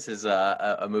chose is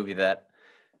a movie that,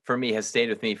 for me, has stayed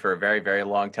with me for a very, very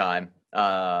long time.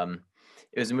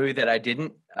 It was a movie that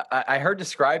I heard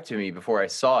described to me before I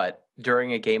saw it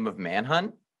during a game of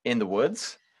Manhunt in the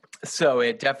woods. So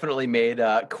it definitely made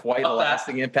quite a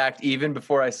lasting impact even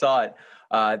before I saw it.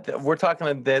 We're talking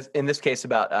in this case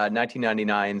about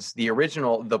 1999's the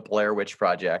original The Blair Witch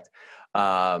Project. It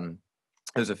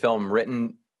was a film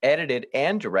written, edited,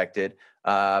 and directed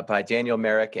by Daniel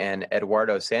Myrick and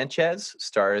Eduardo Sanchez.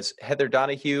 Stars Heather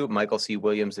Donahue, Michael C.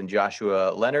 Williams, and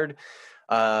Joshua Leonard.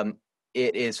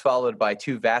 It is followed by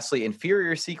 2 vastly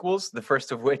inferior sequels, the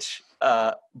first of which,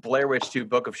 Blair Witch 2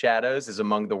 Book of Shadows, is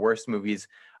among the worst movies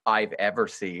I've ever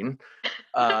seen.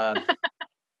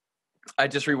 I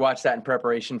just rewatched that in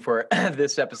preparation for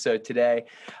this episode today.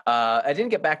 I didn't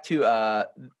get back to a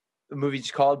movie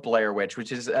called Blair Witch,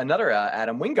 which is another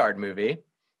Adam Wingard movie,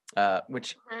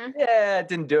 which it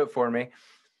didn't do it for me.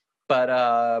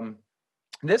 But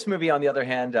this movie, on the other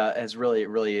hand, has really,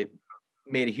 really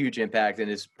made a huge impact and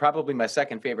is probably my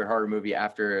second favorite horror movie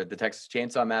after the Texas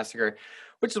Chainsaw Massacre,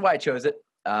 which is why I chose it.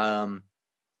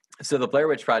 So the Blair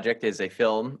Witch Project is a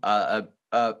film, a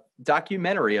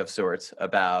documentary of sorts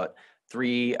about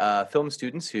three film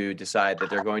students who decide that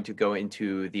they're going to go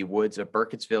into the woods of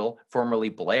Burkittsville, formerly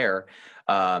Blair,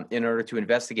 in order to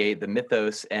investigate the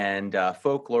mythos and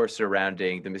folklore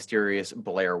surrounding the mysterious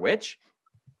Blair Witch.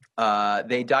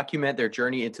 They document their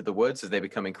journey into the woods as they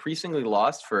become increasingly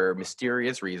lost for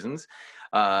mysterious reasons,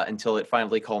 until it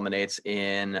finally culminates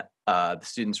in the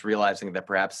students realizing that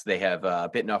perhaps they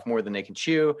have bitten off more than they can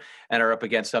chew and are up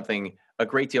against something a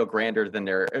great deal grander than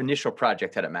their initial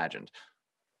project had imagined.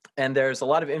 And there's a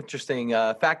lot of interesting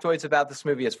factoids about this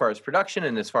movie as far as production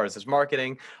and as far as its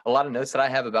marketing. A lot of notes that I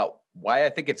have about why I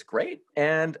think it's great,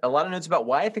 and a lot of notes about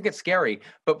why I think it's scary.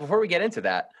 But before we get into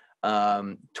that,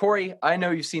 Tori, I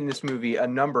know you've seen this movie a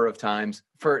number of times.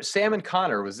 For Sam and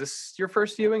Connor, was this your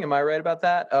first viewing? Am I right about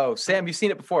that? Oh, Sam, you've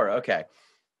seen it before. Okay,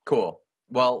 cool.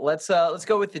 Well, let's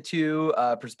go with the two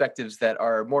perspectives that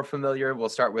are more familiar. We'll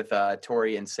start with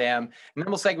Tori and Sam, and then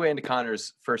we'll segue into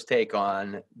Connor's first take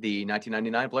on the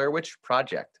 1999 Blair Witch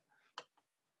Project.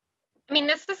 I mean,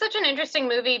 this is such an interesting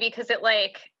movie because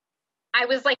I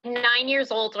was 9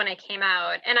 years old when it came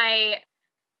out, and I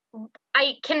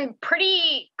can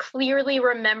pretty clearly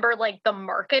remember the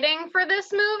marketing for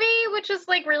this movie, which is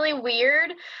really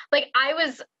weird. I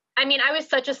was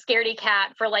such a scaredy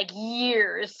cat for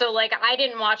years. So I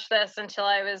didn't watch this until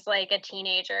I was a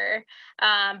teenager.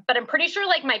 But I'm pretty sure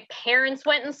my parents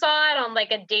went and saw it on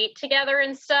a date together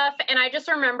and stuff. And I just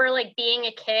remember being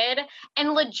a kid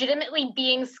and legitimately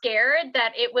being scared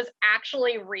that it was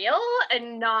actually real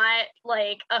and not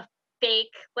a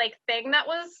fake thing that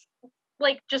was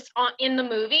just in the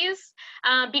movies,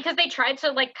 because they tried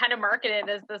to kind of market it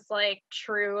as this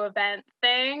true event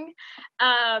thing.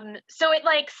 So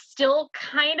it still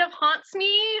kind of haunts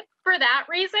me for that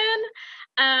reason.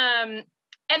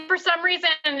 And for some reason,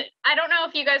 I don't know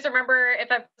if you guys remember,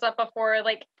 if I've said before,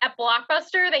 at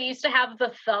Blockbuster, they used to have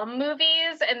the Thumb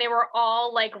movies, and they were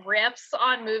all riffs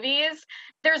on movies.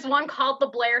 There's one called the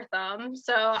Blair Thumb.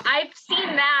 So I've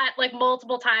seen that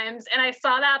multiple times, and I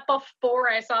saw that before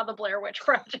I saw the Blair Witch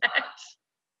Project.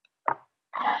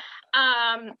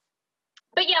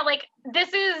 But yeah,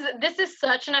 this is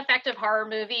such an effective horror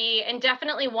movie, and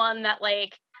definitely one that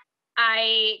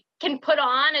I can put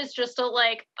on as just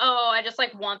I just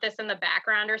want this in the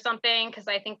background or something, because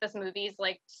I think this movie is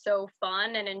so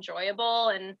fun and enjoyable,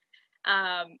 and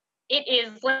it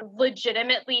is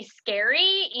legitimately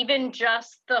scary. Even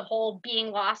just the whole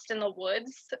being lost in the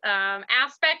woods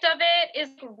aspect of it is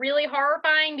really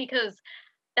horrifying, because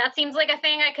that seems like a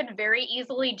thing I could very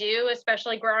easily do,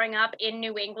 especially growing up in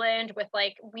New England with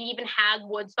we even had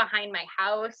woods behind my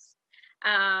house.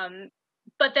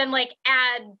 But then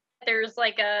add there's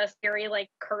a scary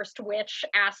cursed witch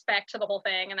aspect to the whole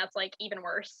thing, and that's even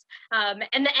worse.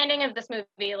 And the ending of this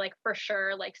movie for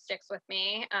sure sticks with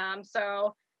me.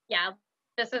 So yeah,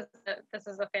 this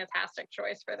is a fantastic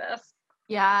choice for this.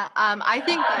 Yeah, I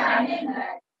think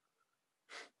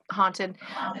haunted.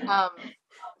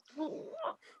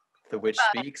 The Witch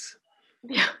Speaks.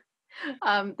 Yeah.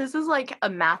 This is a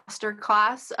master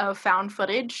class of found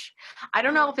footage. I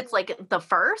don't know if it's the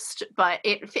first, but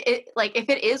if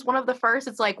it is one of the first,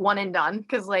 it's one and done,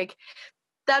 because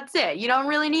that's it. You don't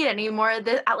really need any more of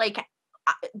this.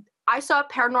 I saw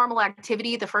Paranormal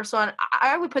Activity, the first one.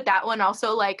 I would put that one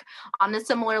also on a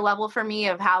similar level for me,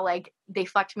 of how they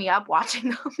fucked me up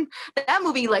watching them. That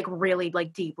movie really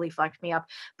deeply fucked me up.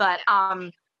 But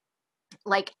I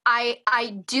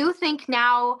do think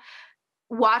now,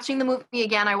 watching the movie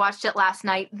again, I watched it last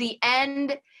night, the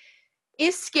end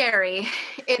is scary.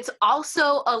 It's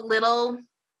also a little,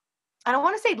 I don't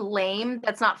want to say lame,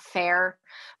 that's not fair,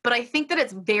 but I think that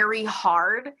it's very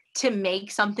hard to make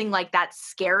something like that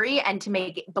scary and to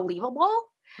make it believable.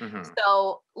 Mm-hmm.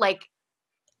 So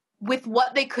with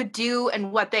what they could do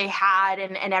and what they had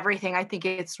and everything, I think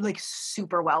it's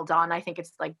super well done. I think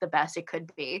it's the best it could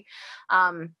be.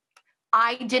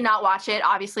 I did not watch it,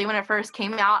 obviously, when it first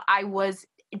came out. I was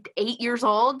 8 years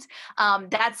old.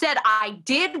 That said, I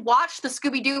did watch the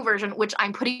Scooby-Doo version, which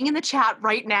I'm putting in the chat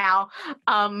right now.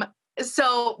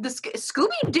 So the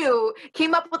Scooby-Doo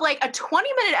came up with a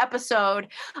 20-minute episode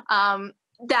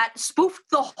that spoofed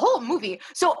the whole movie.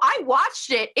 So I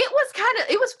watched it. It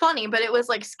was funny, but it was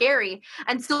scary.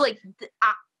 And so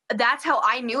that's how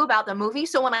I knew about the movie.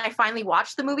 So when I finally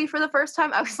watched the movie for the first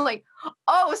time, I was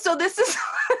oh, so this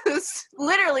is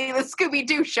literally the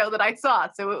Scooby-Doo show that I saw.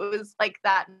 So it was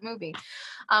that movie.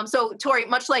 So Tori,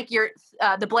 much like your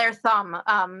the Blair Thumb,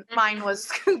 mine was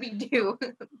Scooby-Doo.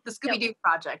 The Scooby-Doo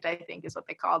Project, I think, is what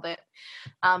they called it.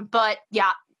 But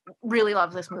yeah, really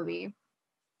love this movie.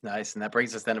 Nice. And that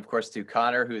brings us then, of course, to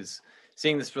Connor, who's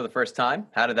seeing this for the first time.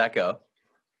 How did that go?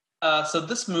 So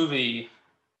this movie,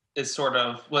 is sort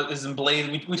of what is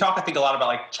emblazoned. We talk, I think, a lot about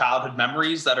like childhood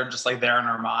memories that are just like there in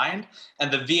our mind.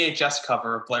 And the VHS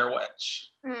cover of Blair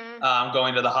Witch,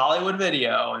 going to the Hollywood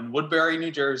Video in Woodbury,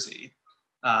 New Jersey.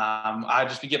 I'd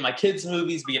just be getting my kids'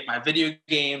 movies, be getting my video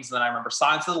games. And then I remember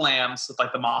Silence of the Lambs with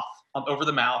like the moth over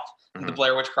the mouth, and the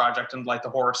Blair Witch Project, and like the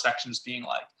horror section just being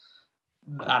like,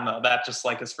 I don't know, that just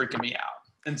like is freaking me out.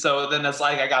 And so then as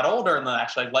like I got older and then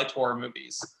actually I liked horror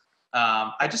movies,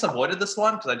 I just avoided this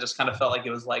one because I just kind of felt like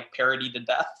it was like parodied to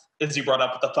death, as you brought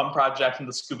up with the Thumb Project and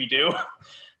the Scooby-Doo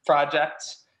project.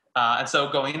 And so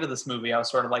going into this movie, I was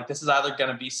sort of like, this is either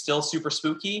going to be still super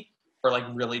spooky or like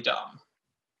really dumb.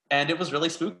 And it was really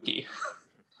spooky.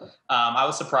 I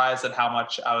was surprised at how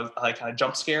much I was like kind of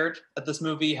jump scared at this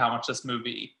movie, how much this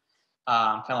movie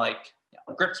kind of like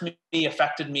gripped me,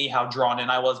 affected me, how drawn in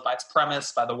I was by its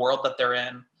premise, by the world that they're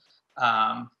in.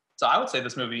 So I would say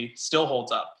this movie still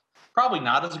holds up. Probably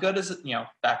not as good as,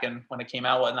 back in when it came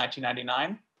out, in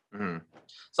 1999.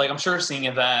 So like, I'm sure seeing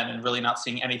it then and really not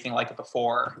seeing anything like it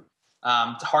before,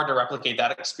 it's hard to replicate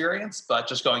that experience, but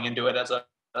just going into it as a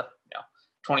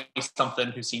 20-something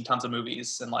who's seen tons of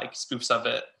movies and like spoofs of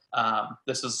it,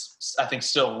 this is, I think,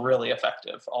 still really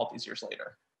effective all these years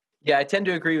later. Yeah, I tend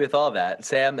to agree with all that.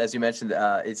 Sam, as you mentioned,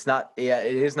 it is not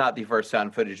the first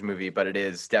found footage movie, but it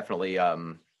is definitely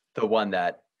the one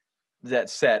that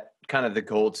set kind of the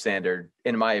gold standard,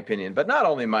 in my opinion. But not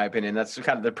only in my opinion, that's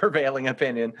kind of the prevailing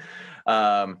opinion.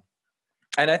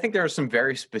 And I think there are some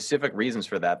very specific reasons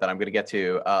for that I'm going to get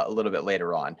to a little bit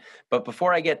later on. But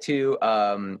before I get to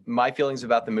my feelings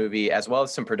about the movie, as well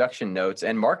as some production notes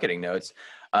and marketing notes,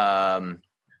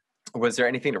 was there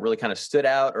anything that really kind of stood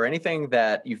out, or anything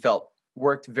that you felt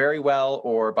worked very well,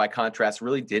 or by contrast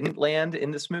really didn't land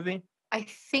in this movie? I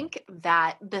think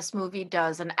that this movie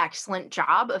does an excellent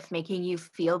job of making you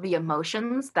feel the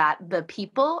emotions that the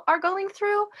people are going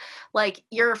through. Like,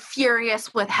 you're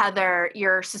furious with Heather,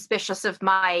 you're suspicious of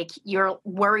Mike, you're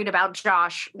worried about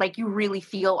Josh. Like, you really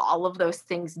feel all of those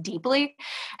things deeply.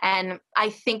 And I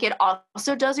think it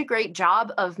also does a great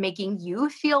job of making you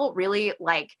feel really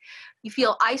like you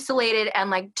feel isolated and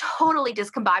like totally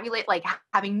discombobulated, like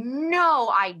having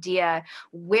no idea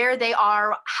where they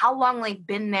are, how long they've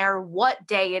been there, what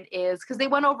day it is, because they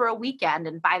went over a weekend.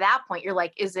 And by that point, you're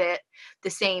like, is it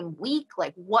the same week?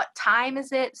 Like, what time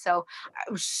is it? So,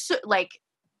 like,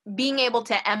 being able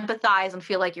to empathize and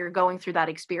feel like you're going through that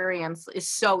experience is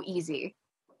so easy.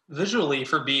 Visually,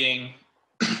 for being,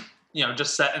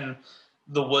 just set in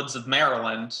the woods of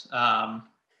Maryland,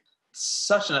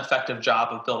 such an effective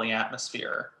job of building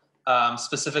atmosphere,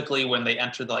 specifically when they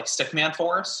enter the Stickman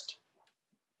Forest.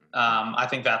 I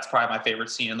think that's probably my favorite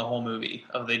scene in the whole movie.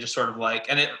 They just sort of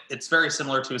and it's very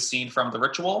similar to a scene from The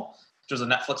Ritual, which was a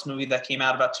Netflix movie that came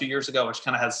out about 2 years ago, which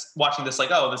kind of has, watching this,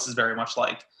 this is very much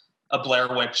like a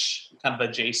Blair Witch kind of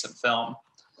adjacent film.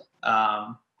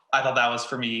 I thought that was,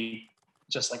 for me,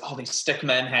 just all these stick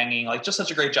men hanging, just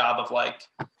such a great job of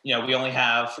we only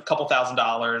have a couple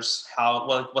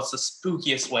 $1,000s. What's the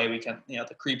spookiest way we can,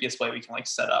 the creepiest way we can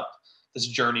set up this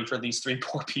journey for these three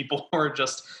poor people who are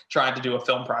just trying to do a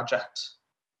film project.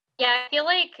 Yeah, I feel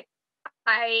like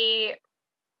I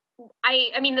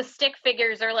mean, the stick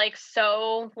figures are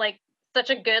so such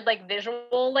a good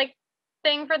visual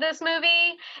thing for this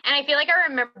movie. And I feel like I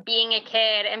remember being a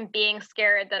kid and being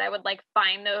scared that I would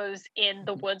find those in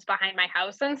the woods behind my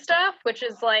house and stuff, which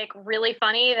is really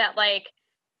funny that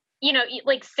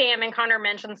Sam and Connor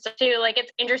mentioned stuff too.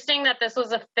 It's interesting that this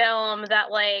was a film that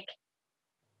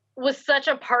was such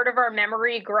a part of our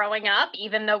memory growing up,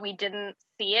 even though we didn't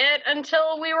see it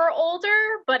until we were older,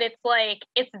 but it's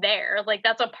it's there.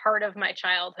 That's a part of my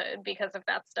childhood because of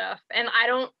that stuff. And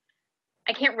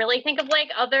I can't really think of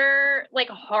other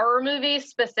horror movies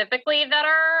specifically that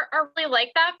are really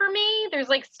like that for me. There's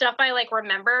stuff I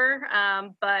remember,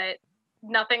 but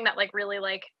nothing that really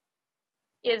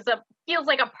feels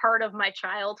like a part of my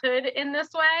childhood in this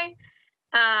way.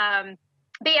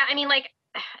 But yeah, I mean,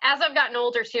 as I've gotten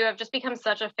older too, I've just become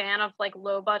such a fan of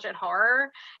low budget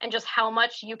horror and just how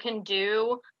much you can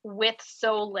do with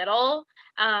so little.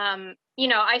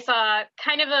 I saw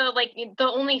kind of the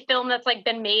only film that's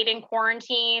been made in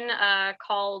quarantine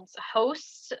called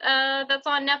Host that's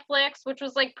on Netflix, which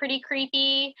was pretty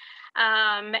creepy.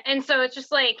 And so it's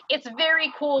just it's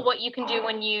very cool what you can do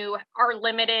when you are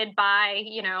limited by,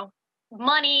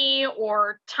 money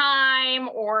or time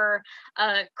or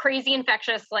a crazy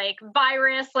infectious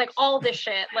virus, all this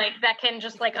shit that can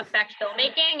just affect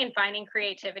filmmaking and finding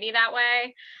creativity that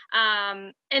way.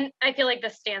 And I feel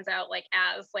this stands out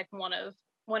as one of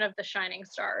one of the shining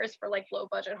stars for like low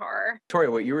budget horror. Tori,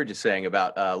 what you were just saying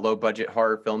about low budget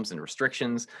horror films and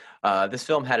restrictions, this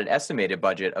film had an estimated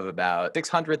budget of about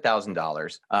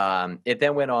 $600,000. It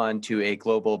then went on to a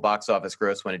global box office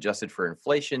gross when adjusted for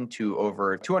inflation to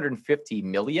over $250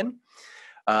 million,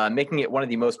 making it one of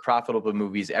the most profitable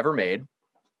movies ever made.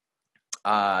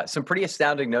 Some pretty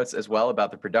astounding notes as well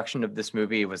about the production of this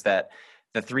movie was that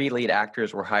the three lead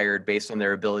actors were hired based on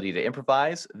their ability to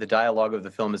improvise. The dialogue of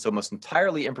the film is almost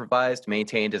entirely improvised,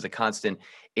 maintained as a constant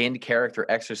in-character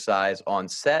exercise on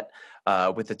set,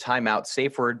 with the timeout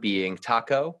safe word being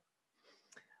taco.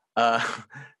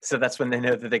 So that's when they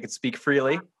know that they could speak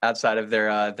freely outside of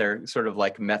their sort of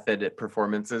like method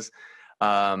performances.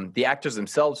 The actors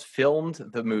themselves filmed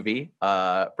the movie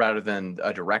rather than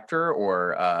a director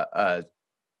or a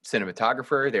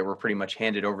cinematographer. They were pretty much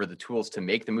handed over the tools to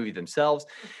make the movie themselves.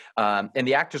 And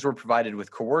the actors were provided with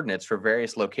coordinates for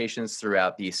various locations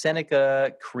throughout the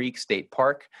Seneca Creek State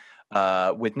Park,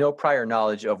 with no prior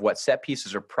knowledge of what set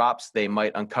pieces or props they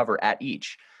might uncover at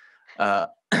each.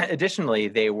 Additionally,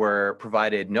 they were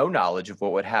provided no knowledge of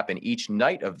what would happen each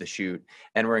night of the shoot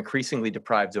and were increasingly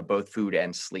deprived of both food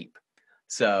and sleep.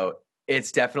 So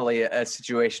it's definitely a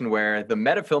situation where the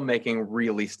meta filmmaking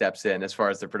really steps in as far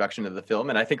as the production of the film,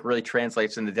 and I think really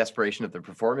translates in the desperation of the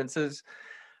performances.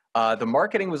 The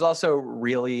marketing was also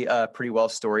really pretty well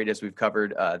storied, as we've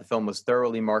covered. The film was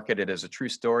thoroughly marketed as a true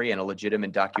story and a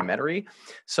legitimate documentary,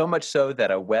 so much so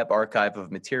that a web archive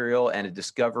of material and a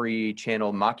Discovery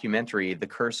Channel mockumentary, The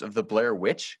Curse of the Blair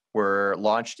Witch, were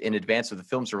launched in advance of the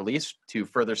film's release to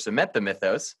further cement the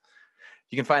mythos.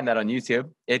 You can find that on YouTube.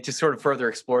 It just sort of further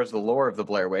explores the lore of the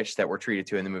Blair Witch that we're treated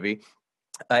to in the movie.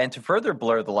 And to further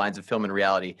blur the lines of film and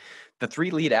reality, the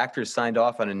three lead actors signed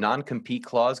off on a non-compete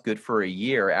clause good for a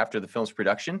year after the film's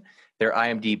production. Their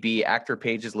IMDb actor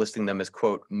pages listing them as,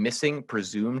 quote, missing,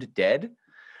 presumed dead.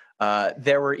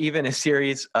 There were even a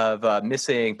series of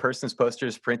missing persons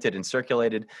posters printed and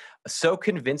circulated. So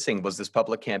convincing was this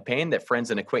public campaign that friends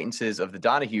and acquaintances of the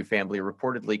Donahue family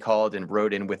reportedly called and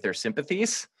wrote in with their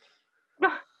sympathies.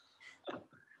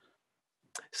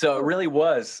 So it really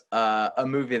was a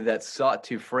movie that sought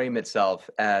to frame itself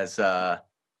as a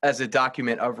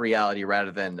document of reality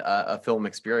rather than a film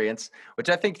experience, which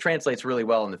I think translates really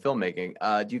well in the filmmaking.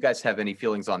 Do you guys have any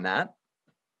feelings on that?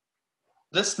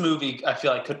 This movie, I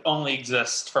feel like, could only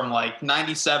exist from like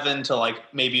 97 to like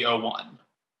maybe 01.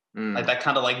 Like that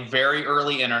kind of like very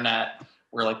early internet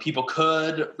where like people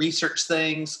could research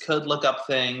things, could look up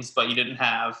things, but you didn't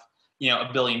have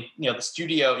a billion, the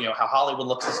studio, how Hollywood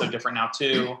looks is so different now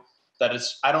too. That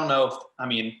is, I don't know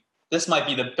this might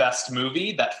be the best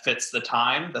movie that fits the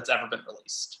time that's ever been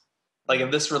released. Like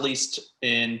if this released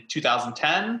in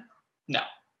 2010, no.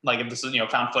 Like if this is,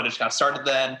 found footage kind of started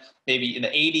then, maybe in the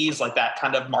 80s, like that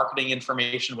kind of marketing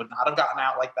information would not have gotten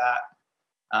out like that.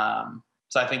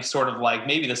 So I think sort of like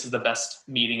maybe this is the best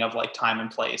meeting of like time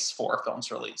and place for a film's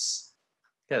release.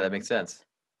 Yeah, that makes sense.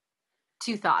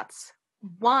 Two thoughts.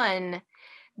 One,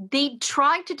 they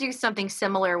tried to do something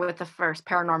similar with the first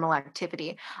Paranormal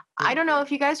Activity. I don't know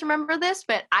if you guys remember this,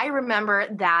 but I remember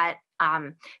that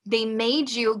they made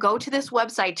you go to this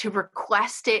website to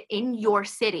request it in your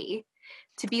city,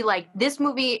 to be like, this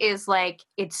movie is like,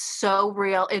 it's so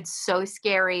real, it's so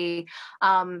scary,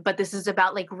 but this is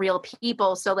about like real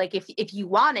people. So like, if you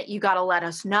want it, you got to let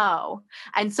us know.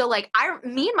 And so like,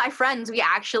 me and my friends, we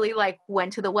actually like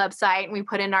went to the website and we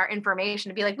put in our information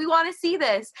to be like, we want to see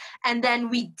this. And then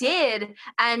we did.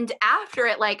 And after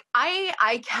it, like,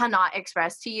 I cannot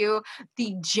express to you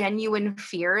the genuine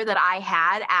fear that I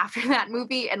had after that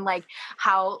movie, and like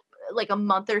how like a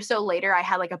month or so later I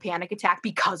had like a panic attack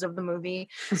because of the movie.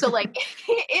 So like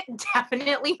it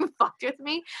definitely fucked with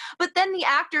me. But then the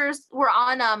actors were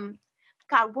on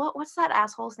God, what's that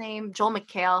asshole's name? Joel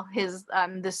McHale, his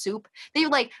The Soup. They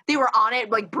were on it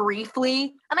like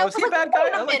briefly. And I was he a like, bad guy?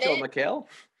 I like Joel McHale.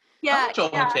 Yeah. I like Joel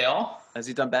McHale. Has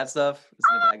he done bad stuff? Is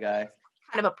he a bad guy?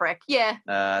 Kind of a prick. Yeah.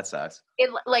 That sucks. It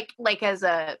like as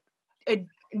a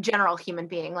general human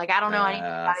being, like I don't know anything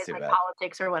about his like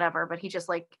politics or whatever, but he just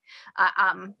like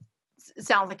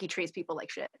sounds like he treats people like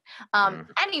shit.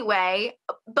 Anyway,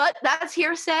 but that's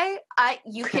hearsay.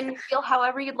 You can feel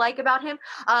however you'd like about him.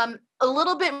 A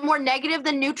little bit more negative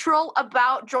than neutral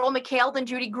about Joel McHale than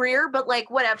Judy Greer, but like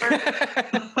whatever.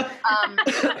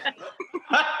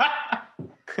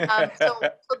 So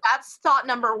that's thought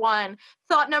number one.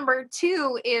 Thought number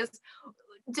two is,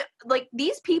 like,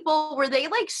 these people, were they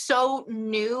like so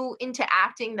new into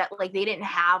acting that like they didn't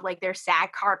have like their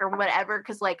SAG card or whatever?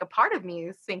 Because like a part of me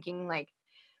is thinking like,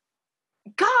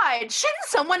 God, shouldn't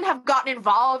someone have gotten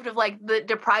involved of like the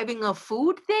depriving of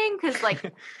food thing? Because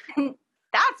like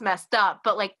that's messed up.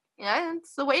 But like, yeah,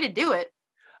 it's the way to do it.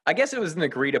 I guess it was an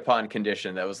agreed upon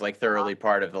condition that was like thoroughly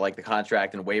part of the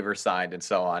contract and waiver signed and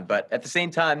so on. But at the same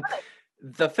time,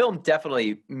 the film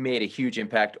definitely made a huge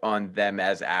impact on them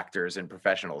as actors and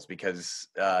professionals because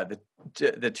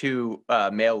the two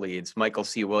male leads, Michael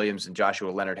C. Williams and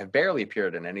Joshua Leonard, have barely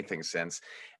appeared in anything since.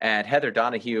 And Heather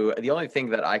Donahue, the only thing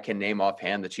that I can name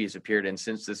offhand that she's appeared in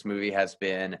since this movie has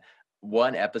been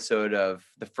one episode of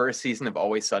the first season of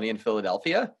Always Sunny in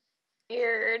Philadelphia.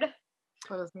 Weird.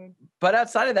 But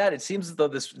outside of that, it seems as though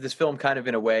this film kind of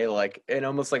in a way, like in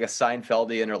almost like a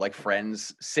Seinfeldian or like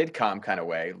Friends sitcom kind of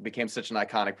way, became such an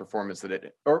iconic performance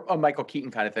that or a Michael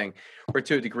Keaton kind of thing, where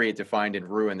to a degree it defined and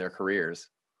ruined their careers.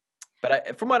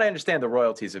 But from what I understand, the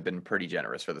royalties have been pretty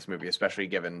generous for this movie, especially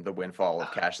given the windfall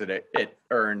of cash that it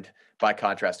earned by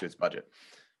contrast to its budget.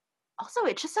 Also,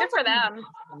 it just sounds Good for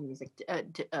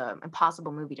like them.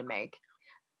 impossible movie to make.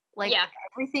 Like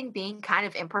everything being kind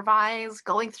of improvised,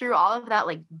 going through all of that,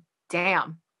 like,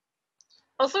 damn.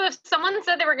 Also, if someone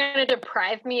said they were going to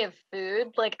deprive me of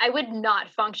food, like, I would not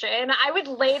function. I would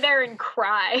lay there and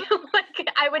cry. Like,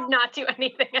 I would not do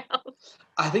anything else.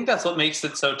 I think that's what makes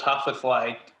it so tough with,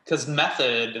 like, because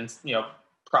method and,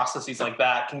 processes like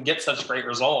that can get such great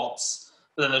results.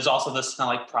 But then there's also this kind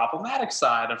of like problematic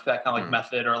side of that kind of like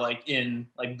method or like in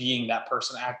like being that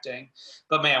person acting.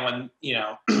 But man, when,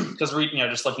 because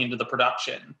just looking into the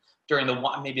production during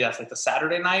maybe that's like the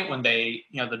Saturday night when they,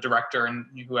 the director and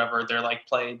whoever, they're like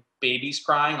played babies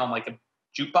crying on like a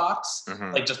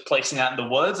jukebox, like just placing that in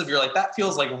the woods. If you're like, that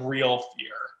feels like real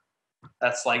fear.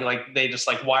 That's like they just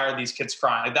like, why are these kids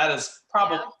crying? Like that is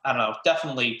probably, I don't know,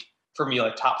 definitely for me,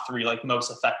 like top 3, like most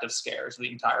effective scares of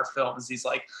the entire film is these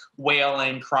like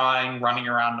wailing, crying, running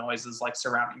around noises like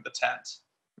surrounding the tent.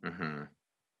 Mm-hmm.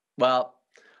 Well,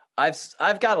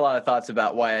 I've got a lot of thoughts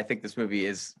about why I think this movie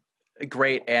is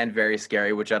great and very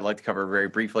scary, which I'd like to cover very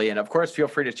briefly. And of course, feel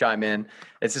free to chime in.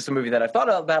 It's just a movie that I've thought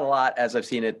about a lot as I've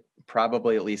seen it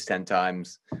probably at least 10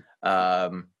 times.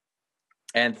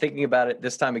 And thinking about it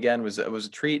this time again was a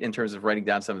treat in terms of writing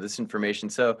down some of this information.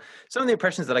 So some of the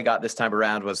impressions that I got this time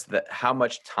around was that how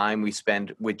much time we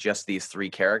spend with just these 3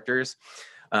 characters.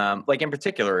 Like in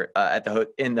particular,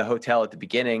 in the hotel at the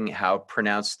beginning, how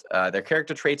pronounced their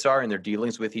character traits are in their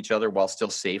dealings with each other while still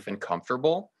safe and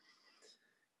comfortable.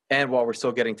 And while we're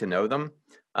still getting to know them.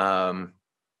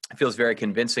 It feels very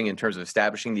convincing in terms of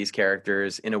establishing these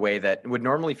characters in a way that would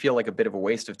normally feel like a bit of a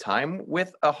waste of time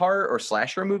with a horror or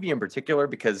slasher movie in particular,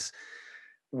 because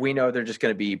we know they're just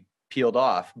going to be peeled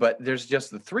off. But there's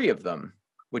just the 3 of them,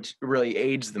 which really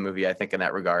aids the movie, I think, in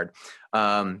that regard.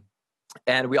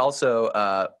 And we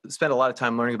also spend a lot of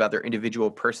time learning about their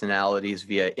individual personalities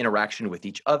via interaction with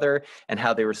each other and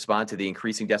how they respond to the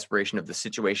increasing desperation of the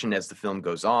situation as the film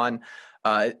goes on.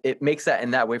 It makes that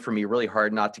in that way for me really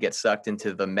hard not to get sucked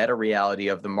into the meta reality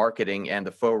of the marketing and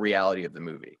the faux reality of the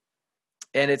movie.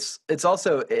 And it's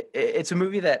also it's a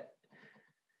movie that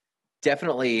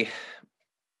definitely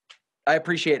I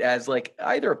appreciate as like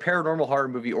either a paranormal horror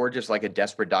movie or just like a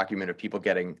desperate document of people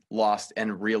getting lost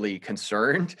and really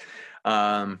concerned.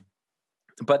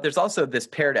 But there's also this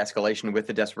paired escalation with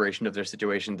the desperation of their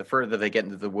situation. The further they get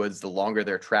into the woods, the longer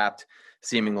they're trapped,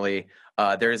 seemingly.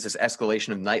 There is this escalation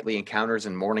of nightly encounters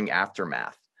and morning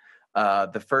aftermath.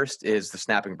 The first is the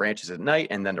snapping branches at night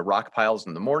and then the rock piles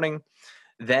in the morning.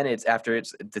 Then it's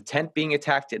the tent being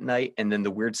attacked at night and then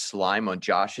the weird slime on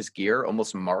Josh's gear,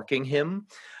 almost marking him.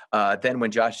 Then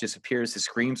when Josh disappears, his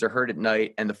screams are heard at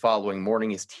night, and the following morning,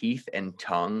 his teeth and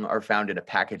tongue are found in a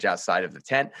package outside of the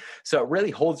tent. So it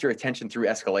really holds your attention through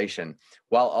escalation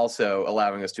while also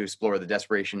allowing us to explore the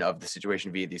desperation of the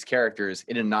situation via these characters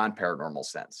in a non-paranormal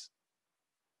sense.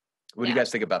 What do you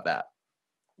guys think about that?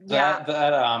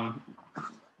 That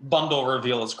bundle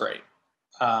reveal is great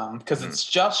because it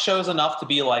just shows enough to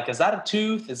be like, is that a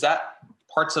tooth? Is that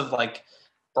parts of like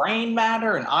brain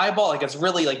matter and eyeball? Like it's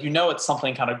really like, it's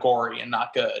something kind of gory and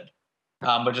not good.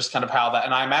 But just kind of how that,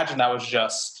 and I imagine that was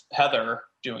just Heather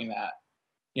doing that.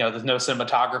 There's no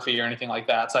cinematography or anything like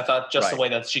that. So I thought just the way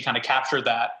that she kind of captured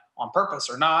that on purpose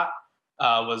or not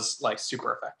was like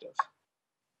super effective.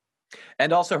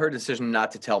 And also her decision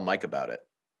not to tell Mike about it,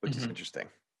 which is interesting.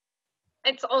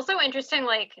 It's also interesting,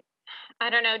 like, I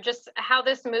don't know, just how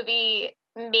this movie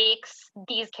makes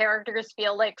these characters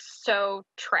feel like so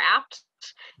trapped,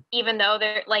 even though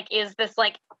there like is this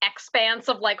like expanse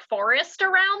of like forest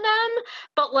around them.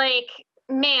 But like,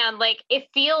 man, like it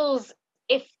feels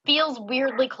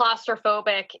weirdly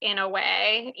claustrophobic in a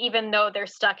way, even though they're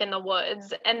stuck in the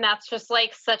woods. And that's just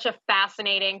like such a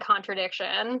fascinating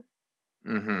contradiction.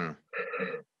 Mm-hmm.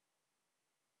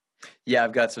 Yeah,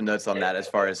 I've got some notes on that as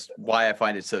far as why I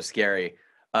find it so scary.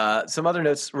 Some other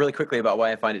notes really quickly about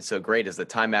why I find it so great is that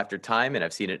time after time, and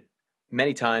I've seen it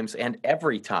many times, and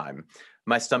every time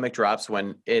my stomach drops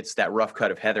when it's that rough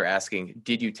cut of Heather asking,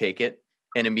 "Did you take it?"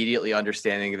 and immediately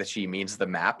understanding that she means the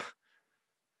map.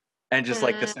 And just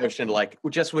like this notion, like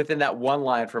just within that one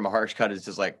line from a harsh cut is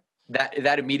just like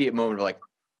that immediate moment of like,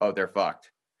 oh, they're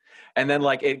fucked. And then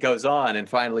like it goes on, and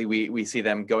finally we see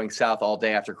them going south all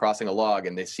day after crossing a log,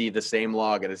 and they see the same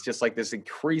log, and it's just like this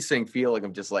increasing feeling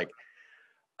of just like,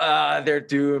 they're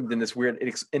doomed in this weird,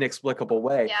 inexplicable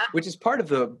way, which is part of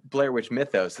the Blair Witch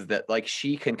mythos, is that like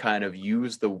she can kind of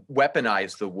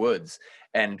weaponize the woods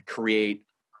and create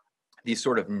these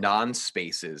sort of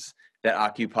non-spaces that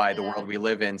occupy the world we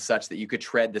live in, such that you could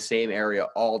tread the same area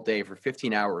all day for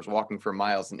 15 hours, walking for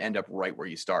miles, and end up right where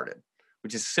you started,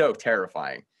 which is so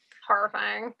terrifying.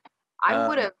 Horrifying. I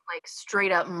would have like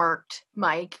straight up murked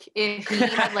Mike if he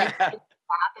had like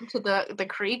into the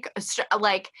creek.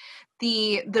 Like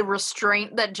the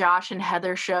restraint that Josh and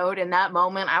Heather showed in that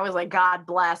moment, I was like, God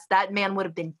bless, that man would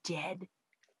have been dead.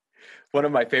 One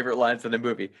of my favorite lines in the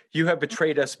movie: "You have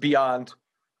betrayed us beyond,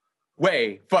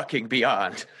 way fucking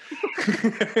beyond."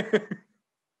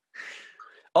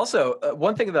 Also,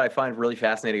 one thing that I find really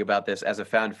fascinating about this as a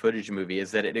found footage movie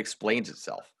is that it explains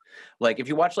itself. Like if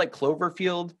you watch like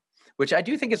Cloverfield, which I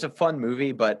do think is a fun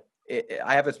movie, but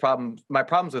I have my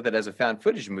problems with it as a found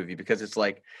footage movie, because it's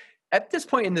like at this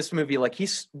point in this movie, like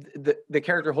he's the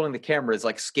character holding the camera is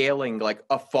like scaling like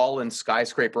a fallen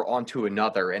skyscraper onto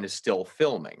another and is still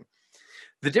filming.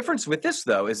 The difference with this,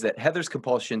 though, is that Heather's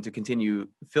compulsion to continue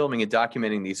filming and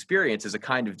documenting the experience is a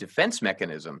kind of defense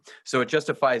mechanism. So it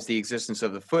justifies the existence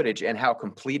of the footage and how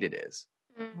complete it is.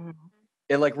 Mm-hmm.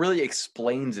 It like really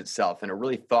explains itself in a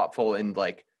really thoughtful and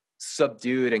like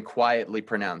subdued and quietly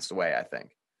pronounced way, I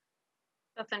think.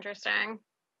 That's interesting.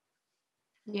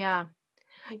 Yeah.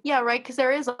 Yeah, right. Because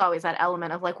there is always that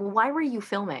element of like, well, why were you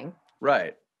filming?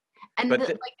 Right. And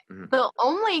the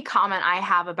only comment I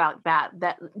have about that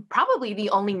probably the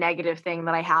only negative thing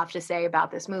that I have to say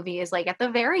about this movie is like at the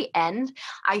very end,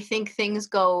 I think things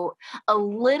go a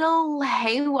little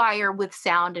haywire with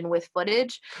sound and with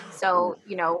footage. So,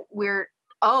 you know,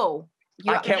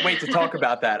 I can't wait to talk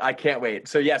about that. I can't wait.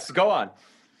 So yes, go on.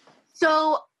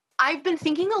 So I've been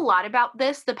thinking a lot about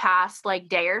this the past like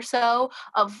day or so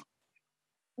of,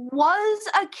 was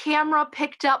a camera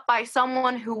picked up by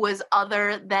someone who was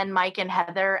other than Mike and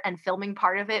Heather and filming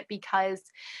part of it? Because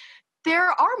there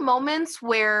are moments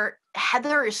where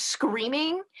Heather is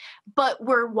screaming, but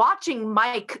we're watching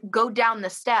Mike go down the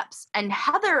steps and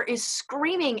Heather is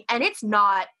screaming, and it's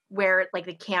not where like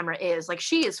the camera is. Like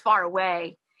she is far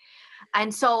away.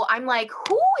 And so I'm like,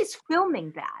 who is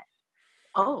filming that?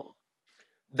 Oh.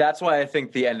 That's why I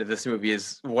think the end of this movie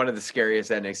is one of the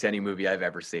scariest endings to any movie I've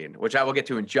ever seen, which I will get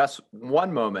to in just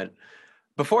one moment.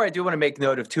 Before I do want to make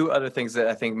note of two other things that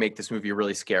I think make this movie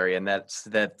really scary, and that's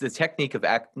that the technique of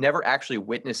never actually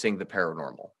witnessing the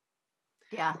paranormal.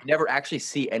 Yeah. We never actually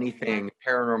see anything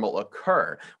paranormal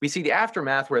occur. We see the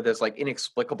aftermath where there's like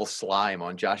inexplicable slime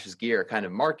on Josh's gear kind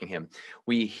of marking him.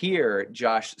 We hear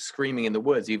Josh screaming in the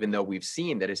woods, even though we've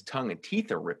seen that his tongue and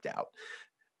teeth are ripped out.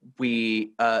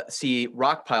 We see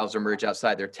rock piles emerge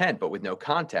outside their tent, but with no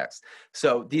context.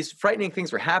 So these frightening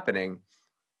things were happening,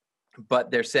 but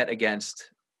they're set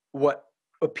against what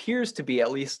appears to be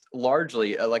at least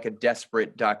largely like a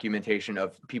desperate documentation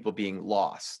of people being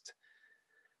lost.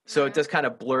 So it does kind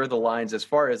of blur the lines as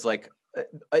far as like,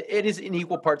 it is in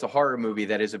equal parts a horror movie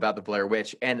that is about the Blair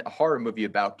Witch and a horror movie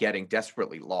about getting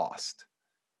desperately lost,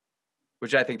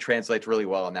 which I think translates really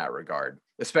well in that regard,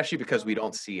 especially because we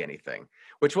don't see anything,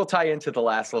 which will tie into the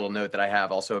last little note that I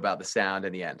have also about the sound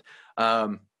in the end.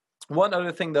 One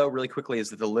other thing, though, really quickly, is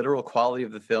that the literal quality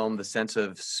of the film, the sense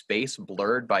of space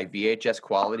blurred by VHS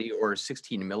quality or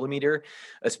 16 millimeter,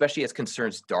 especially as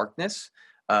concerns darkness,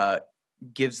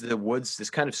 gives the woods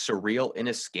this kind of surreal,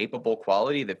 inescapable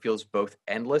quality that feels both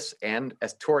endless and,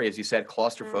 as Tori, as you said,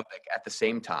 claustrophobic at the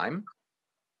same time.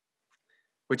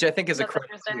 Which I think is a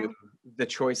credit to the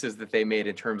choices that they made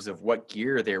in terms of what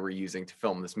gear they were using to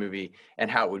film this movie and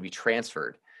how it would be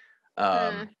transferred.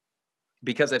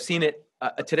 Because I've seen it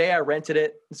today, I rented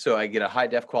it, so I get a high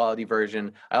def quality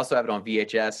version. I also have it on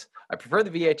VHS. I prefer the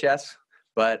VHS,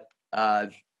 but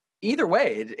either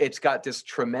way, it's got this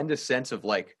tremendous sense of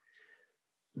like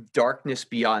darkness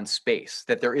beyond space.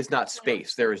 That there is not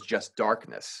space, there is just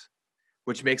darkness,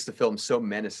 which makes the film so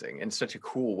menacing in such a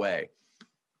cool way.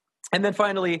 And then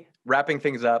finally, wrapping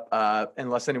things up,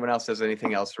 unless anyone else has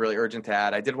anything else really urgent to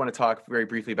add, I did want to talk very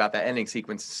briefly about that ending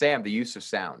sequence. Sam, the use of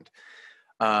sound.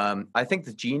 I think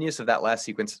the genius of that last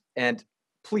sequence, and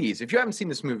please, if you haven't seen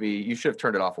this movie, you should have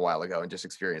turned it off a while ago and just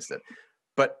experienced it.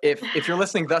 But if you're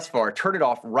listening thus far, turn it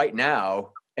off right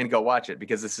now and go watch it,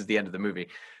 because this is the end of the movie.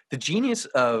 The genius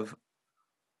of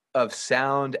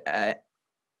sound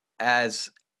as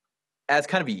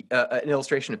kind of an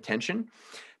illustration of tension,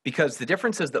 because the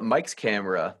difference is that Mike's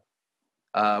camera,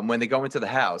 when they go into the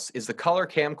house, is the color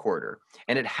camcorder,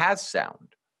 and it has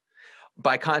sound.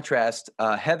 By contrast,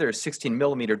 Heather's 16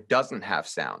 millimeter doesn't have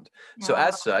sound. So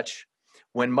as such,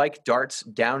 when Mike darts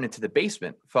down into the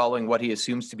basement, following what he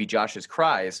assumes to be Josh's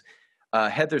cries,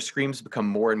 Heather's screams become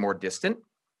more and more distant.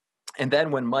 And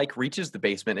then when Mike reaches the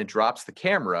basement and drops the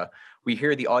camera, we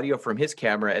hear the audio from his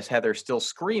camera as Heather, still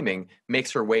screaming,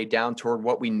 makes her way down toward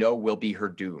what we know will be her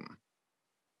doom.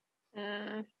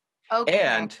 Okay.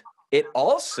 And it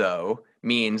also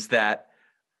means that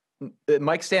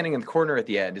Mike standing in the corner at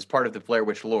the end is part of the Blair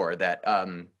Witch lore, that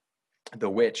the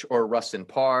witch, or Rustin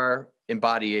Parr,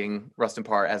 embodying Rustin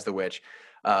Parr as the witch,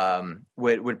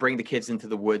 would bring the kids into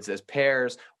the woods as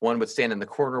pairs. One would stand in the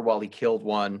corner while he killed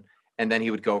one, and then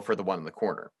he would go for the one in the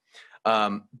corner.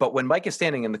 But when Mike is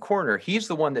standing in the corner, he's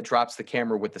the one that drops the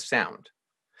camera with the sound.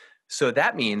 So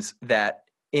that means that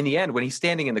in the end, when he's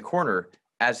standing in the corner,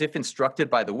 as if instructed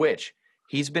by the witch,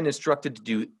 he's been instructed to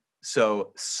do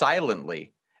so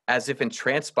silently, as if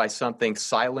entranced by something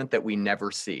silent that we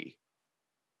never see.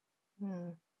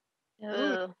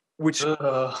 Which,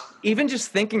 even just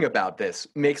thinking about this,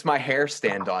 makes my hair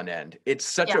stand on end. It's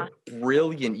such a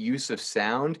brilliant use of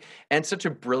sound, and such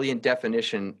a brilliant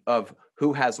definition of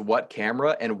who has what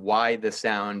camera and why the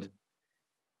sound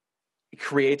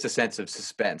creates a sense of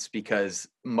suspense, because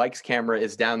Mike's camera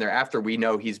is down there after we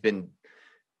know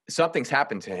something's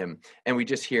happened to him, and we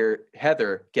just hear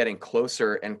Heather getting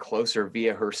closer and closer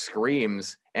via her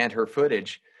screams and her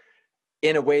footage,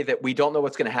 in a way that we don't know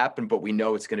what's going to happen, but we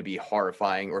know it's going to be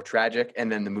horrifying or tragic,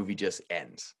 and then the movie just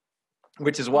ends,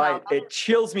 which is why it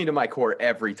chills me to my core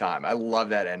every time. I love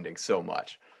that ending so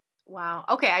much. Wow.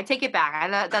 Okay, I take it back.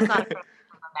 That's not a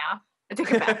now. I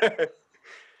take it back.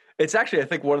 It's actually, I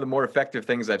think, one of the more effective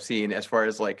things I've seen as far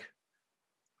as like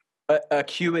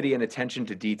acuity and attention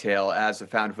to detail as a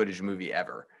found footage movie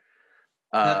ever.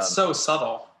 That's so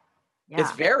subtle. Yeah.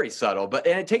 It's very subtle,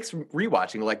 and it takes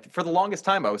rewatching. Like, for the longest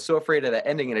time, I was so afraid of that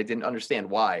ending, and I didn't understand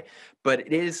why. But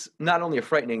it is not only a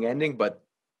frightening ending, but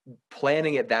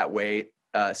planning it that way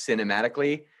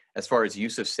cinematically, as far as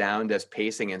use of sound, as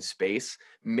pacing and space,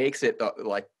 makes it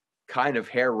like kind of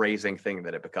hair-raising thing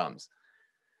that it becomes.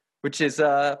 Which is,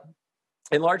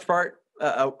 in large part,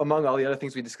 among all the other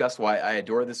things we discussed, why I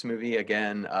adore this movie.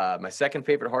 Again, my second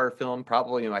favorite horror film,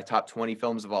 probably in my top 20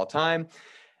 films of all time.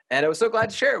 And I was so glad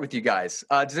to share it with you guys.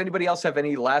 Does anybody else have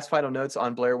any last final notes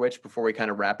on Blair Witch before we kind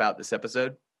of wrap out this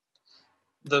episode?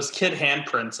 Those kid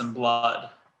handprints and blood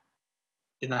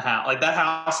in the house. Like, that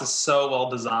house is so well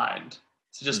designed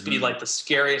to just be like the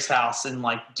scariest house in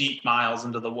like deep miles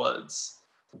into the woods.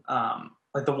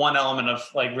 Like, the one element of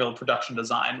like real production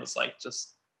design was like,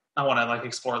 just, I want to like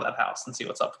explore that house and see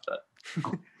what's up with it.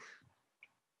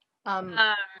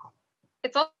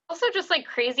 It's also just like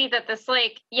crazy that this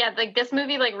this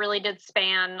movie like really did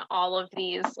span all of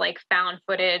these like found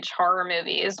footage horror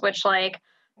movies, which like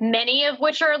many of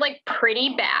which are like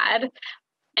pretty bad,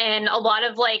 and a lot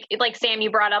of like Sam,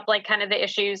 you brought up like kind of the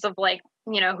issues of like,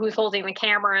 you know, who's holding the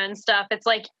camera and stuff. It's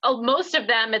like most of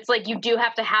them, it's like you do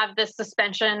have to have this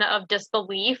suspension of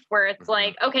disbelief where it's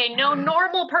like, okay, no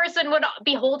normal person would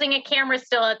be holding a camera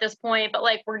still at this point, but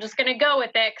like we're just gonna go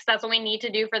with it because that's what we need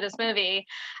to do for this movie.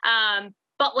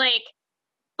 But like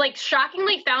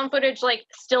shockingly, found footage like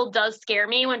still does scare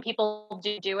me when people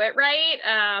do it right.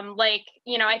 Like,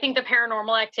 you know, I think the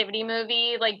Paranormal Activity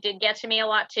movie like did get to me a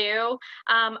lot too.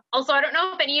 Also, I don't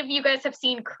know if any of you guys have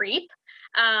seen Creep.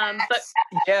 But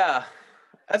yeah,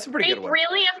 that's a pretty good one. It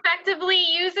really effectively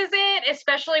uses it,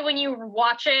 especially when you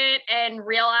watch it and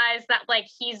realize that like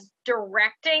he's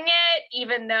directing it,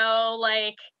 even though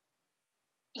like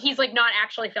he's like not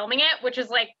actually filming it, which is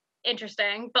like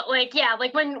interesting. But like, yeah,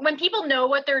 like when people know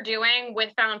what they're doing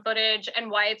with found footage and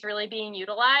why it's really being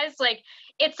utilized, like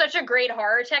it's such a great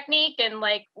horror technique. And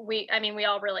like we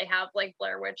all really have like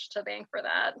Blair Witch to thank for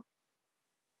that.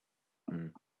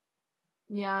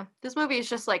 Yeah, this movie is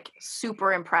just like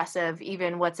super impressive.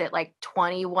 Even what's it like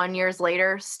 21 years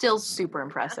later, still super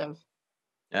impressive.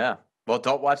 Yeah. Well,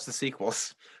 don't watch the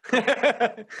sequels.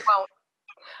 But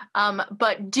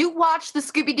do watch the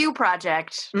Scooby-Doo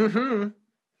Project. Mm-hmm.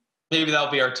 Maybe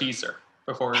that'll be our teaser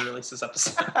before we release this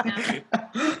episode.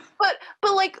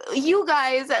 But like, you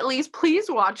guys at least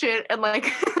please watch it and like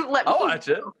let me I'll watch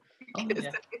it.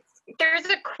 Yeah. there's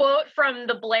a quote from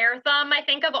the Blair Thumb I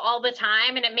think of all the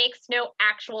time, and it makes no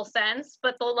actual sense,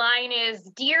 but the line is,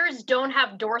 "Deers don't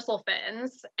have dorsal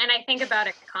fins," and I think about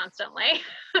it constantly.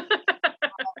 Oh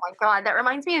my god, that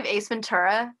reminds me of Ace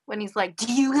Ventura when he's like,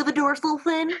 "Do you have a dorsal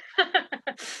fin?"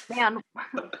 Man,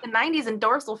 the 90s and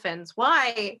dorsal fins.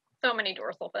 Why? So many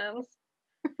dorsal fins.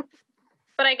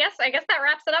 But I guess that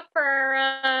wraps it up for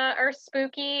our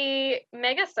spooky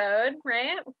megasode,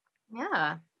 right?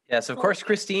 Yeah. Yes, of course.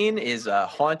 Christine is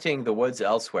haunting the woods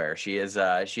elsewhere. She is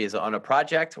on a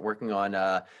project working on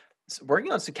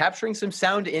capturing some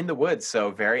sound in the woods. So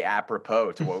very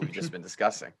apropos to what we've just been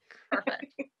discussing.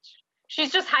 Perfect.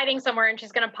 She's just hiding somewhere, and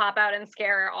she's going to pop out and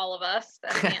scare all of us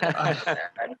at the end of the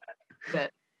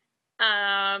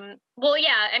episode. Well,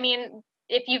 yeah. I mean,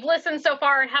 if you've listened so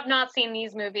far and have not seen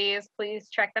these movies, please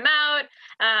check them out.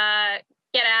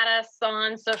 Get at us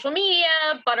on social media,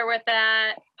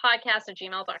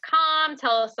 butterwiththatpodcast@gmail.com.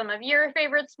 Tell us some of your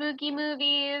favorite spooky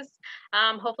movies.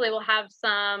 Hopefully we'll have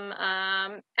some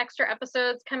extra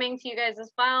episodes coming to you guys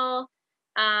as well.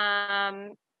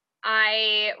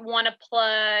 I want to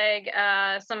plug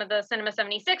some of the Cinema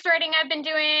 76 writing I've been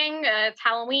doing. It's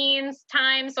Halloween's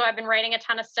time, so I've been writing a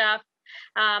ton of stuff.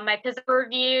 My Pizza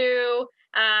review,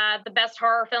 the best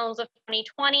horror films of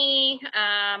 2020,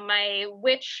 my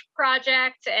Witch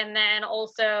project, and then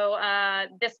also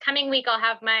this coming week I'll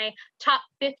have my top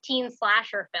 15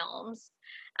 slasher films,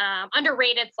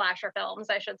 underrated slasher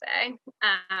films, I should say.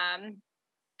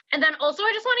 And then also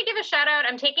I just want to give a shout out.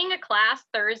 I'm taking a class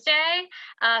Thursday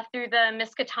through the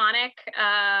Miskatonic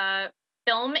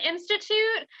Film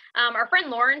Institute. Our friend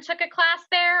Lauren took a class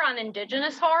there on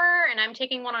Indigenous horror, and I'm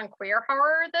taking one on queer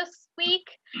horror this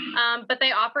week. But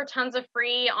they offer tons of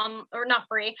they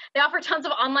offer tons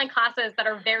of online classes that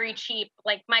are very cheap.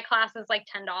 Like my class is like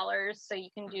 $10, so you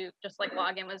can do just like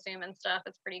log in with Zoom and stuff.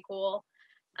 It's pretty cool.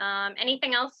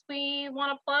 Anything else we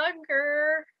want to plug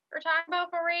or talk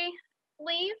about before we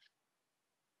leave?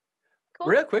 Cool.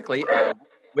 Real quickly,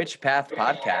 Witch Path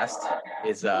podcast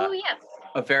is yes.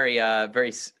 a very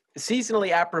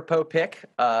seasonally apropos pick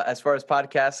as far as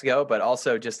podcasts go, but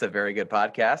also just a very good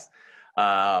podcast.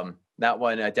 That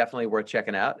one definitely worth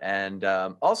checking out. And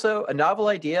also a novel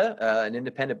idea, an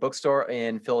independent bookstore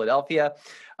in Philadelphia.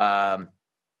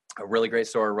 A really great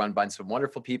store run by some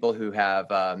wonderful people who have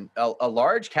a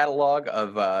large catalog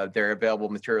of their available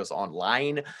materials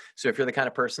online. So if you're the kind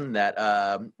of person that,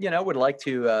 would like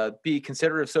to be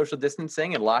considerate of social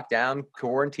distancing and lockdown,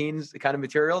 quarantines kind of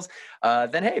materials,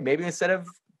 then, hey, maybe instead of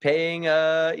paying,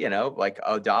 like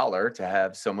 $1 to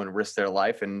have someone risk their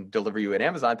life and deliver you an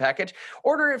Amazon package,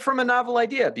 order it from a novel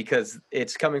idea because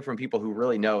it's coming from people who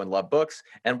really know and love books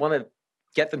and want to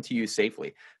get them to you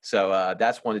safely. So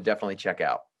that's one to definitely check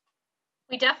out.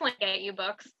 We definitely get you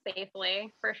books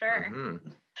safely, for sure.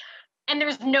 Mm-hmm. And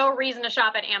there's no reason to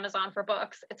shop at Amazon for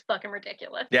books. It's fucking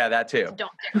ridiculous. Yeah, that too. So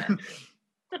don't do it.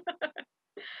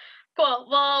 Cool.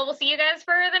 Well, we'll see you guys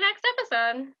for the next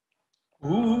episode.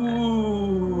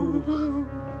 Ooh.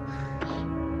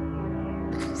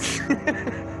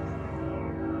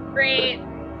 Great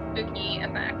spooky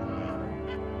effects.